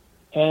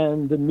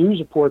 and the news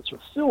reports are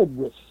filled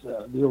with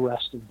the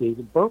arrest of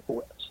David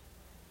Berkowitz.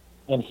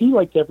 And he,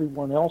 like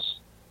everyone else,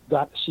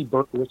 got to see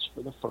Berkowitz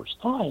for the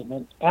first time.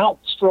 And out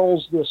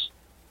strolls this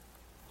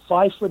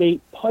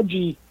 5'8",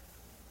 pudgy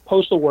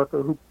postal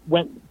worker who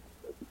went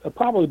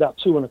probably about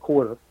 2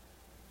 1/4,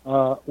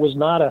 was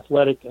not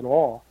athletic at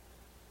all.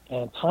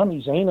 And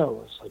Tommy Zano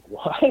was like,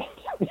 what?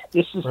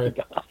 This is right.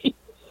 The guy?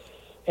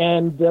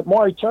 And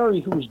Maury Terry,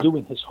 who was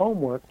doing his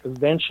homework,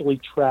 eventually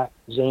tracked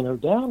Zano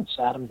down,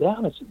 sat him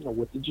down, and said,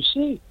 what did you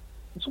see?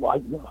 He said,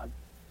 well,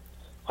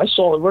 I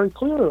saw it very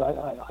clearly.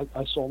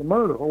 I saw the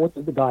murder. Or what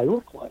did the guy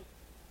look like?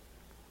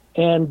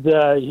 And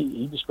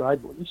he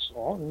described what he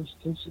saw, and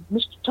he said,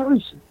 Mr.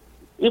 Terry,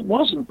 it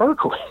wasn't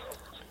Berkowitz.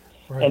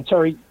 Right. And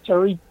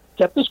Terry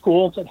kept his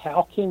cool and said,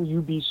 how can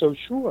you be so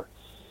sure?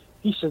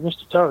 He said,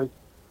 Mr. Terry,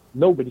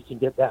 nobody can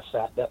get that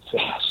fat that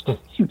fast.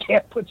 You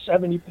can't put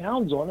 70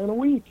 pounds on in a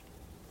week.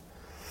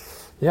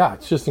 Yeah,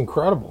 it's just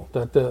incredible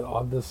that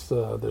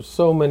there's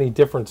so many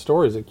different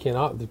stories that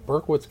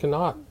Berkowitz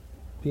cannot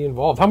be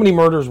involved. How many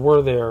murders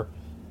were there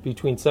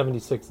between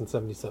 76 and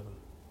 77?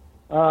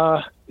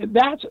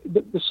 That's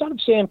the Son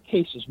of Sam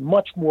case is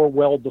much more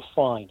well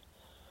defined.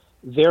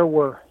 There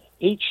were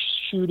 8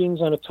 shootings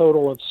and a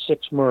total of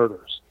 6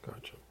 murders.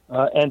 Gotcha.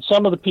 And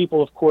some of the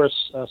people, of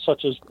course,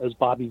 such as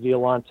Bobby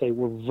Violante,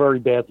 were very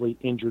badly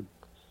injured.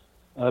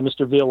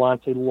 Mr.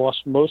 Violante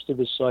lost most of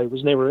his sight,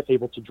 was never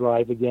able to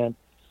drive again.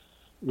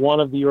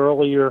 One of the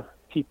earlier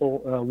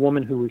people, a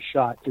woman who was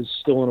shot, is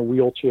still in a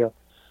wheelchair.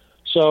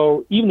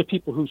 So even the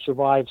people who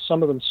survived,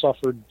 some of them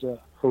suffered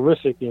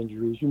horrific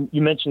injuries.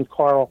 You mentioned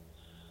Carl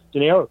De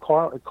Niro.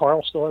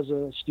 Carl still has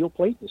a steel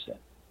plate in his head.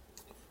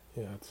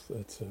 Yeah,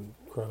 it's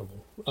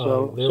incredible.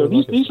 So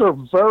these are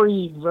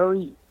very,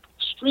 very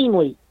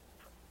extremely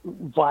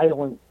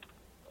violent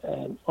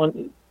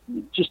and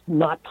just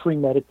not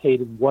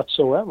premeditated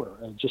whatsoever.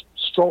 And just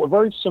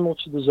very similar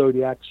to the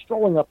Zodiac,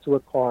 strolling up to a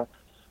car,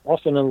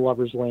 often in a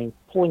lover's lane,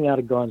 pulling out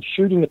a gun,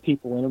 shooting the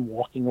people in, and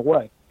walking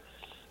away.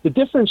 The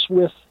difference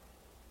with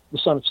the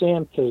Son of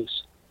Sam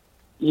case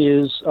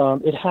is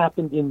it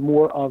happened in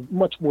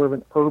much more of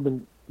an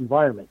urban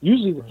environment.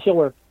 Usually the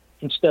killer,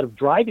 instead of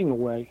driving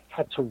away,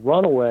 had to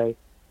run away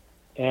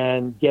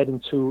and get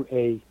into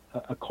a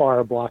car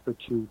a block or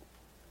two.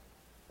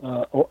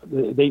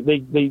 They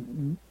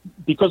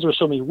because there were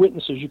so many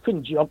witnesses, you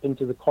couldn't jump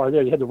into the car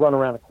there. You had to run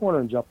around a corner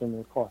and jump into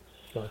the car,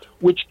 Gotcha.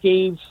 which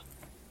gave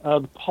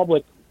the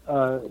public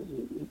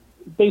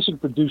basically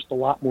produced a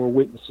lot more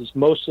witnesses.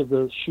 Most of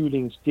the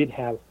shootings did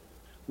have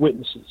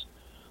witnesses.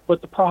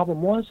 But the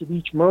problem was that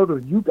each murder,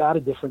 you got a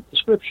different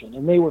description,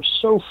 and they were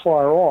so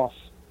far off,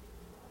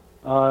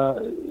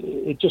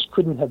 it just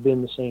couldn't have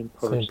been the same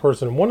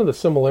person. And one of the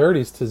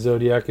similarities to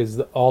Zodiac is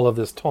all of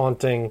this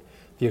taunting,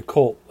 the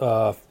occult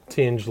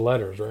tinged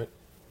letters, right?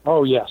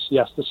 Oh, yes.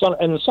 The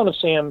Son of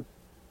Sam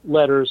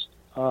letters,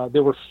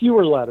 there were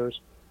fewer letters,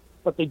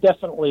 but they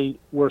definitely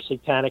were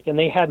satanic, and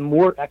they had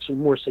more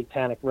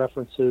satanic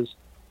references,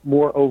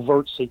 more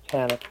overt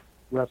satanic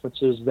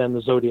references than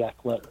the Zodiac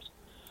letters.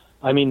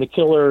 I mean, the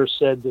killer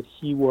said that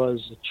he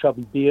was a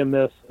chubby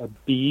behemoth, a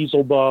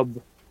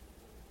Beelzebub,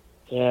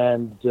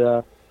 and...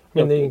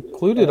 they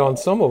included on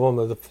some of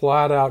them the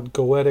flat-out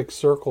goetic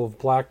circle of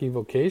black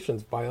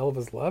evocations by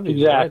Elvis Levi.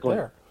 Exactly. Right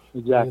there.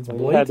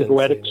 Exactly. It had the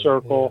goetic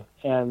circle,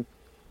 and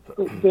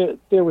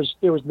there was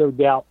no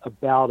doubt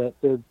about it.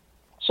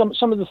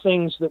 Some of the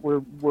things that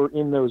were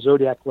in those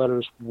Zodiac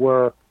letters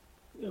were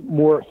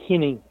more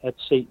hinting at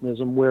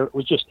Satanism, where it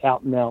was just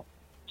out and out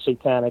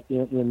satanic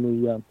in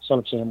the Son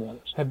of Sam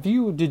letters.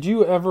 Did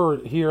you ever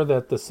hear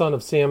that the Son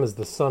of Sam is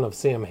the son of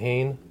Sam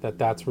Hain?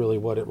 That's really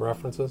what it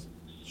references?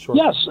 Short.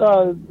 Yes,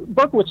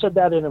 Berkowitz said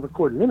that in a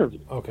recorded interview.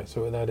 Okay,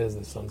 so that is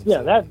the Sons of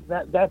Sam.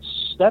 Yeah,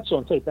 that's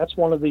on tape. That's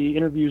one of the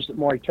interviews that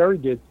Maury Terry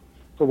did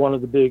for one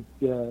of the big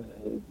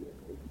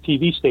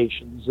TV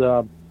stations.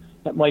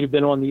 That might have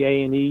been on the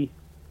A&E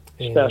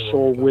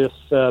special with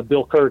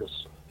Bill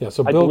Curtis. Yeah,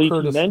 so I Bill believe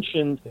Curtis he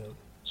mentioned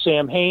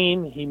Sam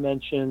Hain. He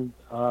mentioned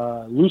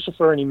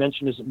Lucifer, and he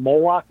mentioned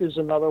Moloch is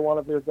another one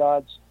of their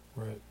gods.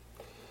 Right.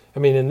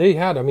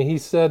 He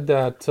said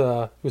that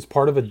it was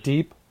part of a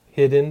deep,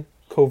 hidden,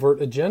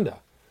 covert agenda.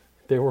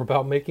 They were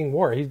about making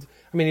war. He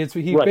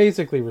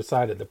basically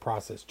recited the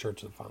Process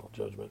Church of the Final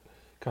Judgment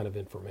kind of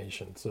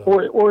information. So,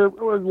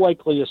 or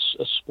likely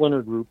a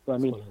splinter group.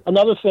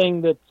 Another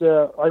thing that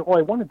I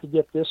wanted to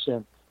get this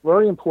in,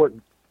 very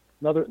important.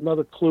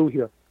 Another clue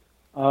here.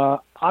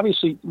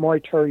 Obviously,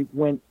 Maury Terry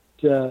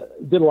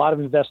did a lot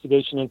of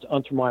investigation into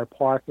Untermeyer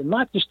Park, and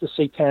not just the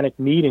satanic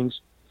meetings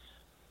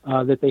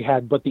that they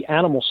had, but the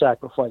animal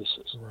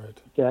sacrifices.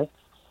 Right. Okay,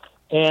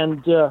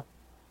 and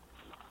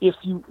if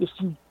you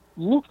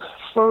look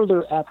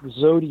further at the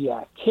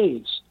Zodiac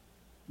case,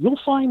 you'll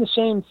find the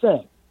same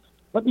thing.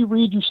 Let me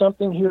read you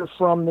something here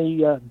from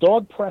the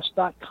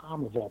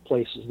dogpress.com of all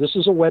places. This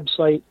is a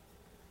website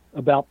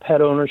about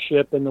pet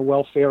ownership and the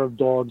welfare of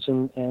dogs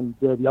and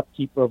the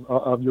upkeep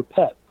of your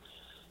pet.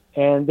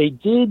 And they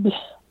did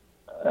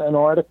an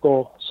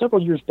article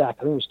several years back,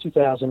 I think it was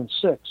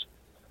 2006,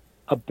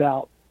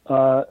 about,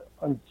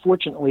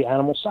 unfortunately,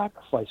 animal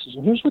sacrifices.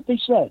 And here's what they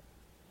said.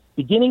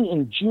 Beginning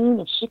in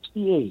June of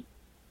 '68,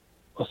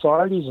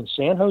 authorities in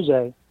San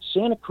Jose,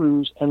 Santa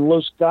Cruz, and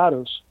Los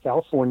Gatos,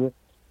 California,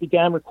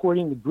 began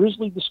recording the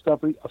grisly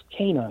discovery of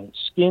canines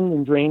skinned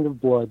and drained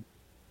of blood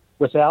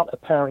without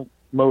apparent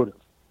motive.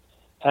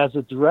 As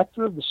the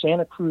director of the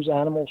Santa Cruz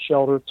Animal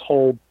Shelter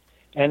told,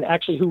 and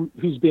actually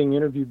who's being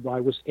interviewed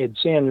by was Ed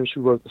Sanders,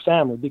 who wrote The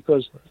Family,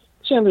 because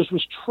Sanders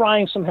was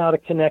trying somehow to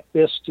connect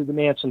this to the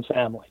Manson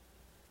family.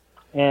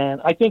 And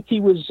I think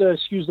he was,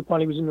 excuse the pun,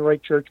 he was in the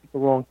right church with the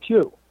wrong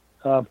pew.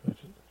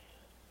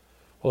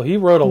 Well, he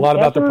wrote a lot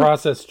about the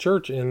Process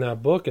Church in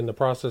that book, and the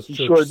Process Church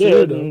sure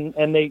sued did, him.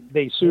 And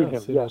they sued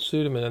him. Yes,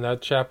 sued him, and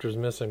that chapter's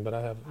missing, but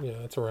I have,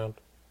 it's around.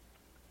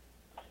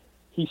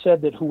 He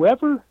said that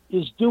whoever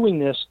is doing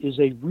this is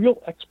a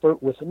real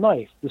expert with a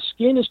knife. The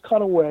skin is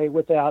cut away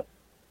without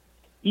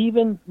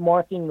even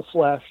marking the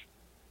flesh.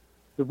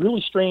 The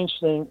really strange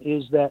thing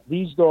is that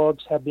these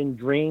dogs have been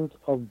drained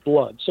of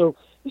blood. So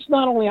it's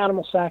not only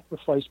animal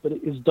sacrifice, but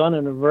it is done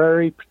in a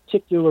very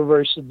particular,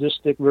 very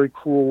sadistic, very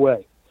cruel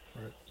way.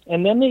 Right.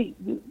 And then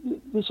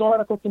this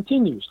article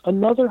continues.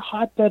 Another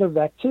hotbed of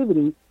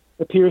activity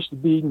appears to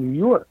be New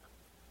York,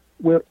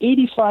 where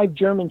 85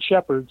 German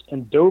Shepherds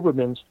and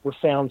Dobermans were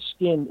found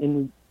skinned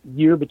in the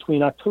year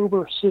between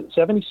October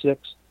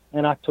 76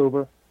 and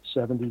October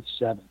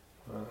 77.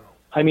 Wow.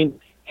 I mean,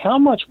 how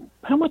much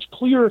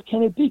clearer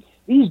can it be?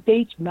 These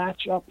dates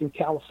match up in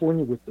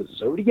California with the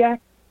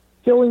Zodiac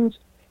killings,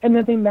 and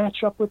then they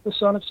match up with the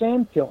Son of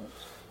Sam killings.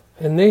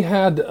 And they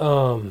had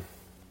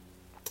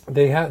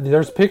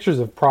there's pictures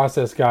of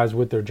Process guys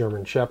with their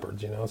German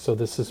Shepherds, So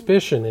the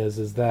suspicion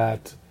is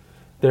that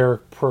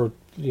they're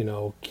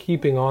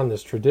keeping on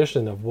this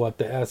tradition of what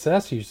the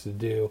SS used to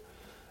do,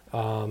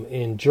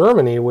 in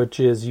Germany, which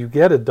is you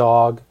get a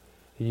dog,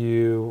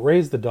 you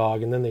raise the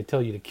dog, and then they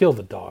tell you to kill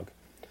the dog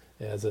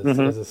as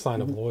a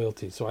sign of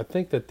loyalty. So I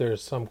think that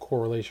there's some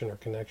correlation or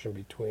connection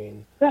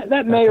between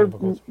that may or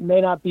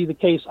may not be the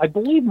case. I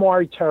believe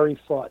Maury Terry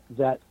thought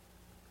that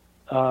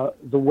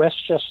the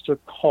Westchester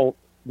cult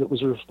that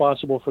was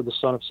responsible for the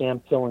Son of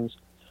Sam killings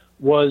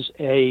was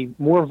a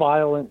more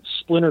violent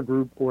splinter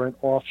group or an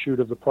offshoot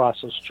of the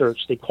Process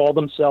Church. They called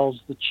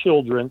themselves the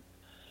Children,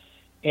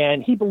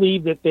 and he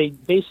believed that they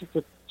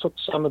basically took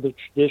some of the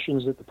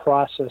traditions that the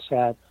Process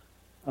had,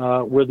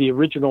 where the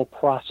original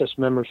Process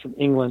members from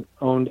England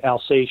owned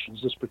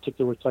Alsatians, this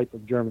particular type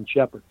of German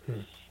Shepherd,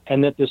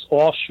 and that this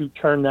offshoot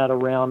turned that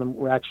around and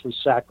were actually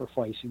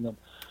sacrificing them.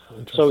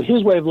 So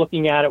his way of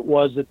looking at it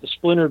was that the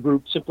splinter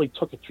group simply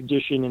took a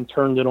tradition and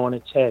turned it on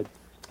its head.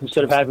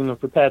 Instead of having them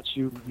for pets,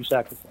 you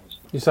sacrifice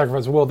them. You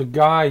sacrifice. Well, the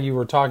guy you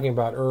were talking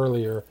about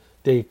earlier,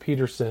 Dave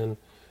Peterson,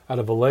 out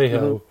of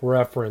Vallejo,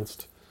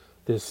 referenced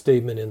this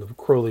statement in the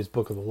Crowley's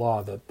Book of the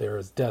Law that there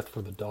is death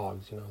for the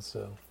dogs.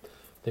 So.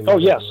 Oh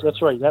yes,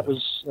 that's right. That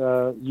was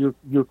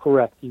you're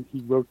correct. He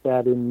wrote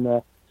that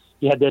in.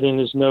 He had that in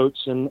his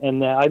notes,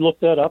 and I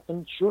looked that up,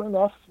 and sure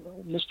enough,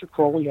 Mr.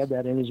 Crowley had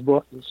that in his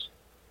book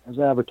as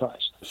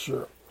advertised.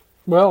 Sure.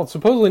 Well,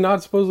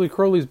 supposedly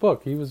Crowley's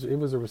book. It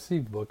was a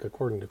received book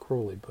according to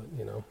Crowley, but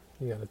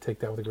you got to take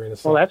that with a grain of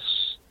salt. Well,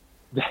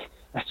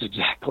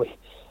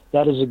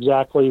 that is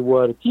exactly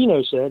what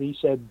Aquino said. He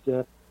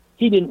said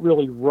he didn't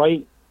really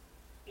write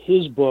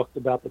his book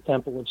about the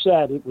Temple of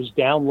Set. It was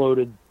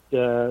downloaded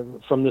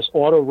from this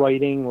auto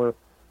writing or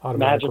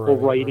Automatic magical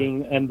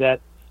writing,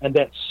 right. and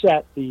that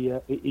Set,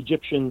 the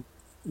Egyptian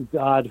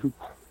god who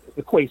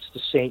equates to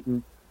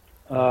Satan,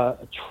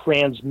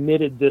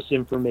 transmitted this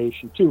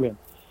information to him.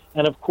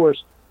 And of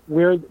course,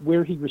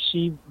 where he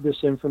received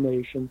this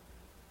information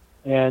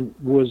and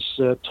was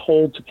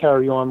told to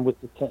carry on with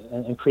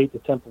and create the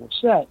Temple of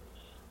Set,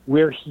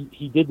 where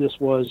he did this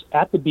was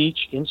at the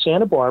beach in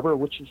Santa Barbara,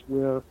 which is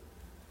where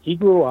he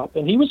grew up,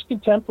 and he was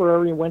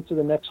contemporary and went to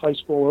the next high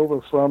school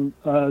over from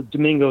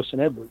Domingos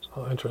and Edwards.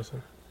 Oh,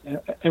 interesting.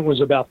 And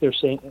was about their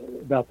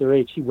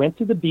age. He went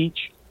to the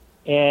beach,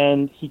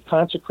 and he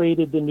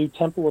consecrated the new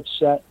Temple of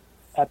Set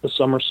at the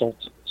summer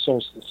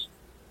solstice.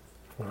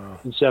 Wow.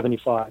 In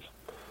 75.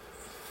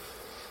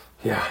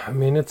 Yeah, I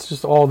mean it's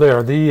just all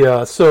there.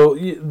 So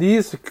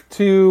these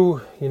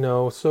two,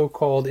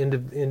 so-called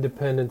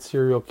independent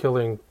serial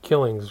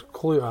killings.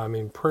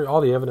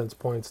 All the evidence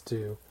points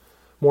to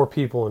more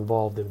people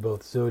involved in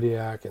both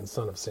Zodiac and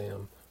Son of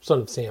Sam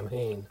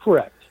Hain.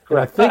 Correct.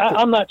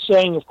 I'm not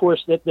saying, of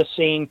course, that the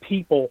same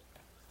people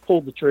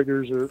pulled the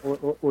triggers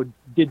or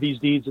did these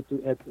deeds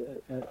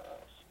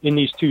in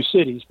these two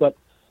cities, but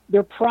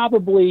they're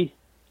probably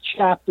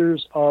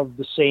chapters of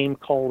the same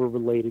cult or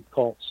related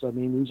cults. I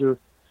mean, these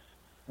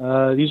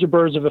are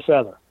birds of a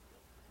feather.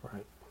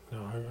 Right.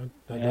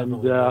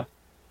 No,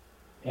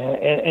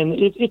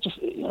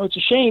 it's a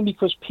shame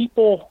because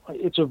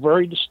it's a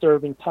very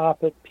disturbing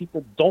topic.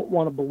 People don't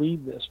want to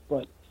believe this,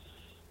 but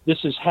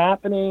this is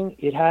happening.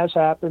 It has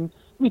happened.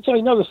 Let me tell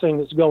you another thing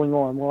that's going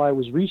on. While I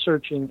was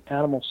researching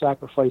animal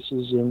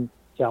sacrifices in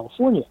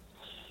California,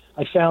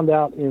 I found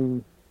out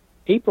in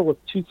April of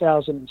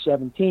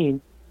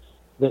 2017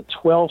 that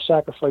 12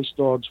 sacrifice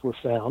dogs were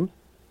found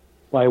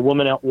by a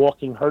woman out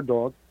walking her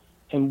dog,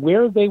 and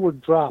where they were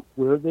dropped,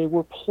 where they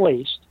were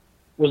placed,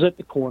 was at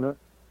the corner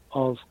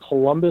of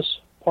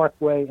Columbus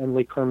Parkway and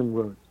Lake Herman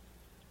Road,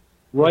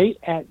 right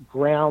at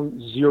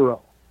ground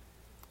zero.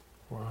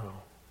 Wow.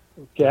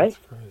 Okay?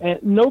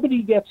 And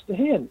nobody gets the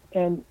hint.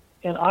 And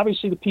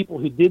obviously the people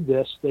who did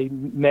this, they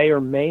may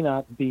or may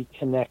not be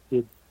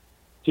connected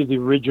to the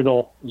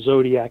original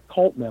Zodiac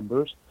cult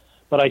members,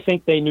 but I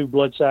think they knew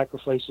blood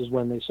sacrifices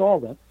when they saw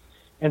them.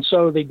 And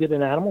so they did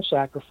an animal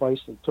sacrifice.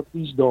 They took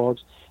these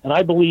dogs, and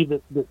I believe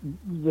that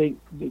they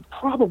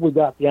probably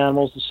got the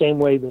animals the same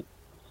way that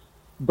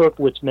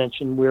Berkowitz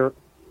mentioned, where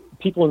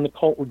people in the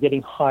cult were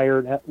getting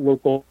hired at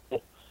local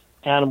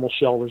animal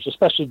shelters,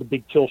 especially the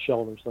big kill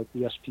shelters like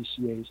the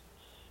SPCAs.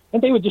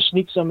 And they would just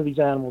sneak some of these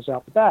animals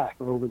out the back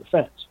or over the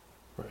fence.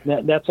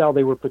 Right. That's how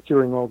they were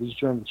procuring all these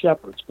German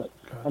Shepherds. But,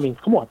 I mean,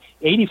 come on,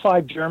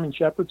 85 German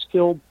Shepherds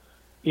killed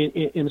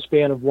in a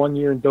span of 1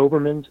 year in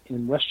Dobermans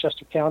in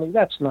Westchester County.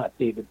 That's not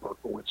David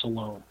Berkowitz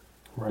alone.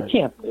 Right. It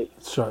can't be.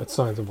 It's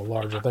signs of a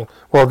larger thing.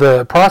 Well,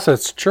 the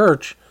Process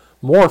Church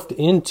morphed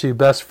into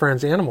Best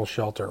Friends Animal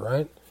Shelter,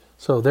 right?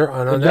 So they're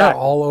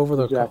all over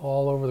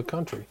the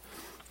country.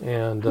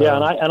 And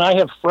and I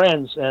have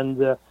friends,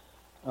 and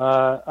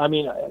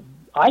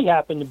I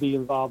happen to be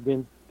involved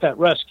in pet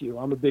rescue.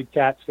 I'm a big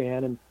cat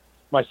fan, and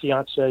my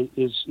fiance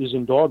is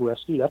in dog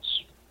rescue.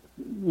 That's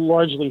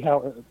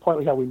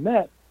partly how we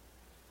met.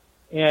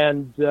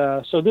 And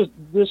so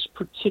this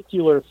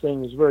particular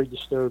thing is very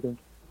disturbing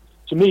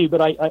to me,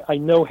 but I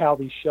know how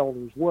these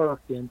shelters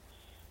work, and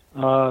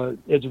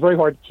it's very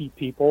hard to keep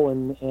people,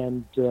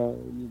 and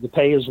the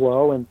pay is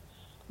low, and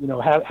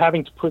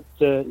having to put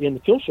in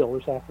the kill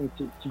shelters, having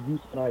to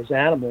euthanize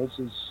animals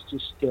is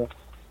just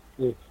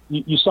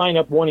you sign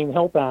up wanting to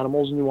help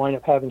animals, and you wind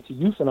up having to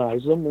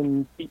euthanize them,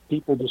 and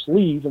people just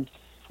leave. And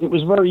it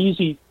was very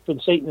easy for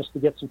the Satanists to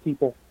get some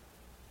people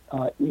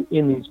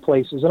in these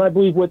places. And I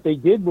believe what they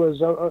did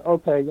was,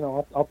 okay,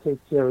 I'll take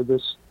care of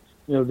this,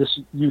 this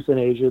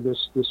euthanasia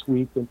this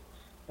week.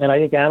 And I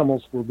think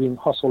animals were being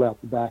hustled out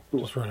the back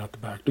door. Just right out the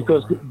back door.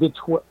 Because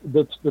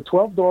right. the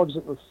 12 dogs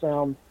that were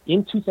found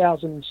in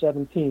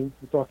 2017,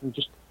 we're talking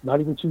just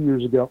not even 2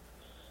 years ago,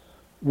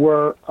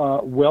 were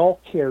well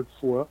cared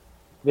for.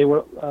 They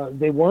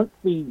weren't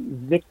the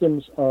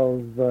victims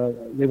of,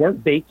 they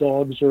weren't bait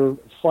dogs or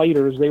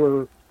fighters.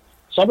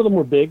 Some of them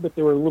were big, but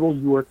they were little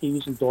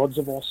Yorkies and dogs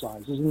of all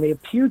sizes, and they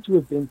appeared to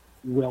have been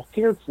well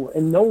cared for.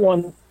 And no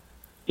one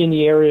in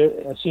the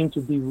area seemed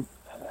to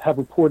have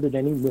reported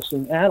any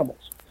missing animals.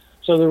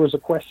 So there was a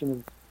question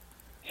of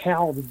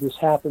how did this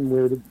happen?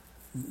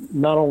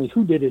 Not only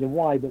who did it and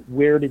why, but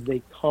where did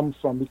they come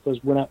from?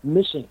 Because we're not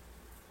missing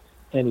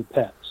any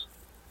pets.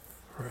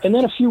 Right. And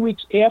then a few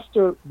weeks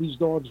after these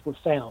dogs were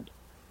found,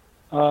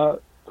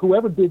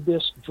 whoever did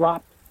this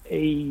dropped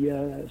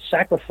a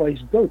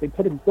sacrificed goat. They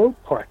put a goat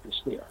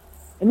carcass there.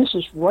 And this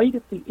is right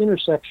at the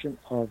intersection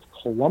of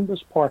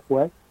Columbus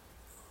Parkway,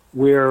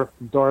 where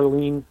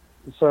Darlene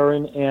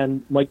Ferrin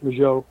and Mike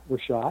Mageau were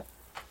shot,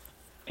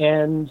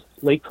 and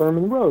Lake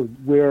Herman Road,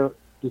 where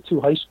the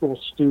two high school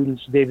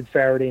students, David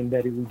Faraday and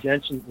Betty Lou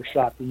Jensen, were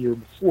shot the year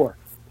before,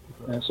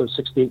 so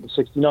 68 and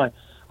 69.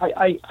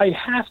 I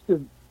have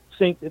to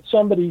think that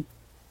somebody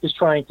is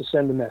trying to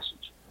send a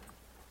message.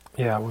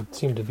 Yeah, it would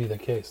seem to be the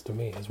case to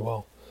me as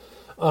well.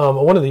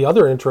 One of the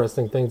other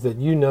interesting things that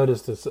you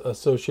noticed is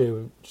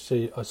associated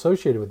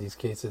with these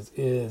cases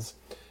is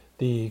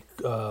the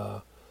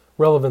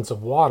relevance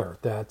of water,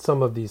 that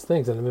some of these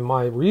things, and in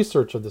my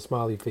research of the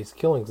smiley face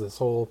killings, this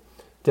whole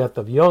death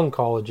of young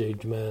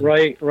college-age men.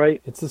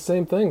 Right. It's the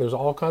same thing. There's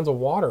all kinds of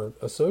water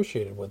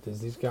associated with this.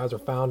 These guys are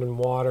found in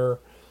water,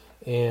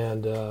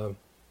 and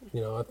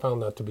I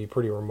found that to be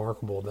pretty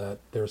remarkable that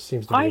there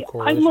seems to be a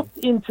correlation. I looked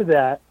into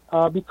that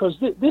because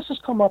this has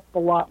come up a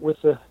lot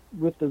with the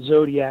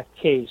Zodiac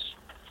case.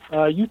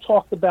 You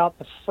talked about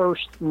the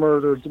first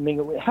murder,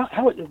 Domingo, at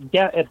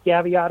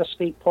Gaviota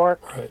State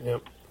Park. Right.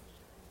 Yep.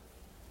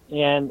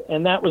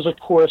 And that was, of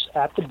course,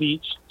 at the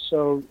beach,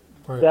 so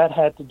right. That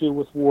had to do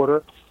with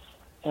water.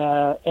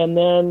 And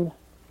then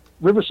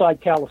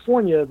Riverside,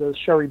 California, the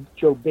Sherry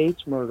Joe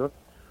Bates murder,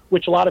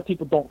 which a lot of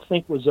people don't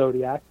think was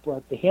Zodiac,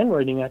 but the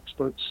handwriting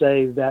experts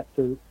say that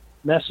the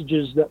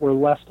messages that were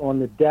left on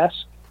the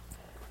desk,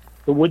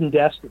 the wooden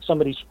desk that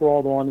somebody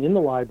scrawled on in the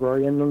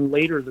library, and then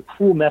later the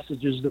cruel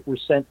messages that were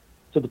sent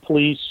to the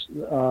police,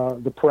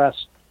 the press,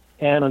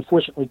 and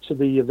unfortunately to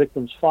the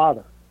victim's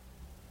father,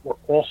 were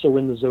also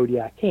in the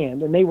Zodiac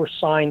hand, and they were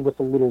signed with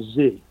a little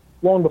Z,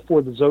 long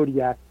before the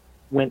Zodiac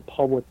went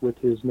public with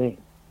his name.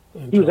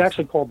 He was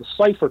actually called the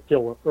Cipher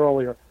Killer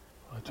earlier.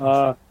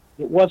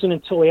 It wasn't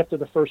until after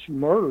the first few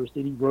murders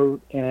that he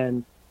wrote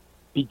and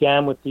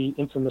began with the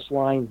infamous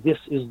line, "This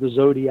is the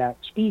Zodiac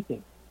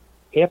speaking."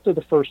 After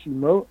the first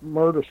few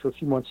murders for a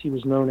few months, he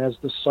was known as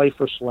the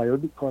Cipher Slayer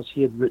because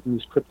he had written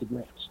these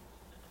cryptograms.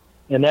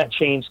 And that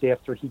changed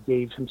after he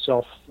gave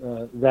himself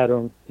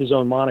his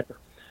own moniker.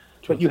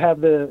 But you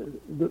have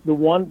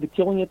the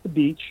killing at the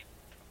beach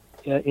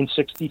in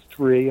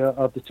 63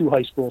 of the two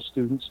high school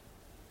students,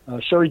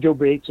 Sherry Joe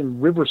Bates in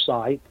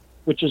Riverside,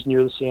 which is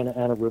near the Santa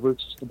Ana River.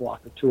 It's just a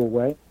block or two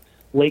away.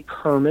 Lake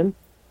Herman,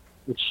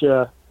 which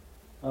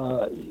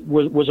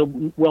was a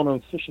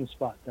well-known fishing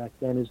spot back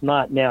then, is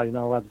not now. You're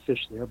not allowed to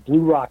fish there.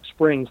 Blue Rock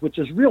Springs, which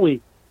is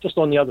really just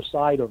on the other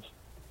side of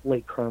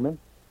Lake Herman.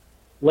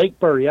 Lake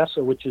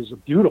Berryessa, which is a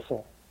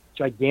beautiful,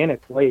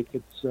 gigantic lake.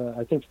 It's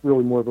I think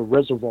really more of a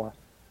reservoir,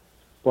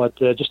 but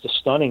just a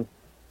stunning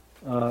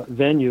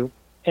venue.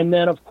 And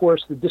then, of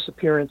course, the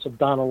disappearance of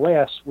Donna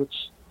Lass,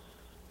 which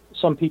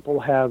some people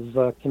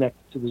have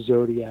connected to the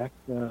Zodiac,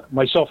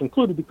 myself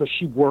included, because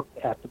she worked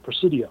at the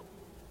Presidio.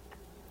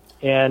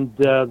 And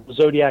the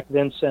Zodiac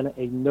then sent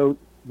a note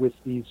with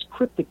these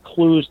cryptic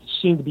clues that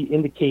seemed to be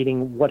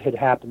indicating what had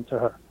happened to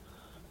her.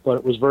 But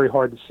it was very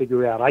hard to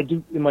figure out. I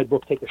do, in my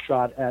book, take a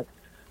shot at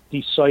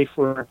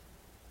deciphering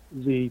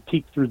the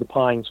Peek Through the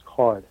Pines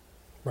card.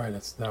 Right.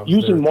 That was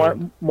using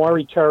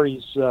Maury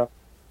Terry's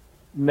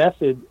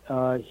method,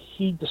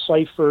 he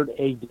deciphered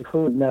a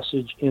decoded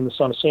message in the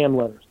Son of Sam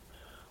letters,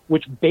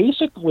 which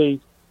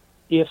basically,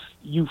 if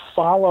you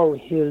follow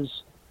his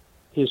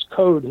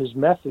code, his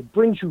method,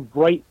 brings you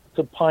right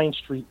to Pine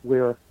Street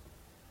where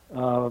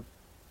David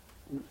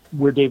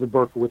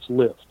Berkowitz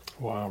lived.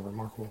 Wow,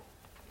 remarkable.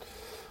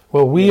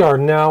 Well, we are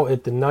now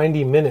at the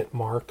 90-minute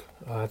mark.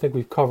 I think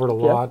we've covered a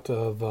lot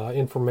of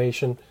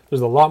information.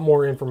 There's a lot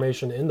more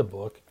information in the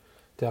book.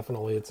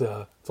 Definitely, it's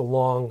a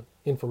long,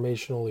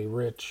 informationally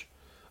rich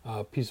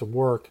piece of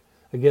work.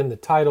 Again, the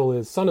title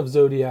is Son of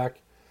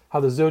Zodiac: How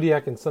the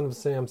Zodiac and Son of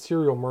Sam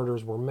serial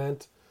murders were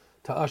meant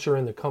to usher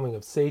in the coming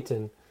of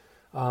Satan.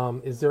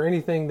 Is there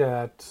anything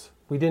that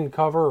we didn't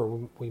cover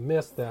or we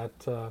missed that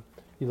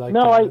you'd like to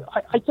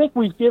add? I think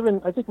we've given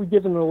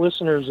the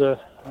listeners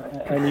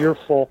an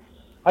earful.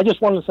 I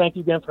just wanted to thank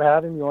you again for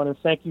having me on, and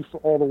thank you for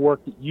all the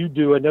work that you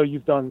do. I know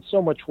you've done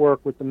so much work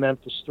with the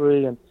Memphis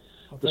 3 and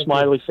the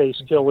Smiley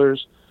Face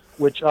Killers,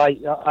 which I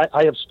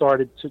have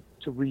started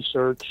to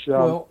research.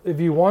 Well, if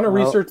you want to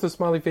research the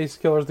Smiley Face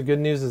Killers, the good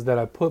news is that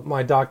I put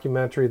my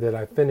documentary that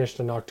I finished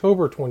in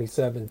October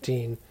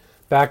 2017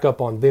 back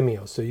up on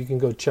Vimeo, so you can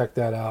go check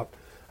that out.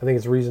 I think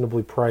it's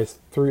reasonably priced,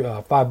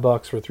 $5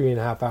 for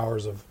 3.5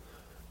 hours of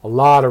a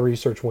lot of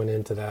research went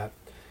into that.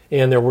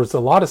 And there was a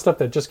lot of stuff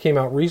that just came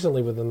out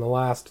recently within the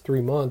last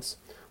 3 months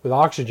with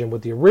Oxygen,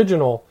 with the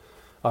original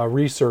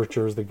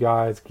researchers, the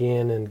guys,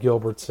 Gannon,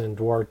 Gilbertson,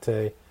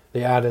 Duarte.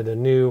 They added a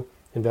new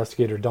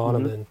investigator,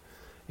 Donovan.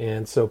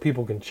 And so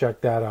people can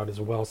check that out as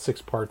well,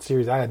 6-part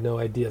series. I had no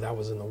idea that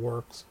was in the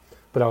works,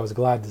 but I was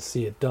glad to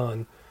see it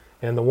done.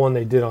 And the one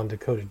they did on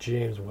Dakota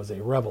James was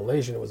a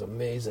revelation. It was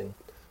amazing.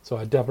 So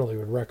I definitely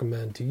would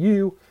recommend to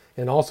you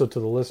and also to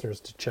the listeners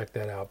to check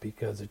that out,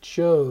 because it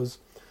shows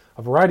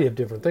a variety of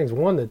different things.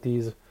 One, that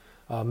these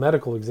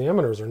medical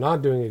examiners are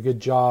not doing a good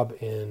job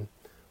in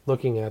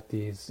looking at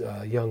these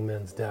young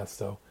men's deaths.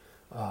 So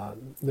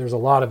there's a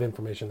lot of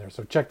information there.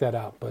 So check that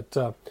out.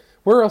 But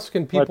where else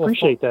can people... I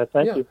appreciate that.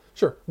 Thank you.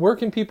 Sure. Where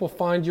can people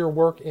find your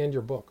work and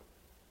your book?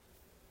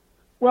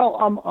 Well,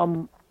 I'm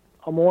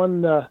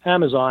on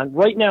Amazon.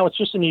 Right now it's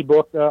just an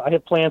ebook. I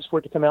have plans for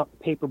it to come out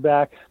in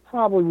paperback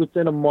probably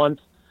within a month.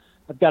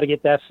 I've got to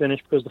get that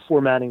finished because the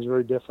formatting is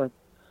very different.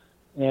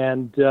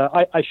 And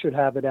I should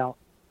have it out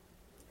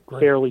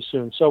fairly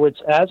soon. So it's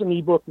as an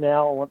ebook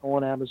now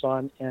on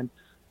Amazon, and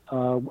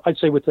I'd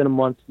say within a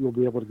month you'll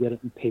be able to get it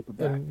in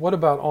paperback. And what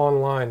about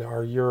online?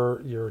 Are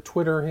your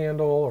Twitter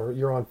handle, or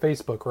you're on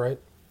Facebook, right?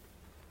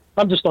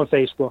 I'm just on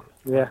Facebook.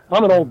 Yeah,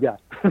 I'm an old guy.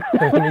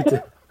 Me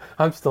too.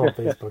 I'm still on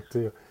Facebook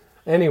too.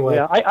 Anyway,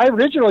 yeah, I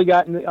originally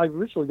got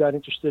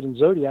interested in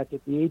Zodiac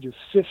at the age of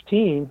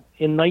 15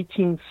 in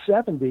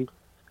 1970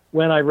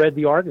 when I read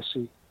the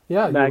Argosy.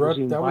 Yeah,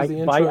 magazine. That was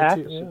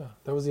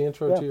the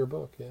intro to your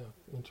book. Yeah,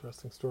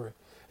 interesting story.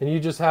 And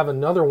you just have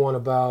another one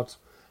about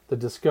the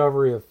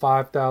discovery of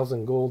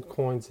 5,000 gold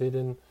coins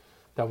hidden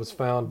that was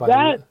found by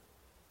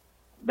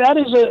that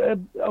is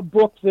a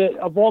book that,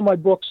 of all my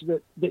books,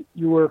 that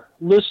your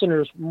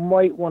listeners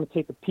might want to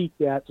take a peek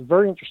at. It's a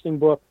very interesting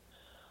book.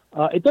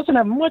 It doesn't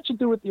have much to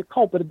do with the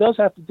occult, but it does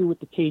have to do with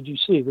the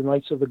KGC, the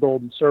Knights of the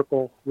Golden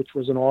Circle, which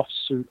was an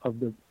offshoot of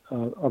the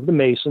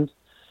Masons,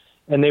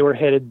 and they were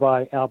headed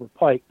by Albert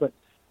Pike. But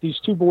these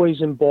two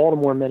boys in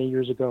Baltimore many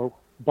years ago,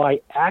 by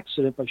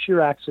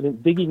sheer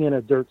accident, digging in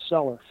a dirt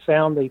cellar,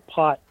 found a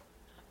pot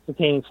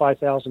containing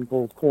 5,000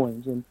 gold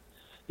coins. And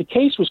the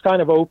case was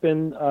kind of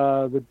open.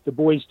 The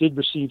boys did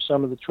receive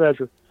some of the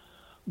treasure,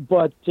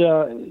 but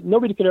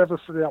nobody could ever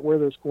figure out where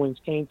those coins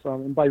came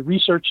from. And by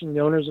researching the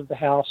owners of the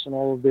house and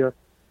all of their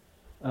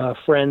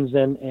friends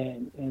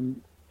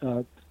and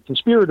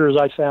conspirators,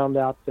 I found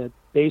out that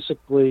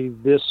basically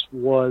this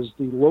was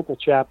the local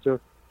chapter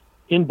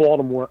in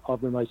Baltimore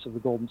of the Knights of the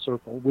Golden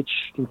Circle, which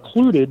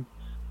included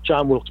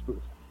John Wilkes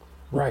Booth.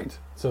 Right.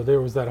 So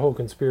there was that whole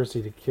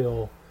conspiracy to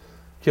kill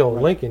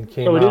Lincoln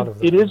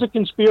It is a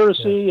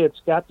conspiracy. Yeah.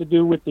 It's got to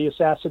do with the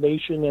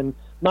assassination, and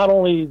not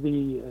only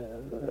the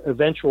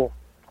eventual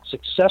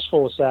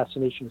successful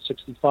assassination of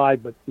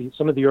 65, but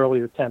some of the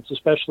earlier attempts,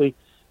 especially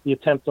the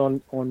attempt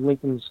on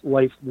Lincoln's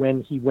life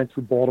when he went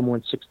through Baltimore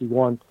in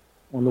 61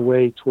 on the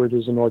way toward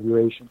his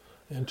inauguration.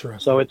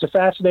 Interesting. So it's a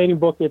fascinating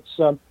book.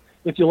 It's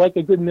if you like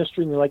a good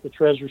mystery and you like a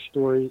treasure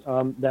story,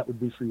 that would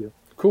be for you.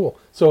 Cool.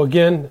 So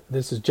again,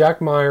 this is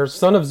Jack Myers,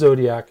 son of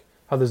Zodiac,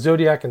 how the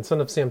Zodiac and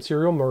Son of Sam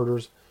serial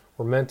murders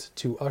were meant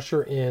to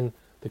usher in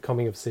the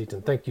coming of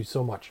Satan. Thank you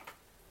so much.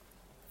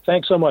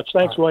 Thanks so much.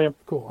 Thanks, William.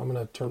 Cool. I'm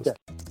going to turn this.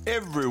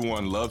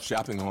 Everyone loves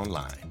shopping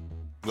online.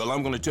 Well,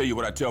 I'm going to tell you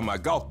what I tell my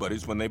golf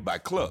buddies when they buy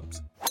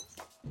clubs.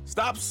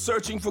 Stop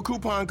searching for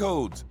coupon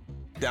codes.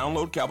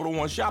 Download Capital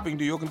One Shopping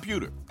to your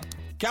computer.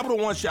 Capital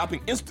One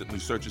Shopping instantly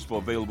searches for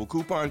available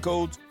coupon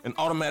codes and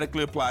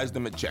automatically applies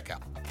them at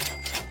checkout.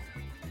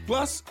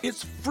 Plus,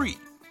 it's free,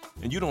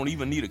 and you don't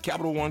even need a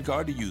Capital One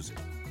card to use it.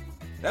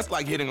 That's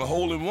like hitting a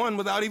hole-in-one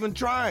without even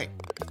trying.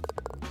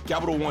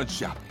 Capital One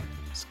Shopping.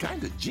 It's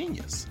kind of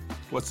genius.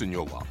 What's in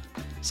your wallet?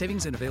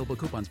 Savings and available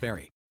coupons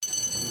vary.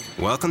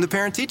 Welcome to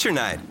Parent Teacher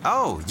Night.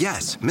 Oh,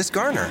 yes, Miss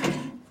Garner.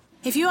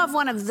 If you have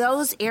one of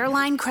those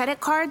airline credit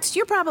cards,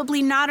 you're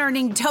probably not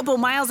earning double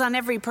miles on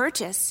every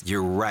purchase.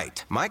 You're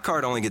right. My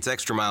card only gets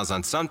extra miles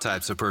on some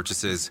types of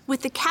purchases.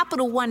 With the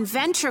Capital One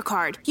Venture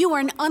Card, you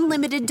earn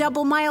unlimited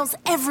double miles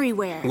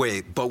everywhere.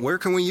 Wait, but where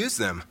can we use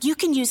them? You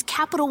can use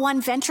Capital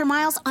One Venture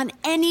Miles on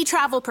any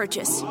travel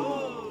purchase.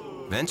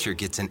 Venture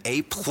gets an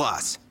A+.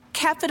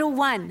 Capital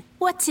One,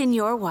 what's in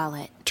your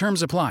wallet?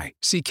 Terms apply.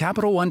 See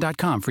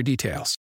CapitalOne.com for details.